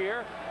Rockets this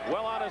year.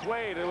 Well on his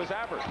way to his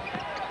average.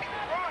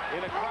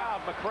 In a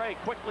crowd, McRae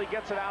quickly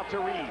gets it out to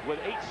Reed with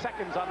 8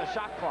 seconds on the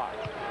shot clock.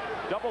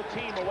 Double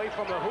team away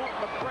from the hoop.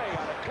 McRae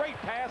on a great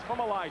pass from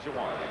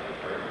Olajuwon.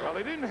 Well,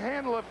 they didn't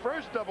handle the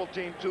first double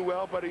team too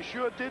well, but he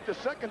sure did the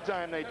second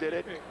time they did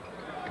it.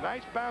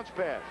 Nice bounce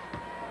pass.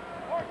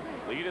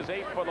 Lead is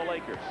 8 for the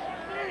Lakers.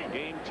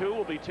 Game 2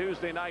 will be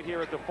Tuesday night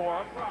here at the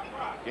Forum.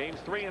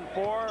 Games 3 and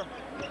 4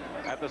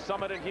 at the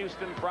Summit in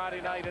Houston Friday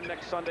night and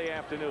next Sunday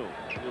afternoon.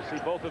 You'll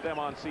see both of them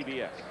on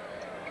CBS.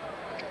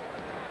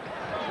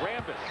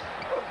 Rambis.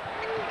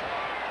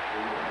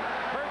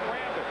 Kurt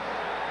Rambis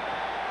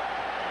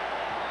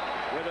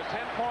with a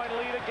 10-point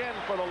lead again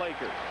for the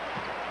Lakers.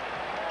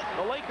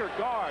 The Laker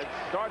guards,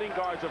 starting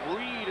guards of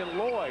Reed and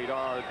Lloyd,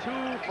 are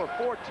 2 for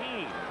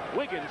 14.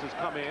 Wiggins has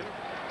come in.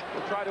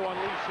 We'll try to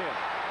unleash him.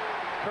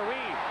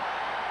 Kareem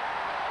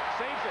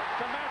saves it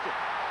to Magic.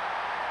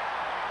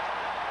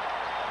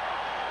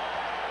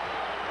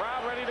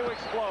 Crowd ready to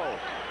explode.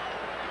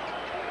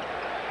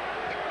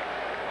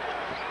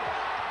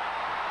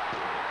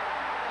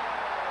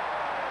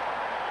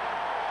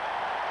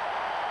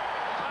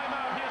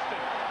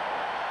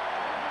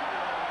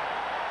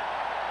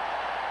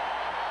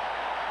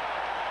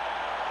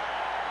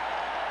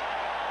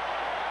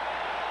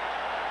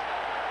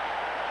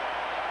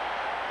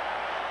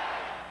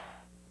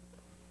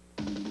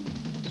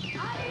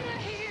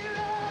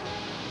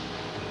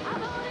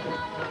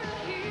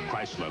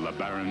 Chrysler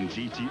LeBaron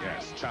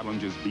GTS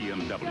challenges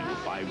BMW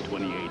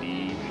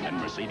 528e and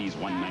Mercedes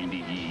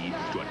 190e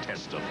to a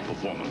test of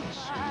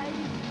performance.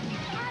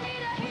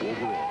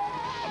 Overall,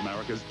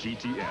 America's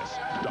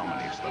GTS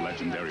dominates the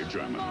legendary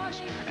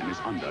Germans and is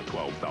under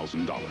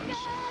 $12,000.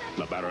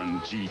 LeBaron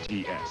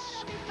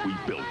GTS. We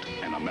built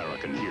an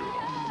American hero.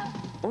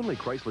 Only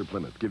Chrysler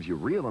Plymouth gives you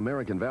real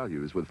American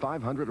values with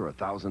 $500 or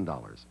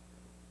 $1,000.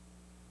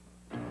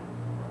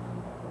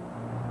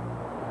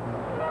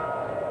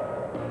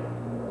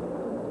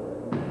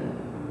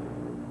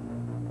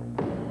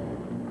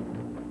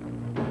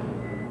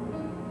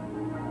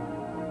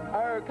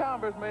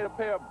 Converse made a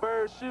pair of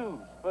Bird shoes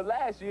for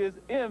last year's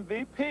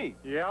MVP.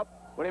 Yep.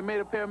 Well, they made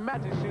a pair of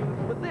Magic shoes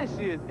for this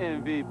year's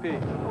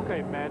MVP.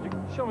 Okay, Magic,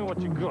 show me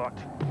what you got.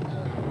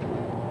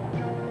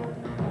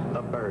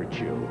 The Bird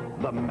shoe,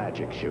 the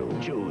Magic shoe.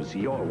 Choose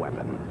your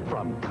weapon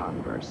from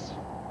Converse.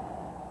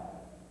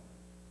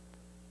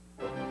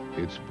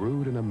 It's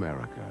brewed in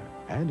America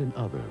and in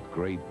other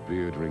great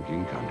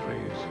beer-drinking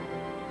countries.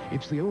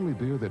 It's the only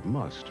beer that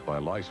must, by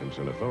license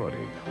and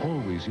authority,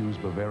 always use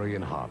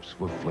Bavarian hops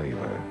for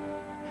flavor.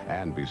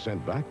 And be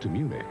sent back to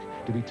Munich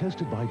to be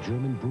tested by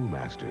German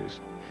brewmasters,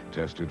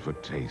 tested for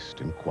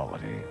taste and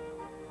quality.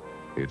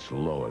 It's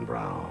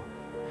Lowenbrau.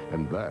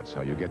 And that's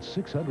how you get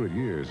 600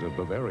 years of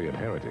Bavarian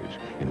heritage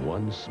in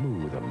one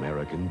smooth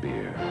American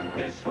beer.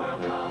 This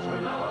world calls for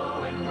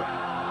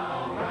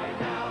Lowenbrau right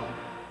now.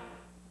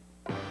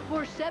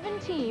 For 7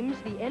 teams,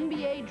 the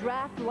NBA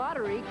Draft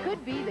Lottery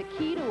could be the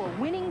key to a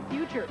winning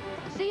future.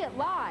 See it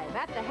live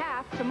at the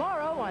half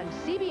tomorrow on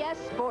CBS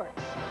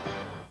Sports.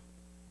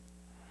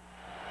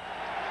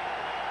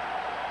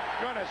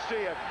 Going to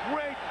see a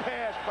great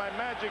pass by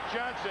Magic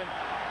Johnson.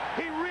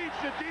 He reads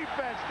the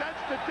defense.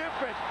 That's the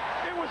difference.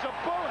 It was a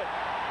bullet.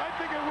 I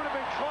think it would have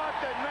been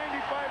clocked at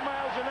 95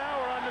 miles an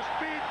hour on the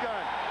speed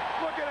gun.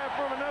 Look at that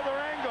from another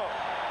angle.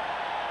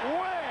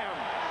 Wham!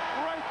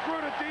 Right through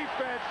the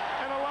defense,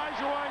 and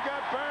Olajuwon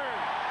got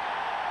burned.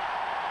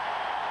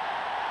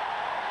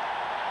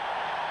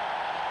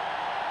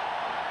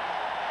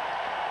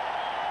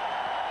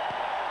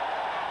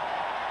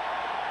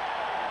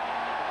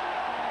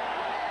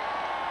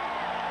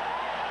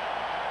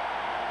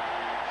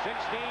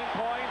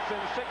 Points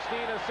and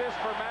 16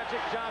 assists for Magic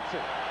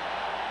Johnson.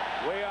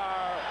 We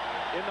are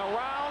in the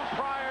round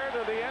prior to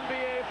the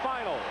NBA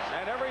Finals,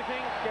 and everything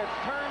gets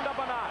turned up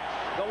a notch.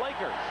 The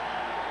Lakers,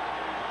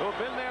 who've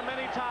been there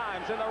many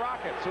times, and the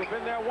Rockets, who've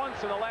been there once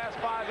in the last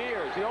 5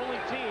 years. The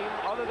only team,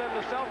 other than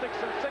the Celtics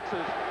and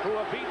Sixers, who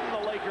have beaten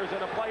the Lakers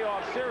in a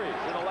playoff series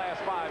in the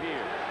last 5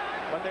 years.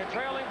 But they're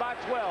trailing by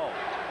 12.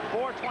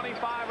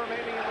 4:25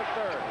 remaining in the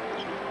third.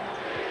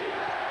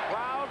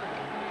 Crowd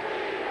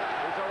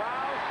is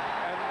aroused,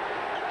 and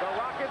the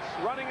Rockets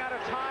running out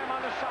of time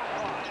on the shot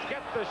clock.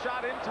 Get the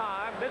shot in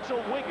time.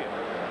 Mitchell Wiggins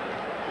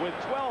with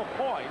 12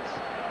 points.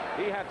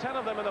 He had 10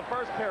 of them in the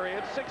first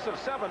period, 6 of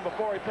 7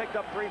 before he picked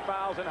up 3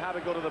 fouls and had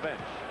to go to the bench.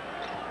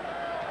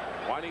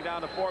 Winding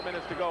down to 4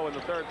 minutes to go in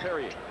the third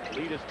period.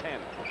 Lead is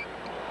 10.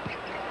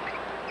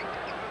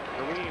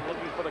 Kareem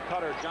looking for the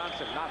cutter.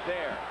 Johnson not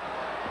there.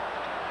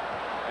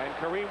 And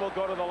Kareem will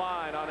go to the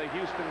line on a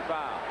Houston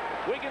foul.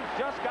 Wiggins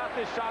just got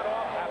this shot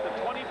off at the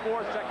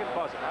 24-second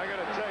buzzer. I got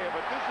to tell you,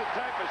 but this is the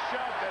type of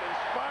shot that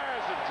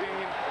inspires a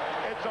team.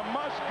 It's a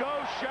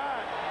must-go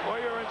shot, or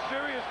you're in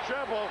serious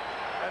trouble,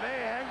 and they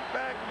hang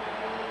back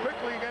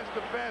quickly against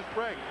the fast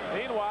break.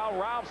 Meanwhile,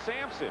 Ralph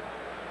Sampson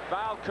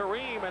fouled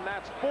Kareem, and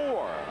that's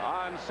 4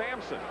 on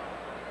Sampson.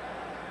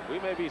 We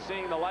may be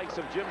seeing the likes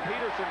of Jim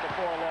Peterson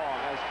before long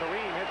as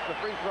Kareem hits the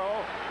free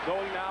throw,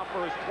 going now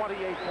for his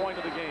 28th point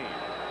of the game.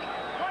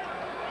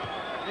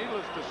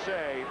 Needless to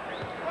say,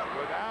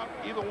 without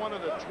either one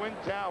of the Twin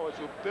Towers,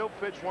 who Bill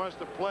Fitch wants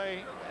to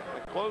play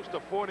as close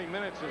to 40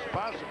 minutes as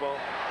possible,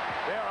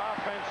 their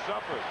offense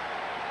suffers.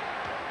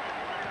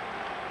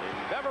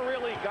 They've never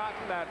really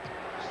gotten that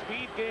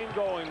speed game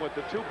going with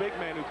the 2 big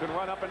men who can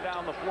run up and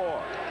down the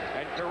floor.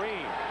 And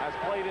Kareem has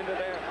played into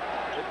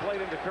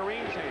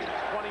Kareem's hands.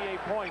 28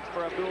 points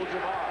for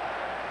Abdul-Jabbar.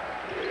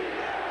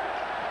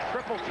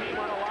 Triple team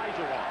on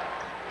Olajuwon.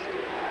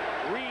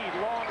 Reed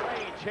long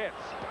range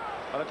hits.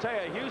 But I tell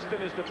you,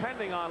 Houston is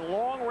depending on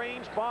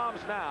long-range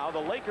bombs now. The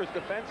Lakers'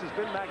 defense has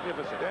been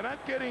magnificent. They're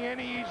not getting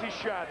any easy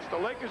shots. The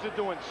Lakers are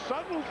doing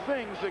subtle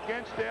things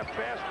against their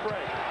fast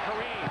break.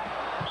 Kareem.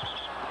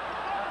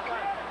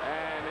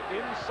 And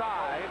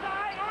inside,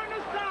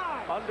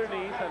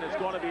 underneath, and it's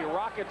going to be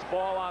Rockets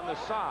ball on the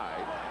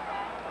side.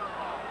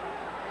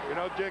 You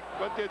know, Dick,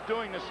 what they're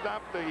doing to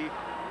stop the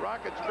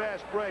Rockets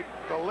fast break,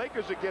 the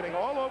Lakers are getting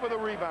all over the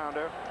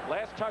rebounder.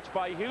 Last touch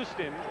by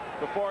Houston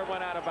before it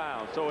went out of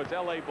bounds, so it's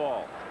LA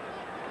ball.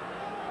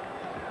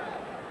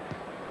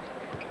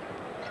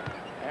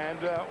 And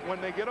when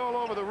they get all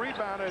over the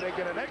rebounder, they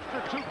get an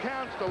extra 2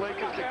 counts, the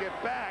Lakers, to get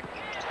back.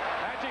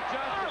 Magic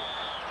Johnson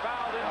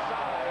fouled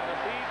inside, and a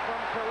feed from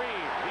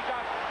Kareem. He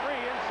got 3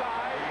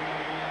 inside,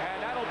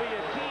 and that'll be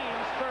a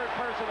team's 3rd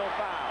personal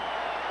foul.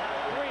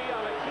 3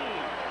 on a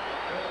team.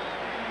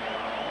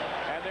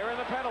 And they're in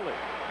the penalty.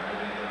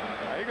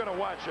 Now you're going to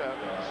watch a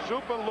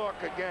super look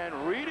again,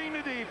 reading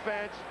the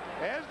defense.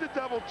 There's the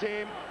double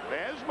team.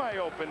 There's my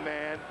open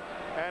man.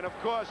 And, of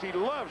course, he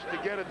loves to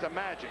get it to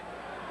Magic.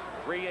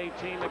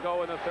 3:18 to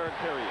go in the third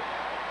period.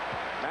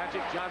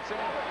 Magic Johnson,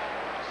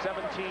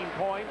 17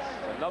 points,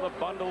 another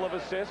bundle of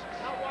assists.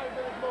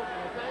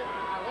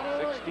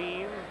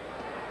 16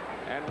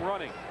 and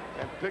running.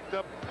 And picked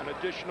up an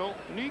additional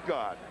knee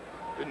guard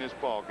in this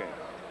ball game.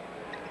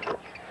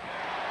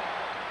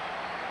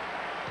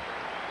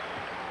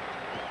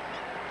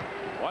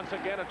 Once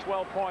again, a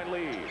 12-point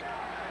lead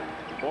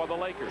for the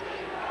Lakers,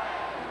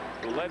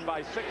 who led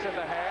by 6 at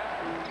the half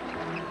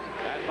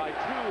and by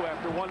 2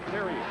 after 1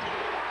 period.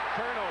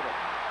 Turnover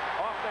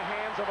off the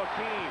hands of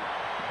Akeem.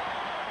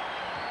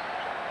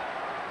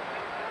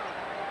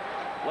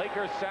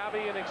 Lakers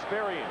savvy and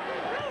experienced,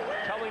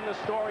 telling the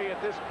story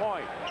at this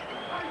point.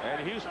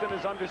 And Houston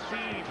is under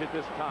siege at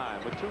this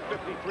time with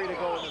 2:53 to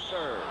go in the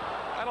third.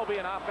 That'll be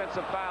an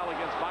offensive foul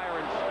against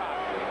Byron Scott,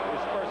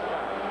 his first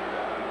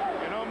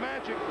foul. You know,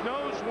 Magic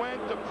knows when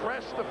to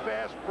press the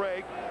fast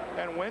break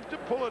and when to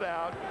pull it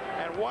out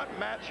and what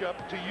matchup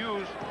to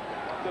use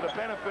to the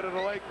benefit of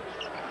the Lakers.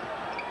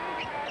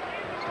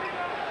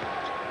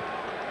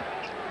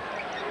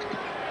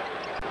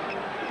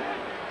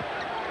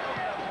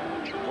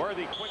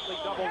 Worthy quickly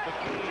doubles the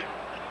team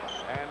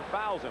and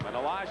fouls him, and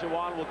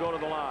Olajuwon will go to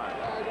the line.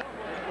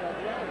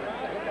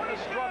 A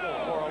struggle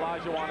for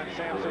Olajuwon and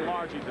Samson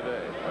Margie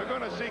today. We're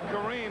going to see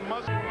Kareem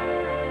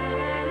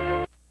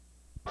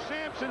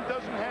Sampson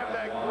doesn't have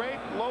that great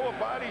lower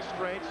body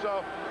strength,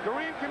 so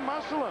Kareem can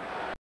muscle him.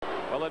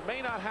 Well, it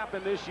may not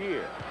happen this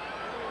year,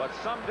 but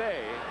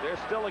someday they're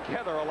still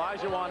together.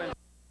 Olajuwon and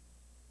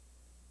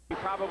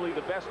probably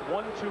the best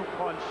 1-2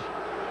 punch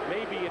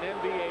maybe in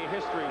NBA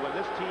history. When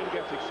this team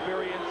gets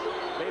experience,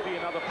 maybe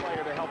another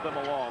player to help them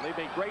along. They've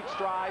made great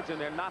strides, and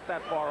they're not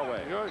that far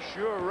away. You're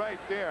sure right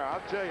there.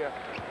 I'll tell you,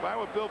 if I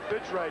were Bill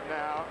Fitch right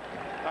now,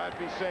 I'd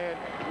be saying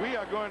we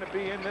are going to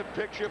be in the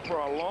picture for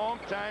a long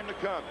time to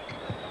come.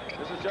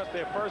 This is just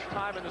their first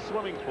time in the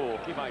swimming pool,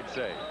 you might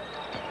say.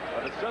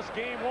 But it's just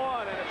game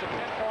one, and it's a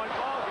 10-point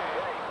ball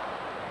game.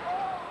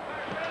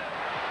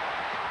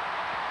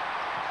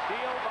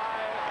 Steal by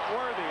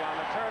Worthy on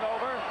the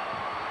turnover.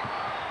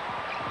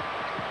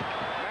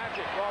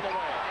 Magic all the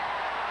way.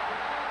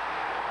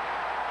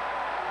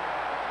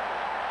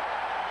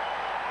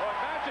 Well,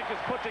 Magic has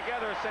put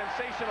together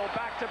sensational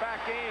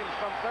back-to-back games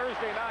from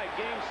Thursday night,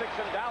 Game 6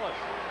 in Dallas,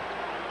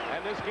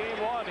 and this Game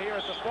 1 here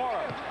at the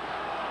Forum.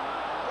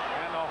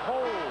 And a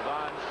hold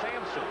on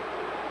Sampson.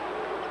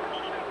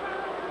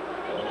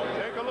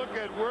 Take a look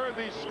at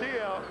Worthy's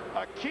steal.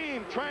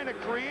 Akeem trying to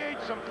create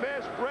some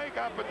fast break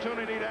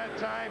opportunity that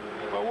time,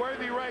 but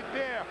Worthy right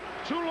there.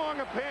 Too long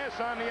a pass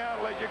on the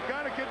outlet. You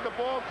got to get the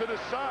ball to the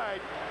side.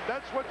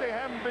 That's what they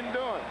haven't been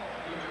doing.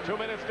 2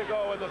 minutes to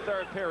go in the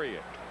third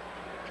period.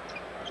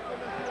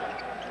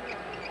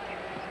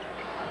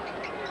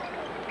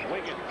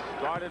 Wiggins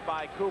guarded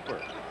by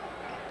Cooper.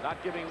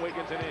 Not giving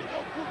Wiggins an inch.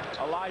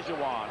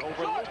 Olajuwon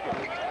over Lucas. And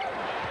here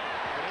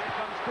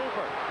comes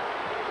Cooper.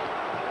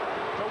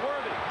 To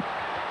Worthy.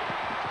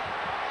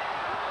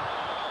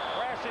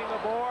 Crashing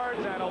the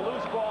boards, and a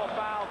loose ball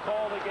foul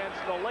called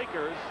against the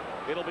Lakers.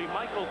 It'll be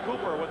Michael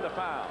Cooper with the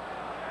foul.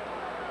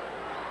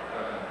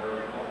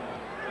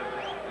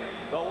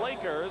 The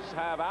Lakers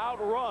have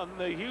outrun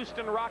the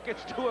Houston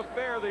Rockets to a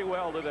fare thee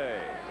well today.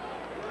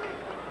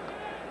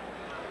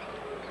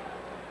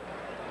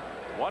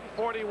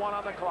 1:41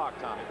 on the clock,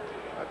 Tommy.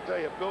 I tell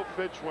you, Bill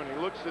Fitch, when he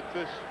looks at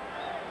this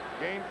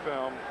game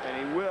film, and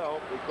he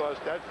will, because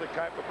that's the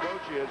type of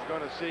coach he is,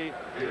 going to see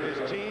his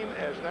team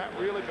has not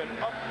really been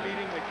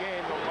up-beating the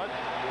game as much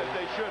as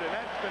they should, and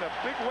that's been a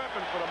big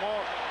weapon for them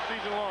all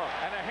season long.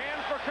 And a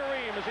hand for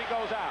Kareem as he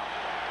goes out.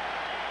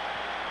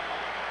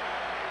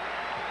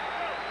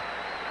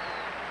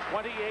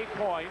 28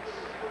 points,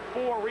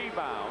 4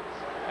 rebounds,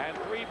 and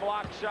 3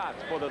 blocked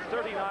shots for the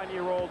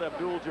 39-year-old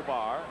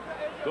Abdul-Jabbar.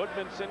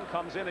 Goodmanson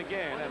comes in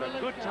again, and a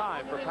good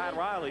time for Pat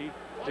Riley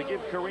to give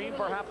Kareem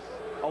perhaps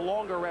a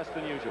longer rest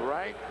than usual.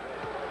 Right,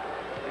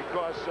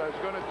 because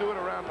he's going to do it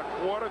around the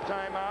quarter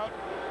timeout,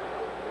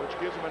 which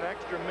gives him an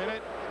extra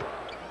minute.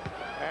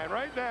 And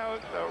right now,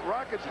 the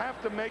Rockets have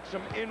to make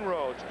some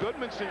inroads.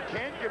 Goodmanson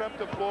can't get up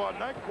the floor,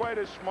 not quite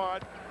as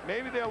smart.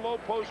 Maybe their low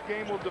post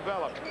game will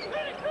develop.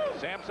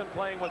 Sampson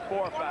playing with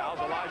 4 fouls.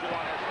 Olajuwon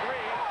has 3.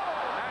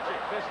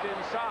 Magic missed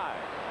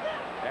inside.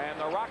 And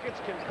the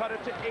Rockets can cut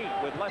it to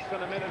 8 with less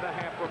than a minute and a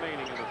half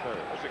remaining in the third.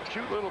 It's a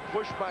cute little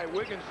push by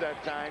Wiggins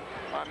that time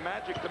on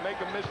Magic to make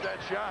him miss that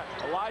shot.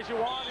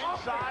 Olajuwon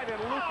inside, and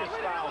Lucas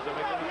fouls him.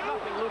 And there's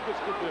nothing Lucas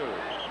could do.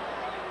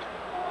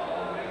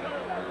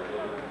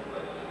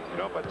 You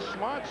know, but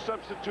smart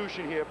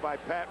substitution here by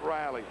Pat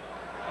Riley.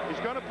 He's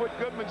going to put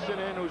Goodmanson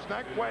in, who's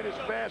not quite as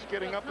fast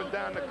getting up and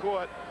down the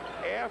court,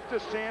 after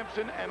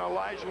Sampson and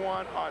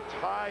Olajuwon are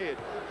tired,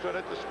 so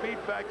that the speed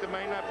factor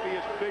may not be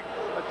as big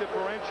a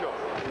differential.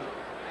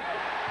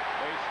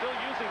 They're still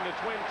using the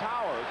Twin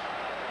Towers,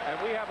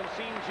 and we haven't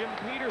seen Jim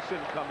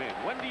Peterson come in.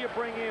 When do you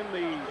bring in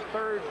the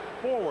third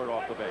forward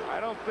off the bench? I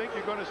don't think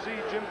you're going to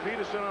see Jim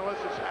Peterson unless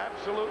it's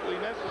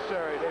absolutely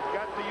necessary. They've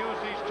got to use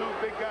these 2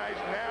 big guys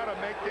now to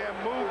make their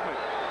movement.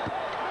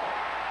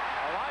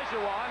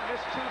 Olajuwon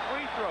missed 2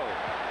 free throws.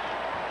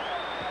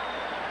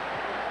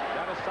 Is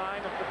that a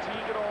sign of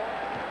fatigue at all?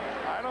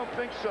 I don't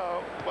think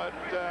so, but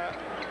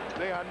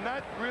they are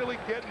not really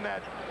getting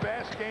that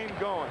fast game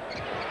going.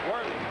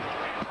 Worthy.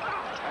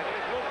 And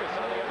here's Lucas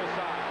on the other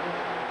side.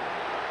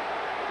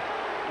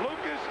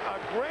 Lucas, a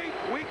great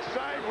weak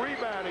side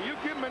rebounder. You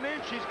give him an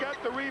inch, he's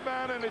got the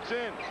rebound, and it's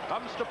in.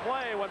 Comes to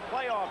play when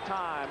playoff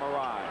time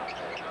arrives.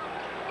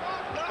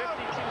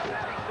 52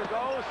 seconds to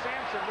go.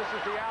 Sampson, this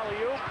is the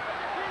alley-oop.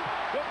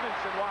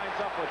 Goodmanson winds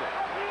up with it.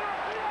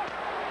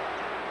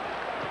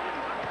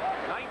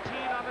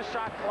 19 on the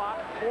shot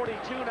clock.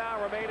 42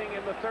 now remaining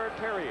in the third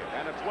period.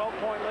 And a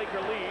 12-point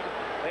Laker lead.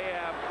 They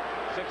have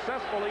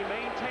successfully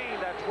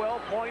maintained that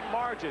 12-point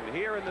margin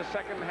here in the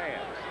second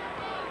half.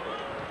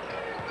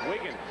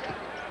 Wiggins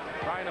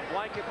trying to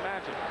blanket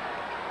Magic.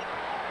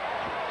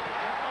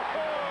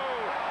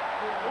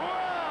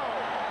 Wow!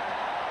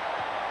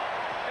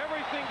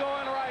 Everything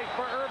going right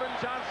for Urban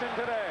Johnson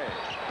today.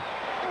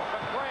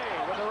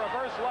 McRae with a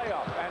reverse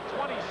layup, and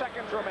 20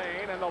 seconds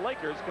remain, and the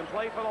Lakers can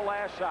play for the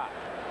last shot.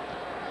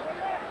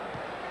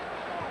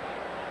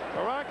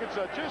 The Rockets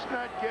are just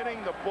not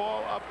getting the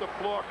ball up the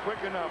floor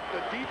quick enough.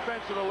 The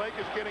defense of the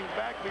Lakers getting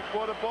back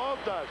before the ball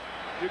does.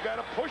 You got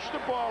to push the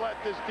ball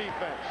at this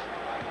defense.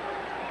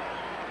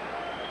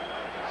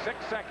 6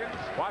 seconds.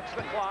 Watch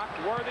the clock.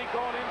 Worthy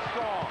going in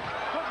strong.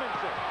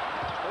 Goodmanson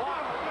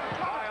blocked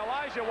by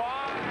Elijah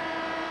Wan.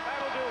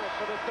 That'll do it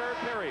for the third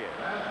period.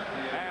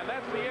 And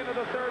that's the end of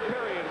the third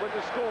period with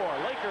the score.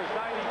 Lakers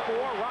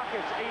 94,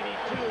 Rockets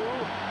 82.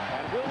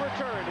 And we'll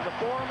return to the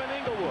Forum in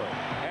Inglewood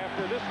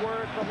after this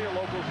word from your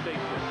local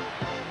station.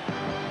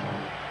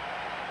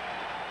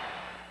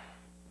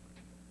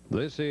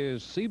 This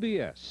is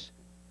CBS.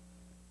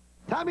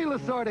 Tommy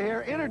Lasorda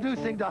here,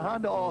 introducing the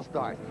Honda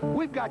All-Stars.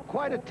 We've got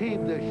quite a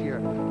team this year.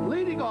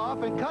 Leading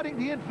off and cutting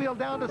the infield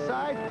down the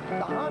side,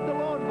 the Honda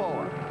Lawn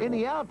Mower. In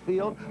the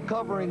outfield,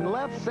 covering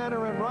left,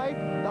 center, and right,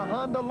 the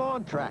Honda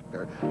Lawn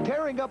Tractor.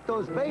 Tearing up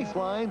those base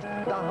lines,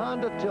 the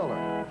Honda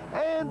Tiller.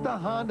 And the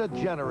Honda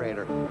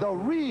Generator, the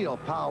real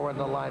power in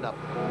the lineup.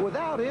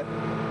 Without it,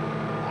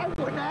 I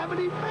wouldn't have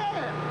any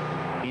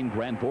fans. In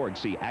Grand Forks,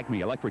 see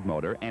Acme Electric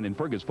Motor, and in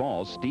Fergus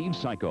Falls, Steve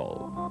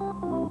Cycle.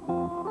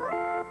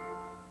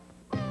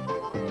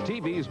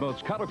 TV's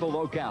most colorful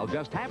locale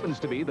just happens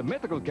to be the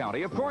mythical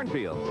county of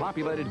Cornfield,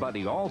 populated by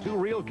the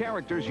all-too-real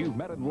characters you've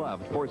met and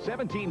loved for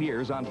 17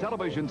 years on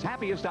television's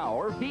happiest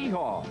hour, Hee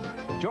Haw.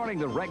 Joining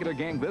the regular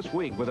gang this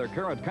week with their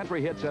current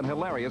country hits and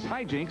hilarious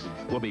hijinks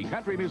will be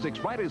country music's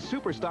brightest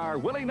superstar,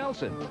 Willie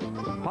Nelson,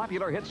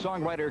 popular hit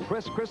songwriter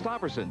Chris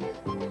Christopherson,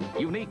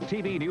 unique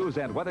TV news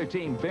and weather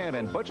team Ben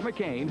and Butch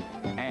McCain,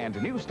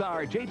 and new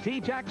star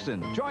JT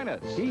Jackson. Join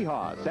us. Hee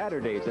Haw,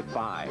 Saturdays at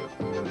 5.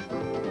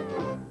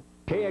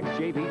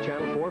 KXJV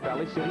Channel 4,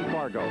 Valley City,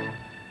 Fargo.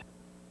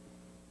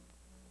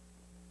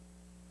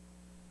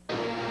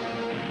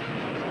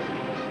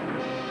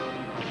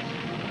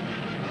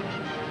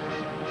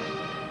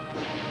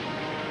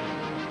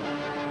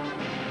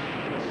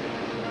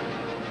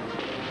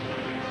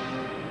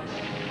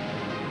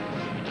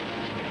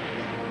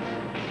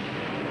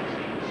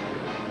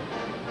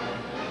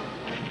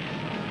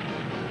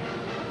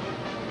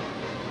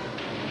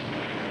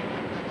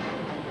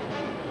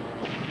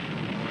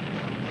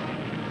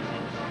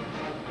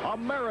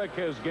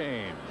 America's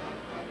game.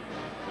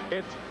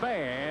 It's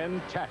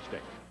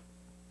fantastic.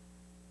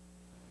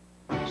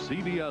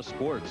 CBS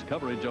Sports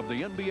coverage of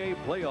the NBA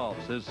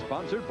playoffs is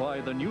sponsored by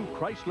the new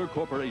Chrysler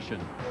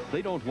Corporation.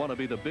 They don't want to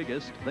be the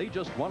biggest, they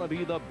just want to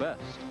be the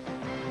best.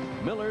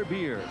 Miller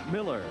Beer.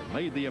 Miller,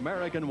 made the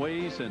American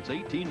way since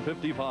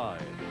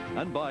 1855.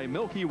 And by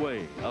Milky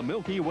Way. A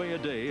Milky Way a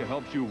day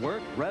helps you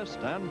work, rest,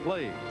 and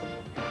play.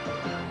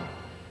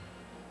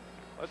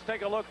 Let's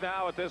take a look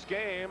now at this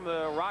game.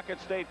 The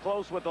Rockets stayed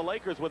close with the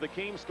Lakers, with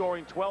Akeem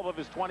scoring 12 of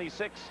his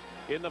 26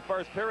 in the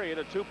first period,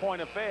 a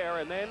two-point affair.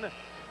 And then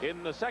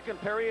in the second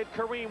period,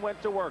 Kareem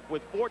went to work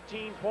with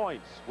 14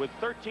 points. With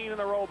 13 in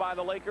a row by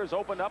the Lakers,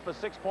 opened up a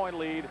 6-point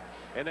lead.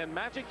 And then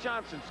Magic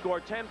Johnson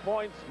scored 10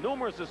 points,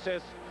 numerous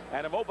assists,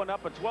 and have opened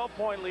up a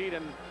 12-point lead.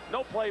 And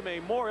no play may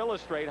more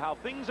illustrate how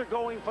things are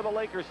going for the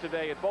Lakers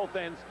today at both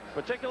ends,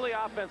 particularly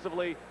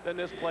offensively, than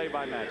this play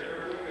by Magic.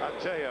 I'll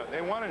tell you,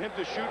 they wanted him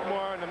to shoot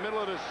more in the middle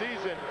of the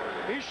season.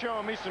 He's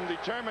showing me some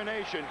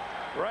determination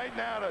right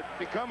now to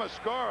become a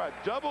scorer.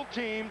 Double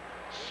team,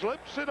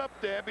 slips it up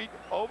there,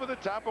 over the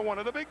top of one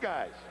of the big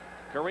guys.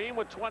 Kareem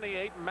with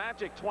 28,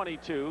 Magic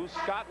 22,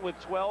 Scott with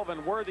 12,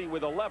 and Worthy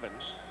with 11.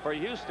 For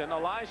Houston,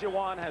 Elijah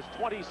Wan has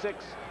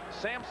 26,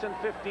 Sampson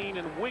 15,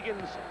 and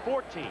Wiggins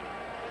 14.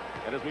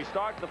 And as we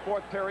start the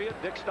fourth period,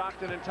 Dick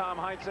Stockton and Tom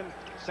Heinsohn.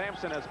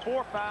 Sampson has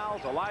 4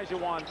 fouls, Elijah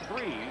Wan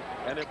 3,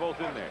 and they're both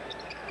in there.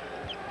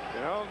 You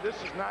know, this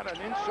is not an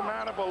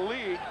insurmountable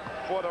lead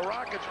for the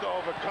Rockets to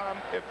overcome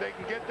if they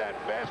can get that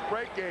fast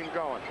break game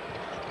going.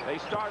 They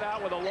start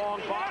out with a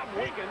long bomb.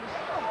 Wiggins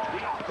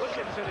beats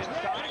Williamson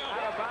inside,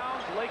 out of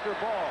bounds, Laker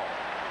ball.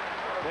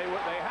 They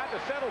had to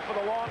settle for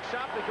the long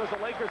shot because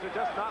the Lakers are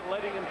just not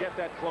letting him get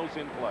that close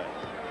in play.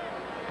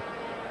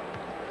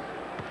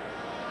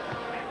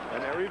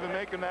 And they're even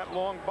making that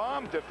long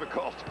bomb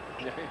difficult.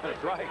 Yeah,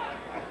 that's right.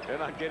 They're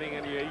not getting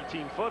any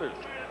 18-footers.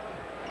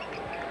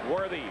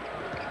 Worthy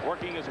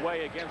working his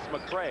way against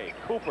McRae.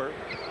 Cooper.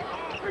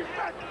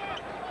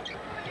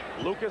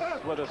 Lucas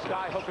with a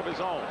sky hook of his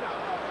own.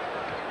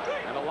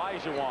 And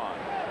Elijah Wan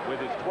with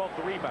his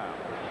 12th rebound.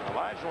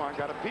 Elijah Wan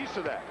got a piece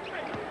of that.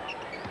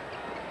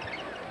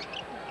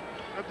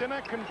 But they're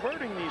not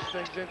converting these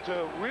things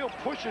into real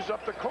pushes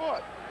up the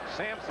court.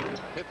 Sampson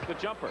hits the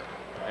jumper.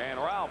 And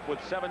Ralph with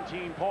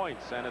 17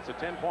 points, and it's a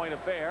 10-point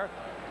affair.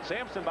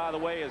 Sampson, by the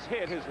way, has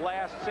hit his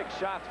last 6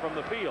 shots from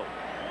the field,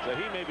 so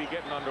he may be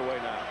getting underway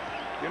now.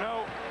 You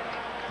know,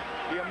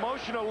 the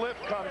emotional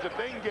lift comes if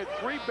they can get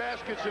 3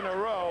 baskets in a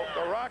row.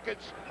 The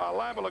Rockets are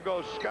liable to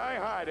go sky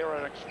high. They're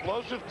an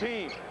explosive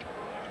team.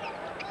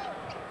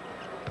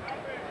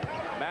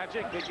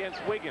 Magic against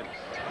Wiggins.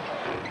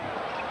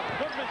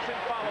 Goodmanson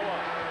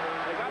follow-up.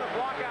 They got to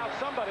block out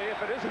somebody.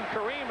 If it isn't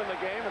Kareem in the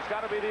game, it's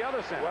got to be the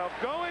other center. Well,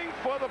 going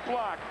for the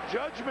block,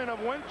 judgment of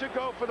when to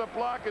go for the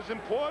block is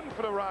important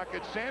for the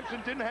Rockets.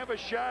 Sampson didn't have a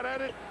shot at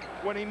it.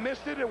 When he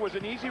missed it, it was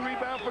an easy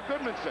rebound for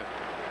Goodmanson.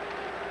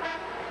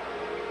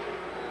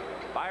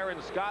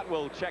 Byron Scott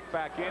will check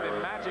back in,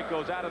 and Magic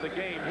goes out of the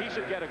game. He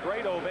should get a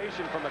great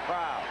ovation from the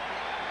crowd.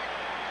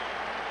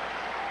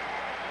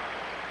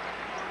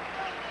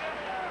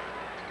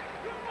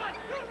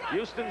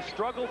 Houston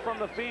struggled from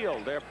the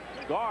field. Their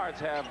guards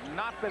have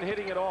not been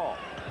hitting at all.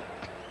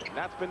 And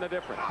that's been the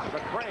difference.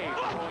 McCray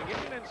going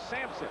in, and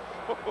Sampson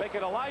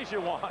making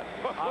Olajuwon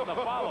on the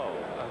follow.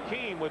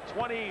 Hakeem with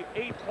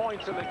 28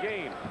 points in the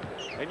game.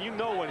 And you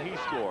know when he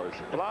scores.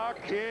 Block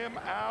him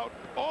out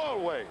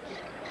always.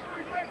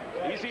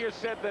 Easier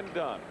said than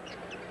done,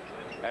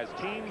 as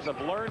teams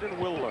have learned and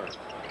will learn.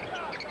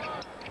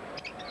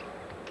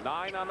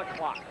 9 on the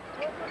clock.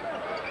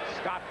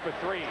 Scott for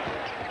 3. And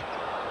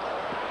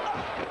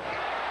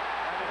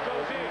it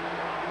goes in.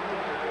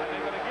 And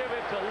they're going to give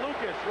it to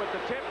Lucas with the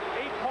tip.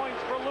 8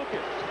 points for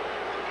Lucas.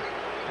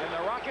 And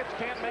the Rockets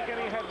can't make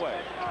any headway.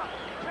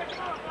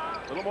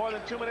 A little more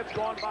than 2 minutes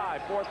gone by,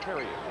 fourth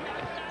period.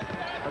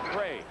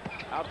 McCray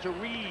out to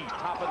Reed,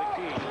 top of the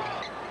key.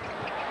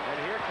 And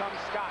here comes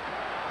Scott.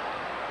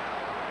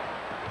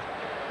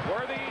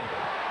 Worthy.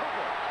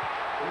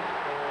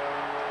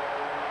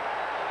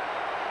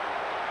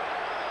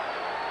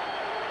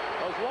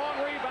 Those long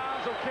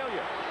rebounds will kill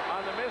you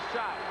on the missed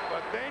shot.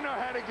 But they know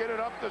how to get it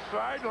up the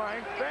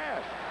sideline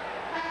fast.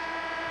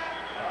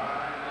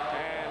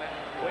 And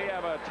we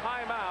have a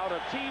timeout. A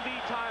TV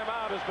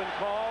timeout has been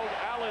called.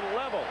 Alan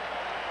Level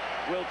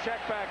will check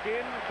back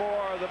in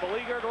for the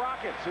beleaguered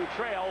Rockets, who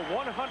trail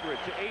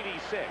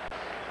 100-86.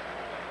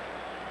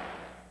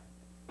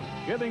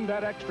 Giving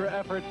that extra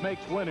effort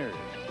makes winners.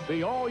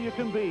 The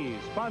All-You-Can-Be,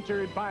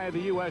 sponsored by the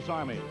U.S.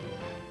 Army.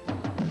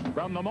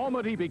 From the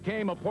moment he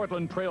became a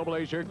Portland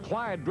Trailblazer,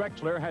 Clyde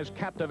Drexler has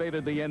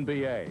captivated the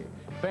NBA.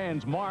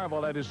 Fans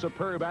marvel at his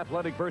superb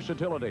athletic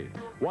versatility,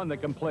 one that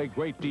can play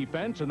great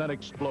defense and then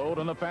explode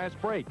on a fast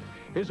break.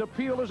 His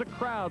appeal as a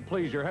crowd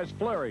pleaser has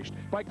flourished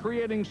by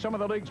creating some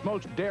of the league's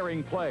most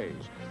daring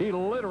plays. He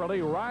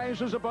literally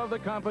rises above the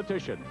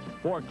competition,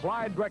 for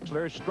Clyde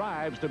Drexler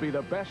strives to be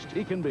the best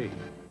he can be.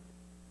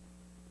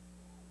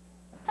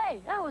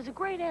 Hey, that was a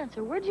great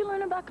answer. Where'd you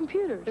learn about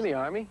computers? In the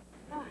Army.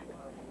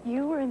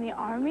 You were in the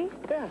Army?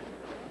 Yeah.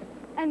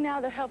 And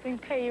now they're helping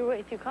pay your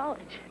way through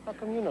college. How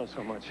come you know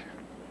so much?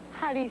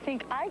 How do you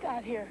think I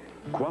got here?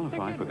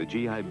 Qualify for the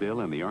GI Bill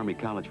and the Army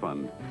College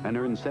Fund and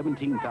earn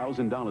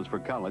 $17,000 for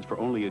college for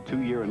only a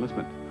 2-year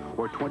enlistment,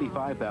 or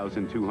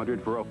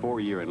 $25,200 for a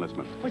 4-year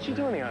enlistment. What you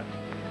doing here?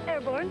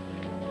 Airborne.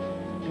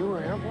 You were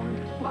airborne?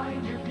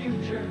 Find your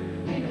future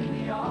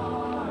in the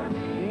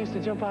Army. You used to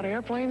jump out of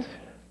airplanes?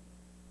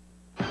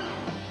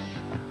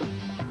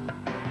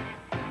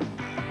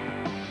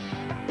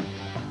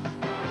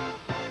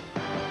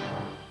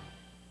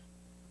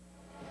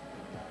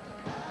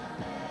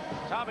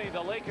 Tommy,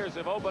 the Lakers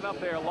have opened up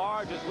their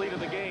largest lead of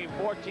the game,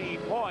 14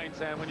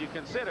 points. And when you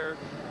consider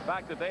the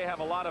fact that they have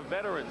a lot of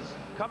veterans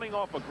coming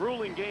off a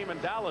grueling game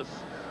in Dallas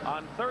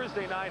on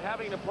Thursday night,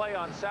 having to play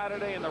on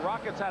Saturday, and the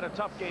Rockets had a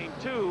tough game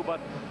too, but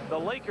the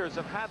Lakers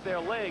have had their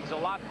legs a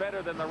lot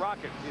better than the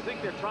Rockets. Do you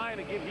think they're trying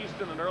to give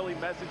Houston an early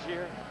message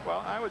here?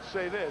 Well, I would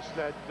say this,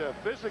 that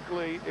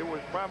physically it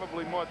was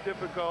probably more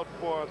difficult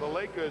for the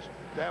Lakers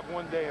to have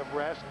 1 day of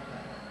rest,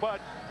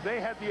 but they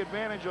had the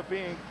advantage of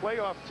being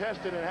playoff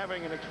tested and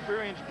having an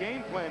experienced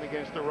game plan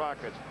against the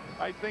Rockets.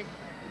 I think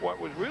what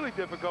was really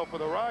difficult for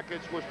the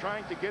Rockets was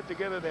trying to get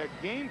together their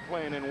game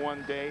plan in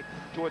 1 day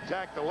to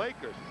attack the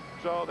Lakers.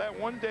 So that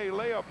 1 day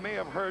layup may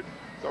have hurt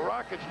the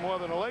Rockets more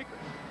than the Lakers.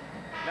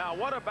 Now,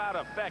 what about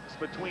effects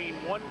between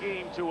one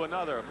game to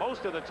another?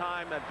 Most of the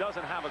time, that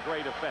doesn't have a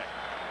great effect.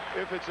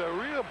 If it's a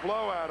real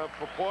blowout of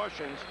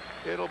proportions,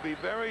 it'll be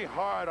very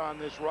hard on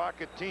this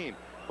Rocket team.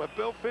 But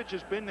Bill Fitch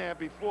has been there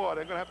before.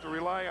 They're going to have to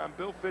rely on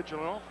Bill Fitch an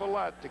awful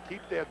lot to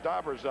keep their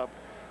daubers up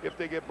if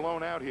they get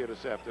blown out here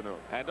this afternoon.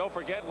 And don't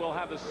forget, we'll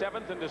have the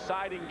 7th and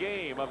deciding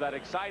game of that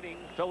exciting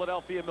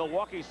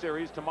Philadelphia-Milwaukee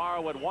series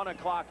tomorrow at 1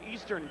 o'clock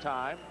Eastern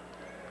time.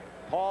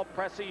 Paul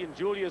Pressey and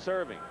Julius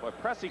Erving.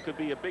 But Pressey could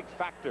be a big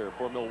factor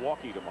for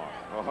Milwaukee tomorrow.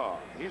 Oh,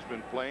 he's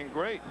been playing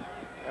great.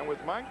 And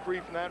with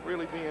Moncrief not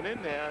really being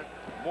in there,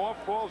 more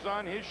falls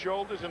on his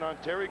shoulders and on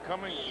Terry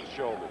Cummings'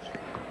 shoulders.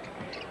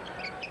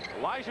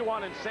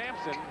 Olajuwon and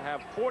Sampson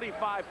have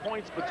 45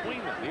 points between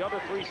them. The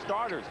other 3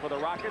 starters for the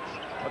Rockets,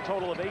 a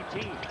total of 18.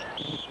 Wiggins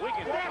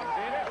comes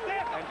in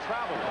and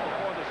travels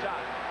before the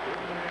shot.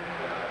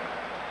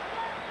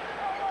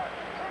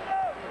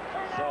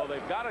 So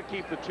they've got to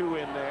keep the 2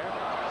 in there.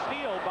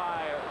 Steal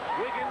by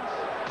Wiggins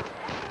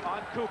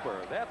on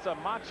Cooper. That's a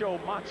macho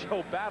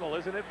battle,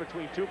 isn't it,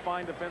 between 2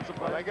 fine defensive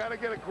players? Well, they got to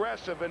get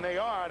aggressive, and they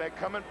are. They're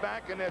coming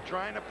back, and they're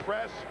trying to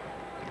press.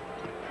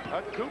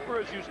 Cooper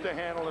is used to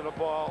handling the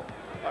ball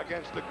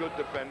against a good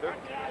defender.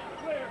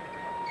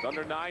 With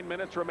under 9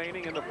 minutes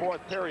remaining in the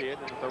fourth period,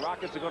 and if the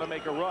Rockets are going to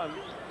make a run,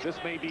 this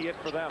may be it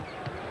for them.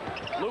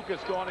 Lucas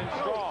going in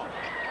strong.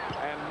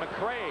 And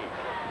McRae,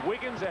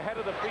 Wiggins ahead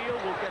of the field,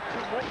 will get 2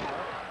 more,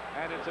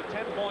 and it's a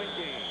 10-point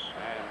game.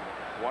 And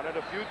one of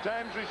the few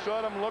times we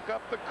saw them look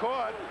up the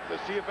court to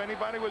see if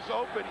anybody was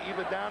open,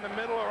 either down the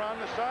middle or on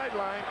the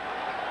sideline.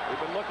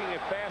 We've been looking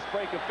at fast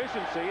break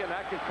efficiency, and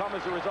that could come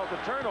as a result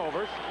of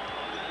turnovers.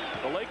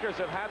 The Lakers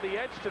have had the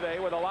edge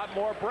today with a lot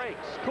more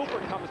breaks. Cooper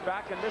comes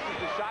back and misses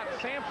the shot.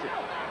 Sampson.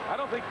 I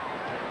don't think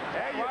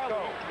Riley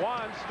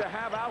wants to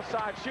have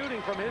outside shooting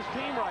from his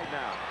team right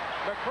now.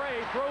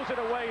 McRae throws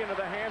it away into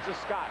the hands of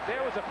Scott.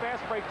 There was a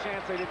fast break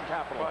chance they didn't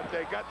capitalize. But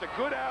they got the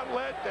good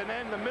outlet, and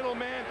then the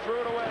middleman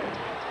threw it away.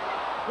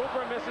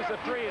 Cooper misses a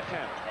 3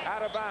 attempt. Out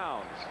of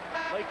bounds.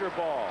 Laker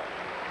ball.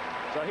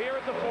 So here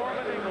at the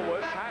Forum in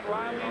Inglewood, Pat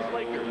Riley's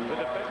Lakers, the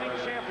defending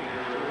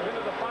champions, who've been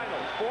to the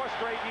finals 4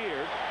 straight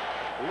years,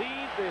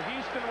 lead the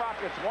Houston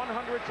Rockets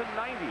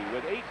 100-90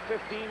 with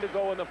 8:15 to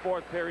go in the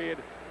fourth period.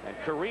 And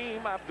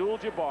Kareem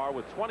Abdul-Jabbar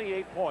with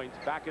 28 points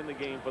back in the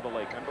game for the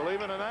Lakers. And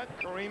believe it or not,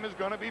 Kareem is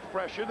going to be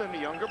fresher than the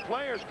younger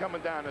players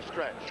coming down the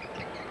stretch.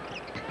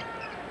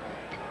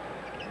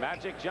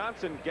 Magic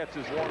Johnson gets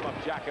his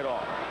warm-up jacket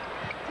off.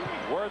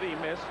 Worthy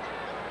missed.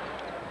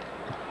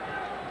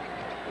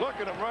 Look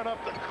at him run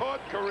up the court,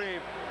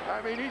 Kareem.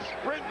 I mean, he's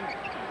sprinting.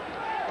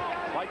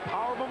 Like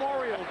Power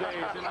Memorial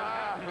days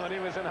when he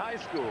was in high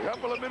school.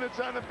 Couple of minutes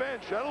on the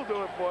bench. That'll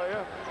do it for you.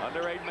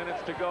 Under 8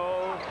 minutes to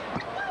go.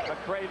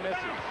 McRae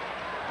misses.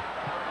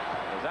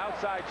 Those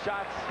outside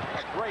shots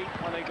are great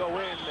when they go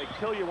in. They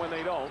kill you when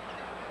they don't.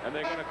 And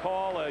they're going to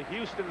call a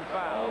Houston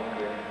foul.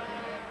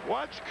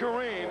 Watch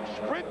Kareem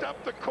sprint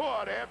up the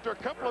court after a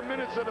couple of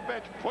minutes on the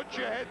bench. Put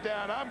your head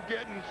down. I'm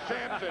getting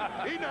Sampson.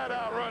 He's not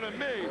outrunning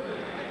me.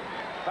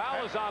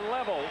 Foul is on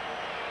level.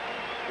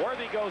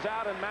 Worthy goes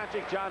out and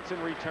Magic Johnson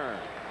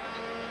returns.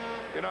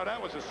 You know, that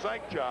was a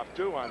psych job,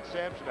 too, on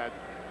Sampson, that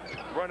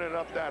running it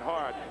up that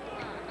hard.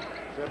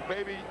 Said,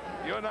 baby,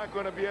 you're not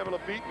going to be able to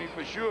beat me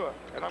for sure,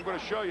 and I'm going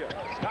to show you.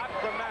 Scott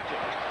from Magic.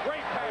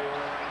 Great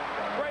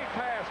pass. Great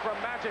pass from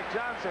Magic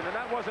Johnson, and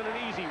that wasn't an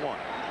easy one.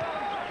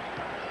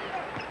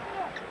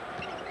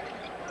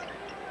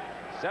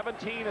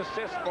 17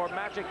 assists for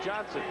Magic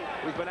Johnson,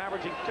 who's been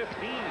averaging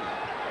 15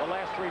 the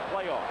last 3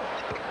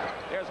 playoffs.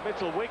 There's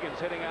Mitchell Wiggins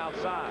hitting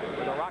outside,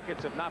 where the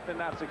Rockets have not been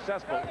that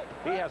successful.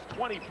 He has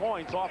 20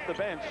 points off the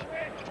bench,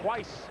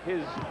 twice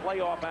his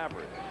playoff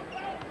average.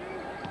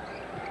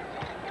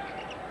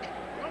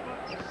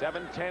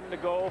 7:10 to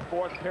go,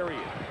 fourth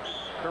period.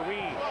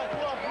 Kareem.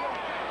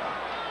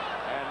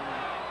 And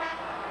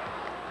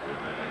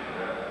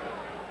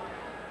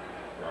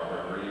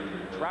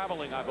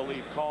traveling, I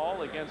believe,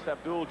 call against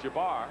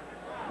Abdul-Jabbar.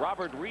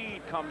 Robert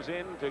Reed comes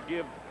in to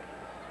give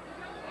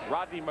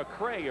Rodney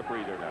McRae a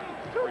breather now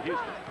for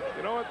Houston.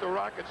 You know what the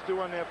Rockets do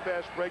on their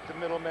fast break to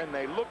middlemen?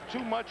 They look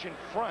too much in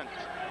front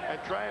and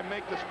try and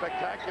make the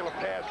spectacular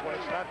pass when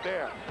it's not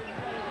there.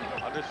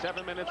 Under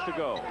 7 minutes to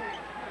go.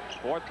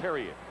 Fourth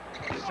period.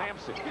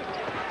 Sampson.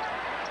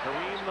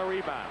 Kareem the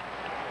rebound.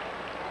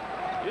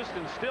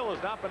 Houston still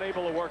has not been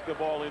able to work the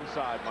ball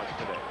inside much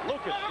today.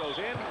 Lucas goes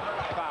in.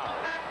 Foul.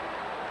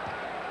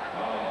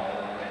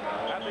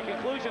 At the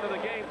conclusion of the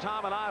game,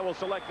 Tom and I will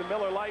select the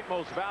Miller Lite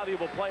Most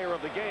Valuable Player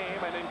of the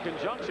Game, and in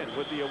conjunction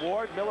with the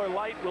award, Miller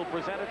Lite will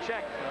present a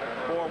check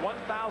for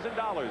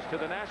 $1,000 to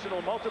the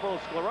National Multiple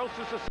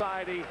Sclerosis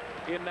Society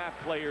in that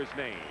player's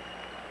name.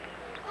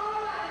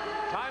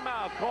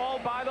 Timeout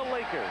called by the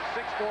Lakers.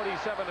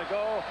 6:47 to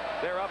go.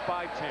 They're up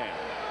by 10.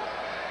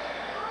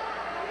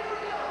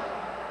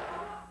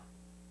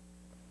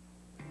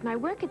 My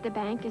work at the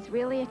bank is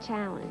really a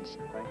challenge.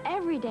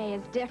 Every day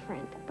is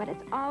different, but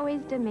it's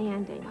always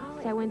demanding.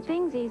 So when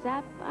things ease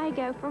up, I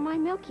go for my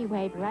Milky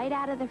Way right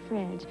out of the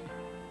fridge.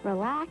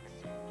 Relax,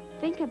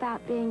 think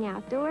about being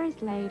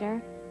outdoors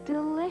later.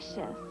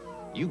 Delicious.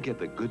 You get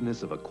the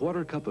goodness of a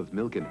quarter cup of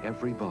milk in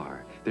every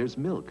bar. There's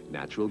milk,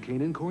 natural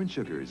cane and corn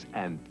sugars,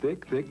 and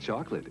thick, thick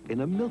chocolate in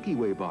a Milky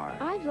Way bar.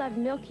 I've loved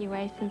Milky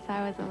Way since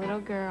I was a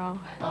little girl.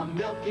 A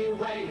Milky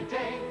Way a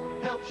day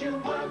helps you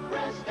work,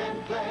 rest,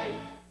 and play.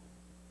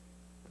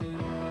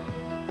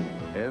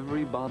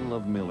 Every bottle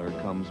of Miller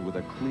comes with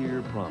a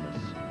clear promise.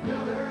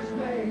 Miller's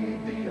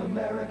made the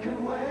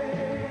American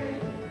way.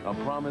 A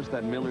promise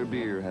that Miller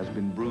beer has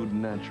been brewed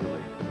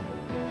naturally.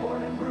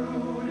 Born and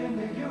brewed in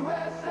the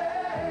USA.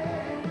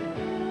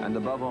 And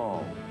above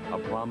all, a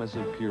promise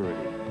of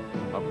purity.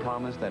 A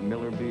promise that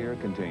Miller beer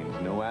contains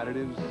no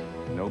additives,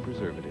 no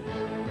preservatives.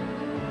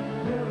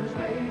 Miller's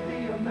made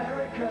the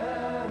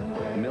American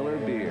way. Miller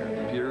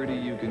beer, purity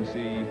you can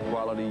see,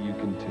 quality you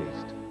can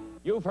taste.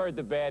 You've heard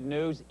the bad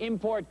news.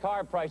 Import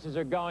car prices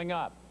are going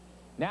up.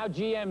 Now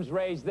GM's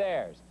raised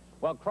theirs.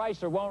 Well,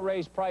 Chrysler won't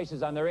raise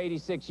prices on their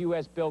 86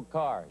 U.S.-built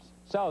cars.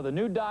 So the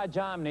new Dodge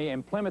Omni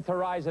and Plymouth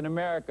Horizon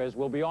Americas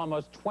will be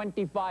almost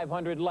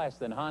 $2,500 less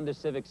than Honda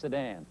Civic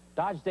sedan.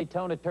 Dodge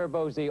Daytona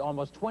Turbo Z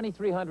almost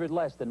 $2,300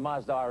 less than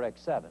Mazda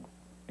RX-7.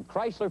 And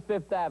Chrysler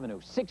Fifth Avenue,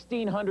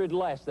 $1,600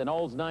 less than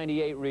Olds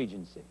 98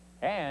 Regency.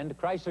 And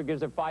Chrysler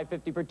gives a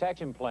 $550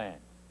 protection plan.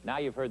 Now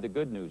you've heard the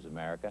good news,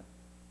 America.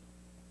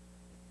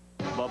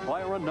 The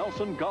Byron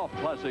Nelson Golf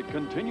Classic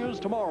continues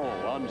tomorrow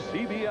on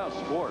CBS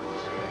Sports.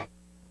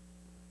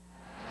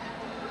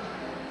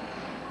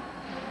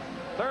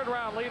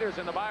 Third-round leaders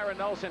in the Byron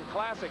Nelson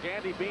Classic,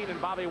 Andy Bean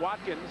and Bobby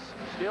Watkins,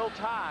 still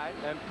tied,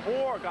 and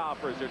 4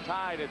 golfers are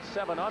tied at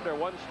 7 under,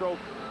 1 stroke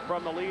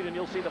from the lead, and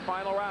you'll see the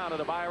final round of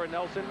the Byron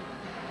Nelson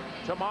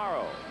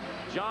tomorrow.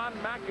 John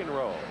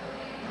McEnroe,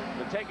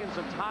 taking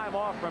some time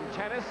off from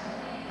tennis,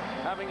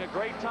 having a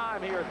great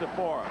time here at the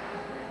Forum.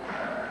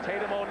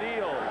 Tatum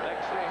O'Neal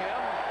next to him.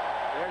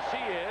 There she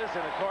is,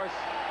 and of course,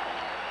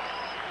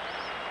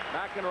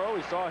 McEnroe,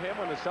 we saw him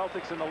when the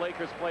Celtics and the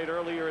Lakers played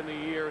earlier in the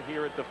year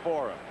here at the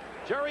Forum.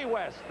 Jerry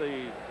West,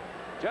 the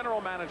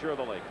general manager of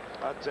the Lakers.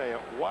 I'll tell you,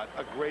 what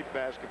a great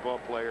basketball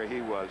player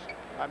he was.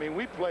 I mean,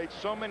 we played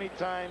so many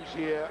times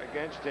here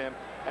against him,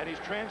 and he's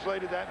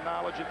translated that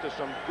knowledge into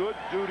some good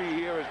duty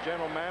here as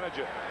general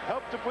manager.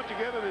 Helped to put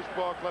together this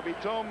ball club. He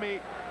told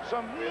me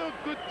some real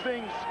good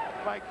things,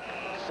 like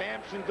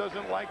Sampson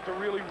doesn't like to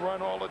really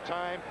run all the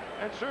time,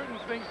 and certain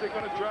things they're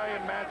going to try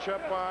and match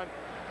up on.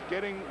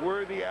 Getting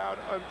Worthy out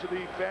onto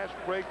the fast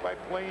break by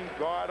playing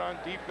guard on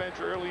defense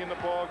early in the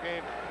ball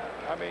game.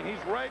 I mean, he's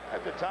right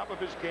at the top of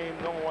his game,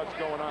 knowing what's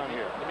going on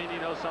here. I mean, he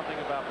knows something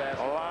about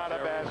basketball. A lot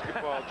of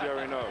basketball,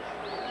 Jerry knows.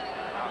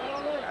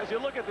 As you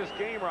look at this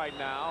game right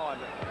now,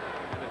 and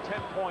a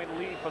 10-point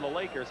lead for the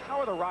Lakers, how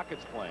are the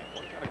Rockets playing?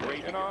 What kind of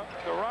great? You know,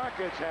 the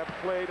Rockets have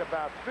played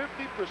about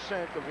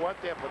 50% of what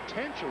their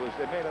potential is.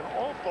 They've made an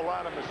awful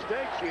lot of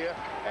mistakes here,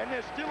 and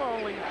they're still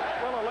only,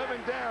 well,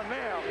 11 down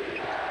now.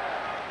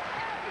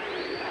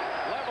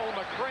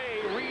 McRae,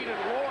 Reed,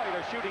 and Lloyd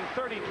are shooting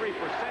 33%,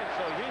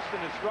 so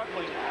Houston is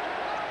struggling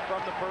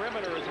from the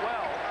perimeter as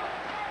well.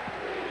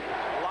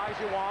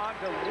 Olajuwon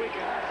to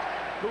Wiggins.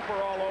 Cooper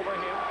all over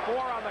him. 4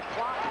 on the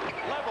clock.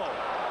 Level.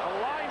 A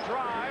line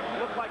drive.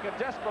 Looked like a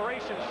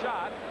desperation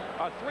shot.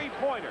 A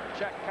 3-pointer.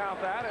 Check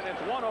count that, and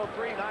it's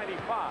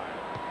 103-95.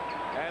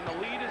 And the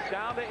lead is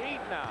down to 8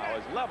 now,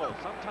 as Level,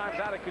 sometimes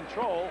out of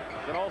control,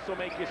 can also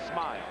make you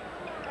smile.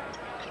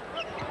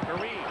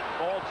 Kareem,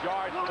 ball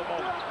jarred for the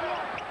moment.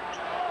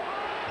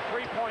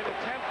 3-point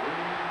attempt,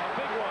 a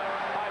big one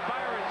by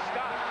Byron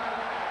Scott.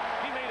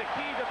 He made a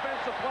key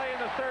defensive play in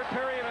the 3rd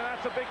period, and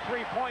that's a big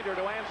 3-pointer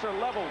to answer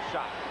Level's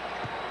shot.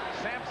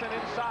 Sampson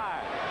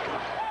inside.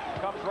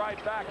 Comes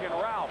right back, and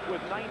Ralph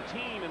with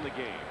 19 in the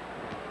game.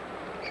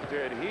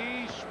 Did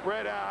he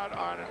spread out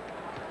on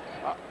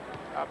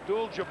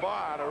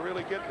Abdul-Jabbar to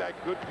really get that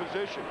good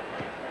position?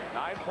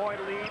 9-point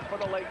lead for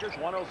the Lakers,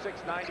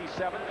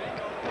 106-97.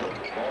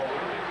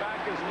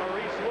 Back is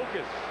Maurice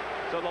Lucas.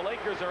 So the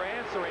Lakers are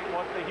answering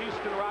what the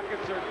Houston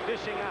Rockets are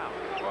dishing out.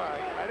 Well,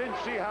 I didn't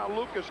see how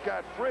Lucas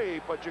got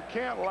free, but you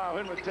can't allow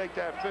him to take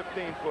that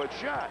 15-foot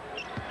shot.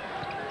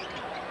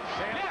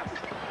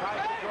 Sampson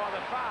tries to draw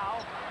the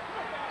foul,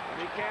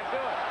 and he can't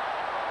do it.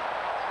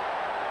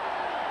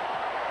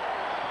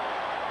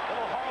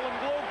 Little Harlem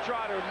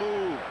Globetrotter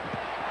move.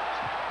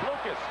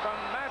 Lucas from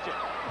Magic.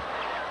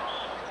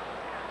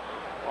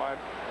 Well,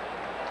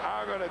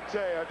 I'm going to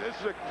tell you, this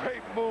is a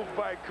great move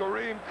by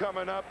Kareem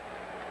coming up.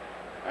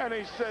 And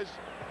he says,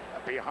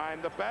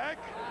 behind the back,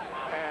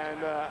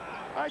 and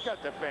I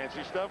got the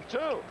fancy stuff,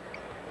 too.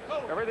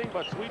 Everything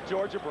but sweet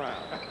Georgia Brown.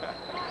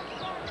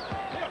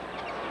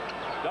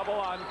 Double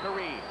on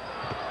Kareem.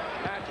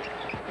 Magic.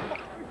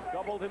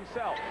 Doubled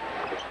himself.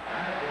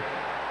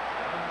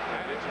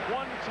 And it's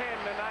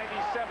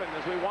 110-97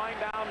 as we wind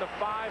down to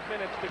 5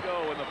 minutes to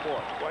go in the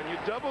 4th. When you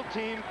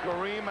double-team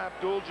Kareem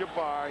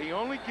Abdul-Jabbar, he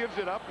only gives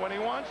it up when he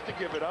wants to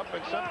give it up,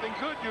 and something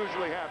good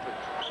usually happens.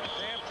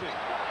 Sampson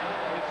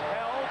is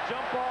held,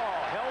 jump ball,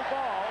 held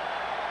ball.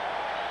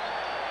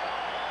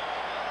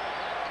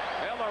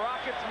 Well, the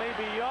Rockets may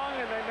be young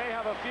and they may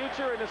have a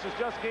future, and this is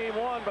just game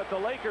 1, but the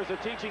Lakers are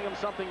teaching them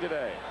something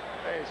today.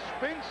 Hey,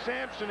 spin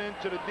Sampson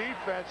into the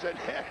defense, and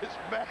there's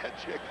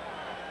Magic.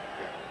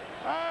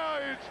 Oh,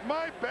 it's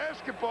my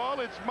basketball,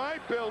 it's my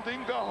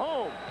building, go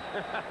home.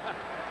 And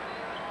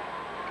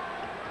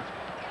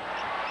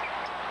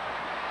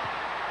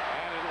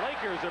the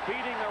Lakers are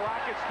beating the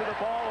Rockets to the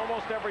ball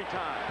almost every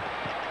time.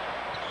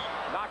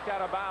 Knocked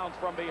out of bounds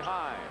from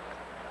behind.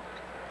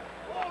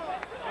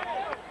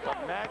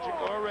 But Magic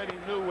already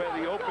knew where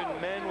the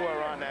open men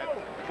were on that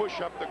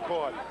push up the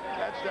court.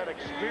 That's that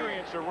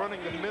experience of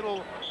running the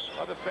middle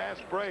of the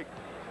fast break.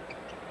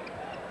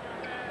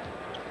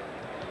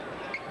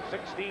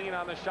 16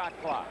 on the shot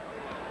clock.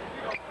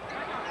 The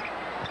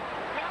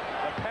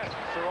pests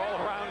are all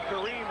around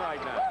Kareem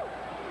right now.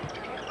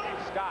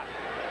 Scott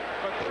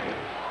for 3.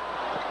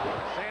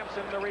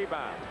 Sampson the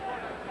rebound.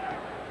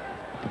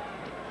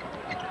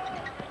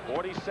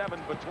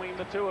 47 between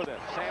the two of them.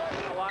 Sampson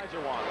and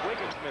Olajuwon.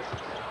 Wiggins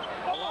misses.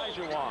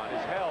 Olajuwon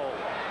is held.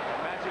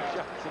 And Magic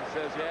Johnson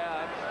says,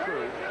 yeah, that's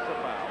true. It's a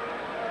foul.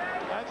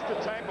 That's the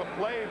type of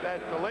play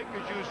that the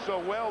Lakers use so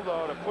well,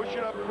 though, to push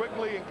it up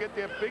quickly and get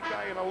their big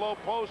guy in a low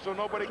post so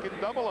nobody can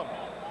double him.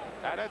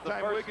 At that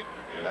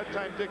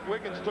time, Dick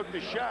Wiggins took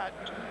the shot,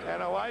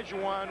 and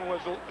Olajuwon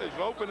is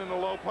open in the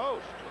low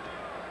post.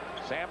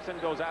 Sampson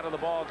goes out of the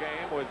ball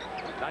game with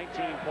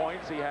 19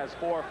 points. He has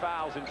 4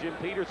 fouls, and Jim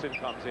Peterson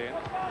comes in.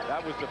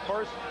 That was the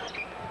first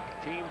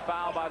team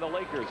foul by the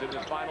Lakers in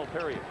this final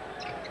period.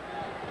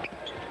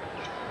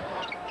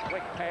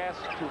 Quick pass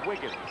to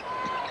Wiggins.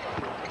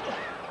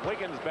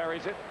 Wiggins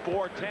buries it.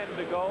 4:10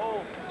 to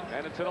go,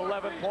 and it's an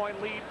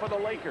 11-point lead for the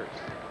Lakers.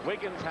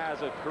 Wiggins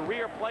has a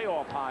career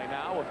playoff high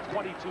now of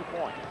 22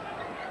 points.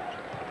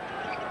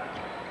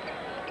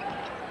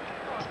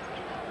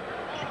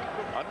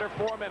 Under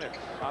 4 minutes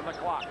on the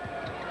clock.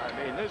 I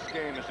mean, this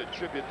game is a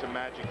tribute to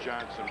Magic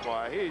Johnson.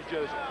 Boy, he's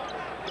just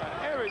done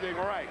everything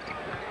right.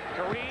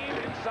 Kareem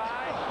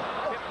inside,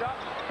 tipped up.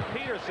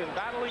 Peterson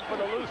battling for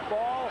the loose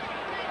ball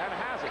and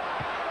has it.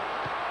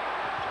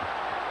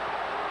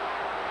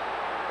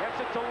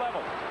 Gets it to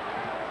level.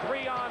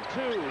 3-on-2,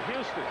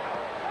 Houston.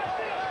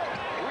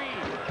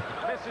 Reed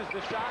misses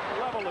the shot.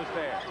 Level is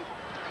there.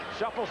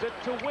 Shuffles it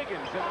to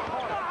Wiggins in the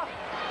corner.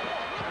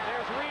 And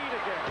there's Reed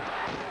again.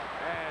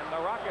 And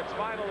the Rockets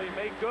finally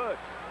make good.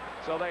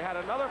 So they had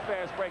another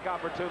fast break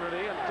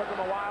opportunity and it took them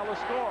a while to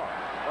score.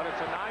 But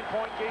it's a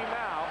 9-point game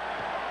now.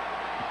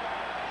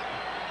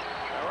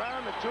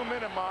 Around the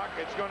 2-minute mark,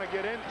 it's going to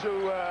get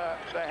into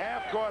the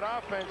half-court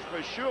offense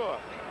for sure.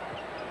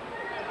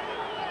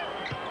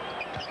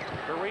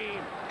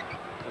 Kareem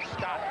to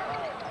Scott.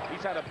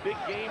 He's had a big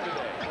game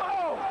today.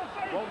 Oh!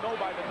 Won't know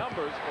by the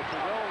numbers, but you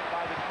will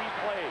by the key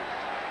plays.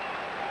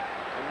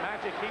 And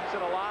Magic keeps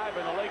it alive,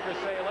 and the Lakers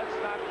say, let's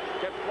not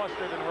get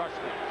flustered and rush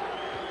them.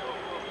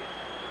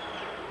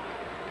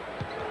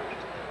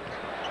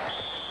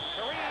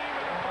 Kareem,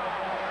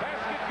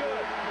 basket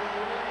good.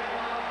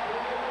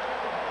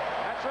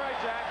 That's right,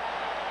 Jack.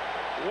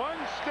 One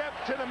step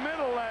to the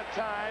middle that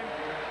time,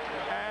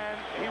 and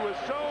he was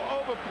so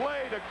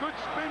overplayed. A good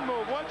spin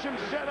move. Watch him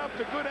set up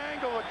the good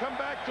angle to come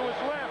back to his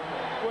left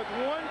with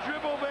one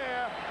dribble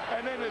there,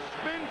 and then a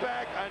spin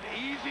back, an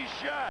easy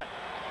shot.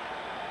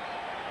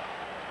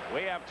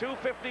 We have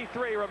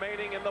 2:53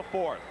 remaining in the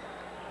fourth.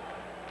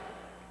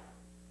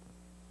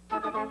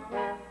 Companies,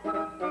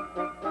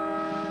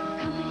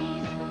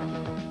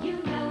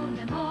 you know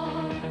them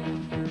all.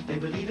 They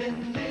believe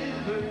in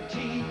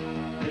liberty,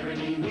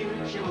 Liberty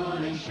Mutual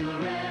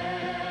Insurance.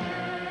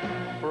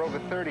 For over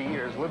 30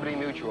 years, Liberty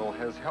Mutual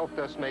has helped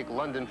us make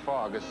London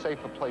Fog a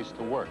safer place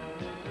to work.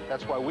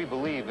 That's why we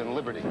believe in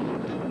liberty.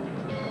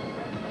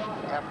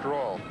 After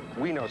all,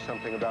 we know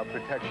something about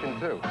protection,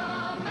 too.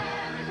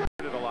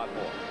 A lot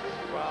more.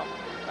 Well,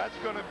 that's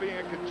going to be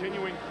a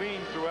continuing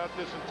theme throughout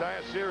this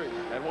entire series.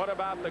 And what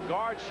about the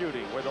guard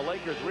shooting, where the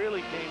Lakers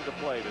really came to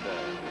play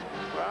today?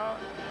 Well,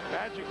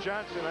 Magic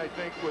Johnson, I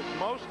think, was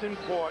most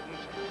important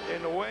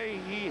in the way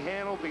he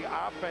handled the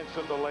offense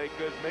of the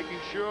Lakers, making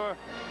sure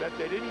that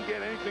they didn't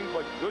get anything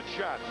but good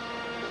shots.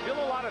 Still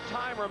a lot of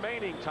time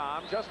remaining,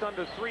 Tom, just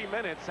under 3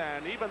 minutes,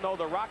 and even though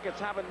the Rockets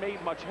haven't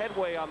made much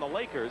headway on the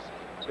Lakers,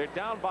 they're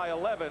down by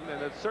 11,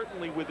 and it's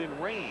certainly within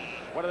range.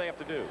 What do they have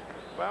to do?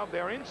 Well,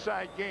 their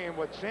inside game,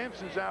 with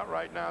Sampson's out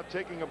right now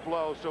taking a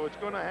blow, so it's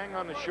going to hang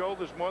on the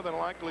shoulders more than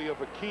likely of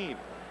Akeem.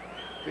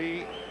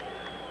 The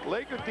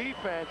Laker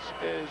defense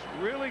is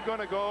really going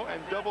to go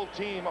and double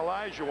team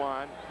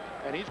Olajuwon,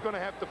 and he's going to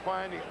have to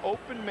find the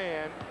open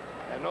man,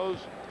 and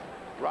those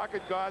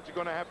Rocket guards are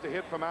going to have to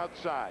hit from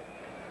outside.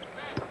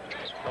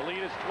 The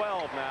lead is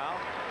 12 now.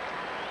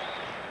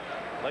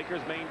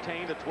 Lakers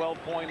maintained a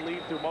 12-point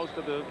lead through most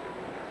of the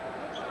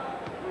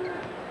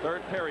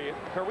third period.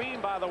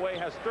 Kareem, by the way,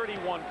 has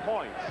 31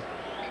 points.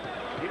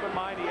 Keep in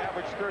mind he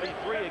averaged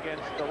 33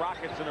 against the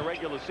Rockets in the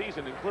regular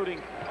season,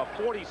 including a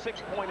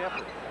 46-point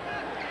effort.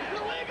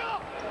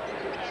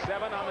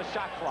 7 on the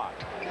shot clock.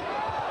 He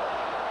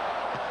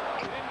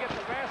didn't get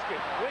the basket.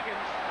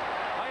 Wiggins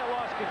might have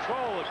lost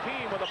control.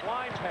 Akeem with a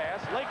blind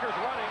pass. Lakers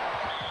running.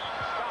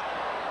 Scott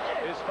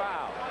is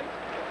fouled.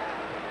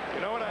 You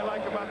know what I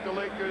like about the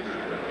Lakers?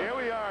 Here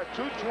we are,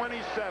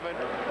 2:27.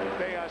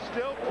 They are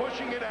still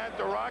pushing it at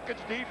the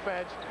Rockets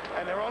defense,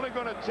 and they're only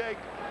going to take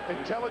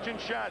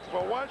intelligent shots.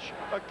 But watch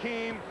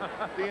Akeem,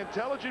 the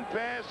intelligent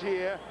pass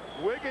here.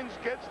 Wiggins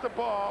gets the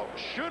ball,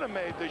 should have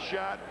made the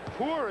shot.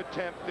 Poor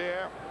attempt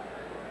there.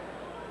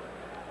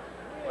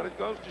 But it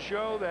goes to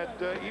show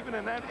that even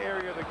in that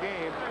area of the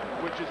game,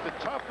 which is the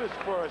toughest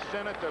for a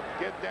center to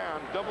get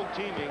down, double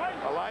teaming,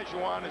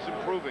 Olajuwon is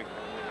improving.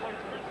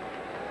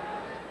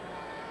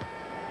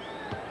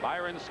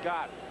 Byron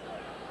Scott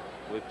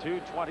with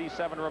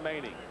 2:27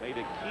 remaining made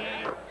a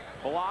key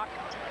block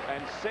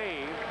and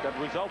save that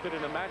resulted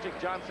in a Magic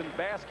Johnson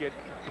basket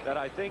that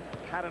I think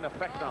had an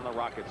effect on the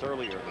Rockets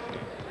earlier in this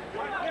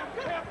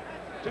game.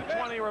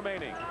 2:20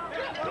 remaining.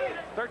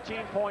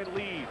 13-point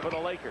lead for the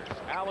Lakers.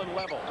 Allen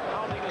Level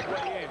pounding his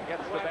way in,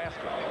 gets the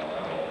basket.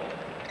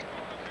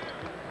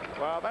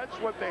 Well, that's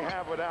what they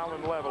have with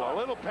Allen Level. A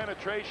little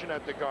penetration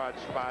at the guard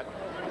spot.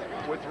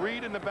 With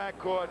Reed in the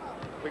backcourt,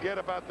 forget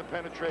about the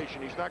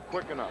penetration. He's not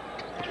quick enough.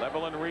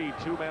 Level and Reed,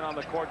 2 men on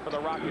the court for the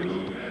Rockets.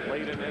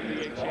 Played an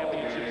NBA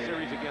championship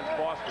series against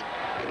Boston.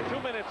 2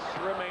 minutes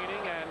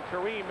remaining, and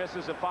Kareem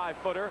misses a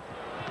 5-footer.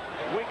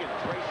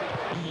 Wiggins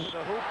racing to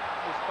the hoop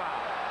is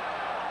fouled.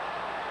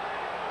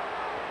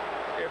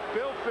 If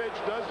Bill Fitch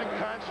doesn't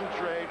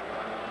concentrate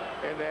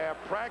in their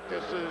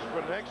practices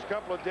for the next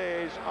couple of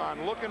days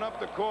on looking up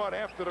the court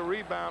after the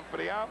rebound for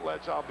the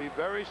outlets, I'll be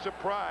very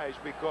surprised,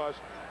 because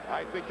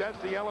I think that's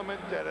the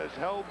element that has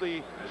held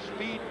the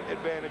speed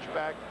advantage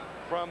back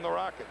from the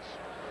Rockets.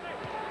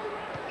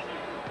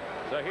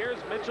 So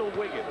here's Mitchell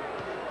Wiggins.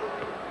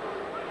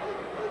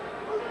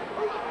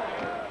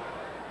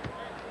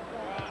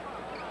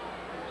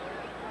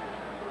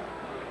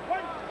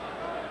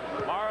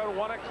 Tomorrow at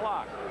 1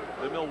 o'clock,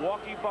 the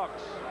Milwaukee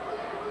Bucks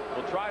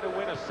will try to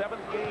win a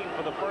 7th game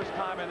for the first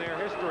time in their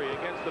history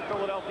against the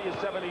Philadelphia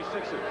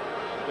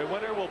 76ers. The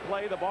winner will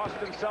play the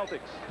Boston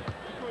Celtics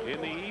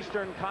in the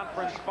Eastern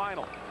Conference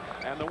Final.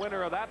 And the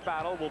winner of that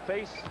battle will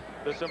face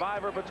the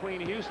survivor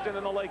between Houston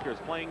and the Lakers,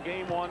 playing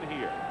game 1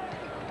 here.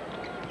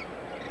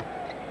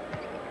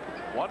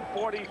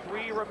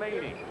 1:43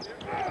 remaining.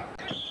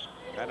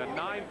 And a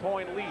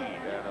 9-point lead,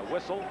 and a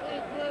whistle.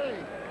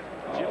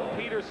 Jim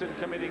Peterson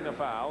committing the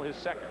foul, his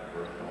second.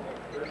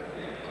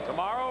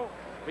 Tomorrow,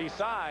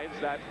 besides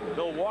that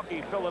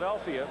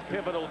Milwaukee-Philadelphia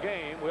pivotal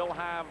game, we'll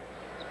have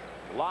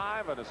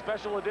live and a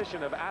special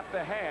edition of At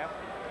the Half,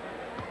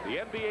 the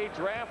NBA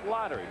Draft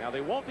Lottery. Now, they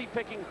won't be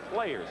picking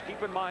players.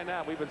 Keep in mind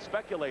that we've been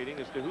speculating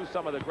as to who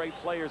some of the great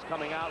players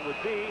coming out would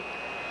be,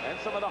 and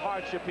some of the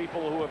hardship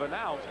people who have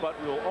announced, but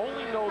we'll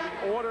only know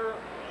the order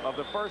of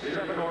the first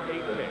 7 or 8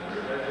 picks.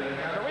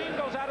 Kareem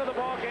goes out of the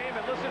ball game,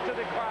 and listen to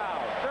the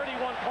crowd.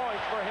 31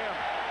 points for him.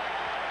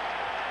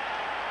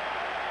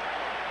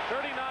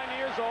 39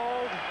 years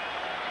old.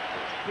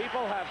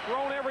 People have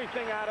thrown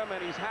everything at him,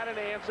 and he's had an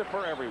answer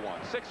for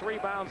everyone. 6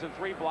 rebounds and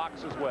 3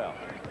 blocks as well.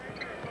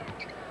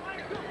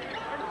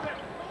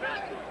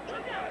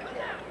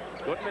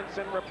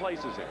 Goodmanson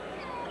replaces him.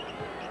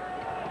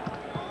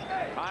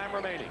 Time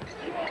remaining.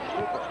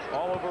 Cooper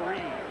all over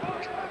Reed.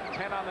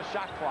 10 on the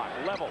shot clock.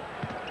 Level.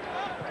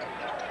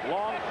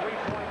 Long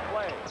 3-point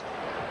play.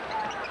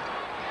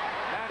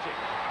 Magic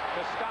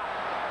to stop.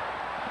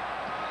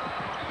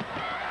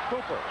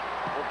 Cooper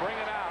will bring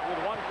it out with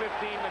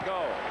 1:15 to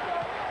go.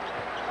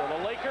 So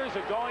the Lakers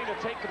are going to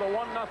take the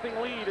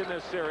 1-0 lead in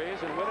this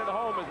series and win at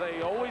home, as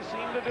they always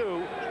seem to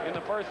do in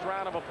the first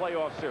round of a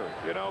playoff series.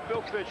 You know,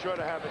 Bill Fitch ought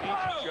to have an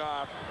easy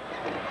job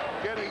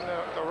getting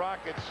the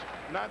Rockets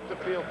not to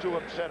feel too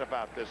upset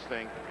about this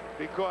thing,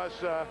 because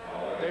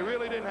they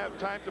really didn't have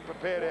time to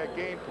prepare their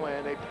game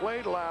plan. They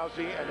played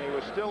lousy, and they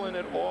were still in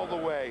it all the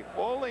way.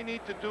 All they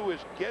need to do is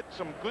get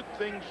some good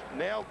things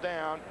nailed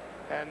down,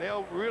 and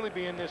they'll really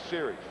be in this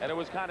series. And it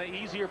was kind of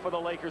easier for the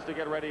Lakers to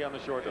get ready on the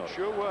short notice. It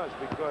sure was,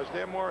 because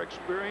they're more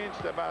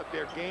experienced about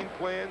their game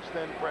plans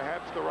than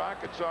perhaps the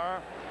Rockets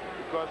are,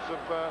 because of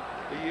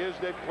the years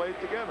they've played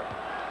together.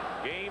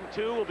 Game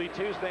 2 will be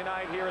Tuesday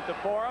night here at the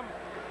Forum,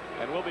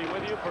 and we'll be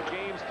with you for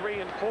games 3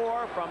 and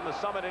 4 from the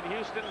Summit in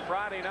Houston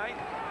Friday night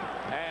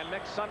and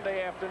next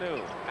Sunday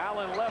afternoon.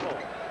 Allen Level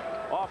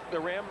off the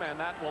rim, and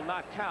that will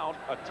not count.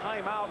 A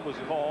timeout was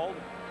called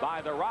by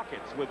the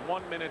Rockets with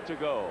 1 minute to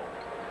go.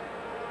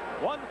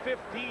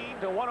 1:15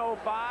 to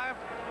 1:05.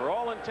 For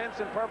all intents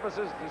and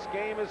purposes, this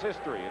game is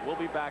history, and we'll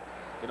be back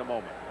in a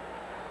moment.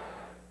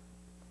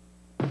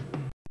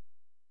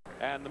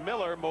 And the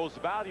Miller most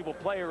valuable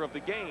player of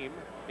the game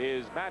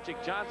is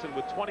Magic Johnson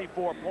with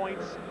 24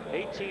 points,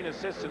 18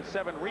 assists, and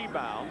 7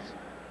 rebounds.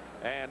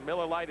 And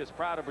Miller Lite is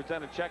proud to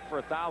present a check for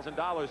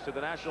 $1,000 to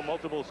the National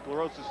Multiple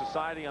Sclerosis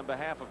Society on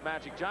behalf of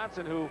Magic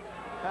Johnson, who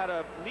had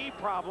a knee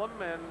problem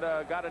and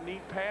got a knee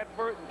pad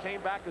for it and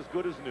came back as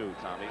good as new,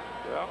 Tommy.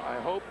 Well,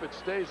 I hope it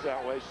stays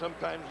that way.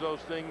 Sometimes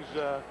those things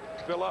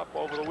fill up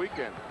over the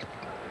weekend.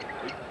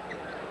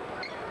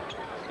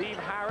 Steve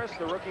Harris,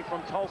 the rookie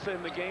from Tulsa,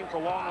 in the game for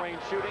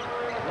long-range shooting.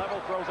 Level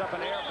throws up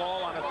an air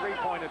ball on a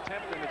 3-point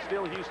attempt, and it's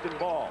still Houston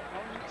ball.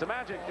 It's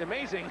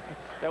amazing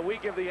that we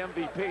give the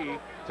MVP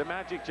to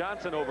Magic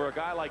Johnson over a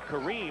guy like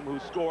Kareem, who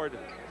scored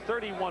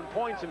 31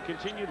 points and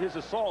continued his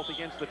assault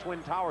against the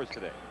Twin Towers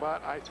today.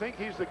 But I think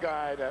he's the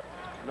guy that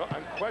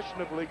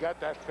unquestionably got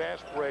that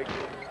fast break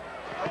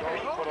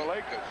going for the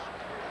Lakers.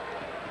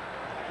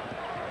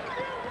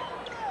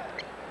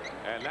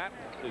 And that,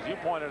 as you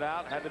pointed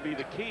out, had to be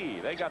the key.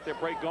 They got their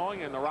break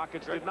going, and the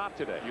Rockets did not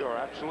today. You're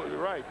absolutely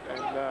right.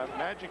 And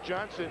Magic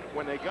Johnson,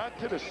 when they got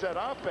to the set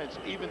offense,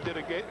 even did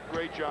a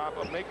great job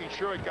of making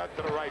sure it got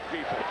to the right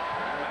people.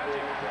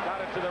 Magic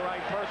got it to the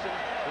right person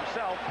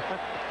himself.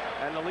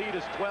 And the lead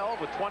is 12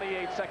 with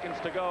 28 seconds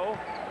to go.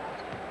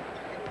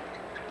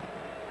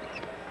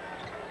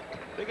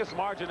 Biggest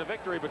margin of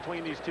victory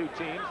between these two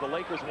teams. The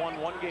Lakers won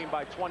one game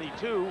by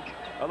 22.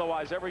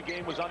 Otherwise, every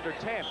game was under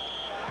 10.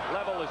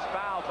 Level is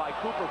fouled by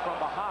Cooper from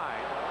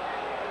behind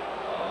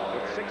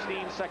with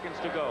 16 seconds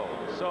to go.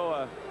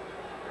 So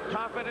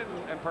confident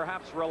and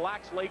perhaps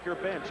relaxed Laker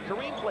bench.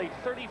 Kareem played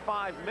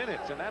 35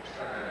 minutes, and that's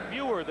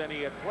fewer than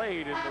he had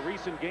played in the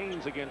recent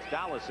games against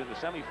Dallas in the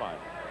semifinal.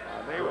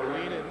 They were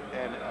leaning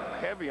and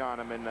heavy on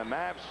him in the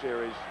Mavs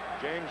series.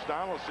 James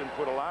Donaldson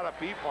put a lot of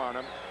beef on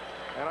him,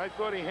 and I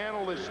thought he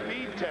handled his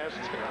speed test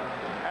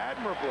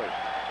admirably.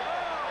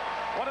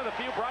 One of the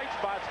few bright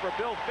spots for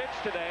Bill Fitch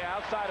today,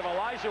 outside of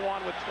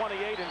Olajuwon with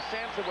 28 and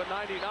Sampson with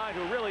 99,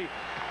 who really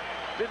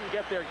didn't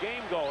get their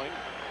game going.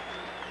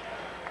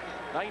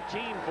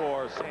 19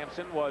 for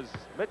Sampson was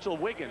Mitchell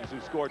Wiggins,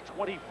 who scored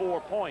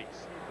 24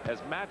 points.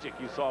 As Magic,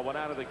 you saw, went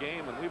out of the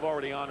game, and we've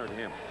already honored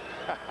him.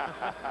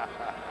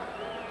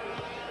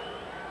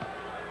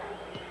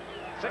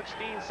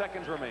 16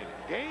 seconds remaining.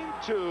 Game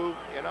 2,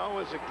 you know,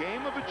 is a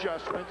game of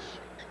adjustments,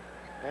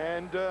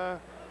 and the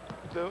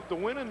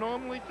winner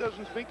normally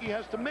doesn't think he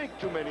has to make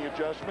too many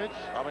adjustments.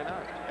 Probably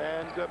not.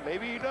 And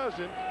maybe he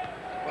doesn't.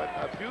 But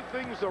a few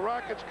things the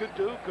Rockets could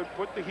do could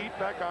put the heat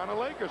back on the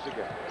Lakers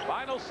again.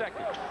 Final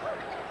seconds.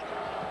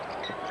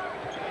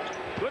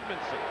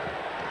 Goodmanson.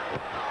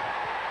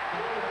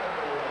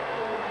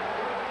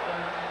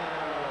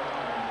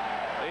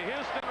 The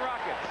Houston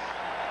Rockets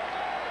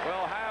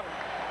will have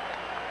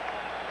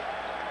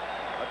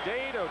a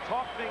day to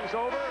talk things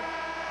over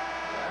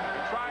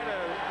and try to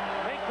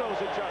make those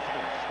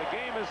adjustments. The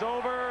game is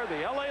over.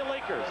 The LA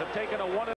Lakers have taken a 1-0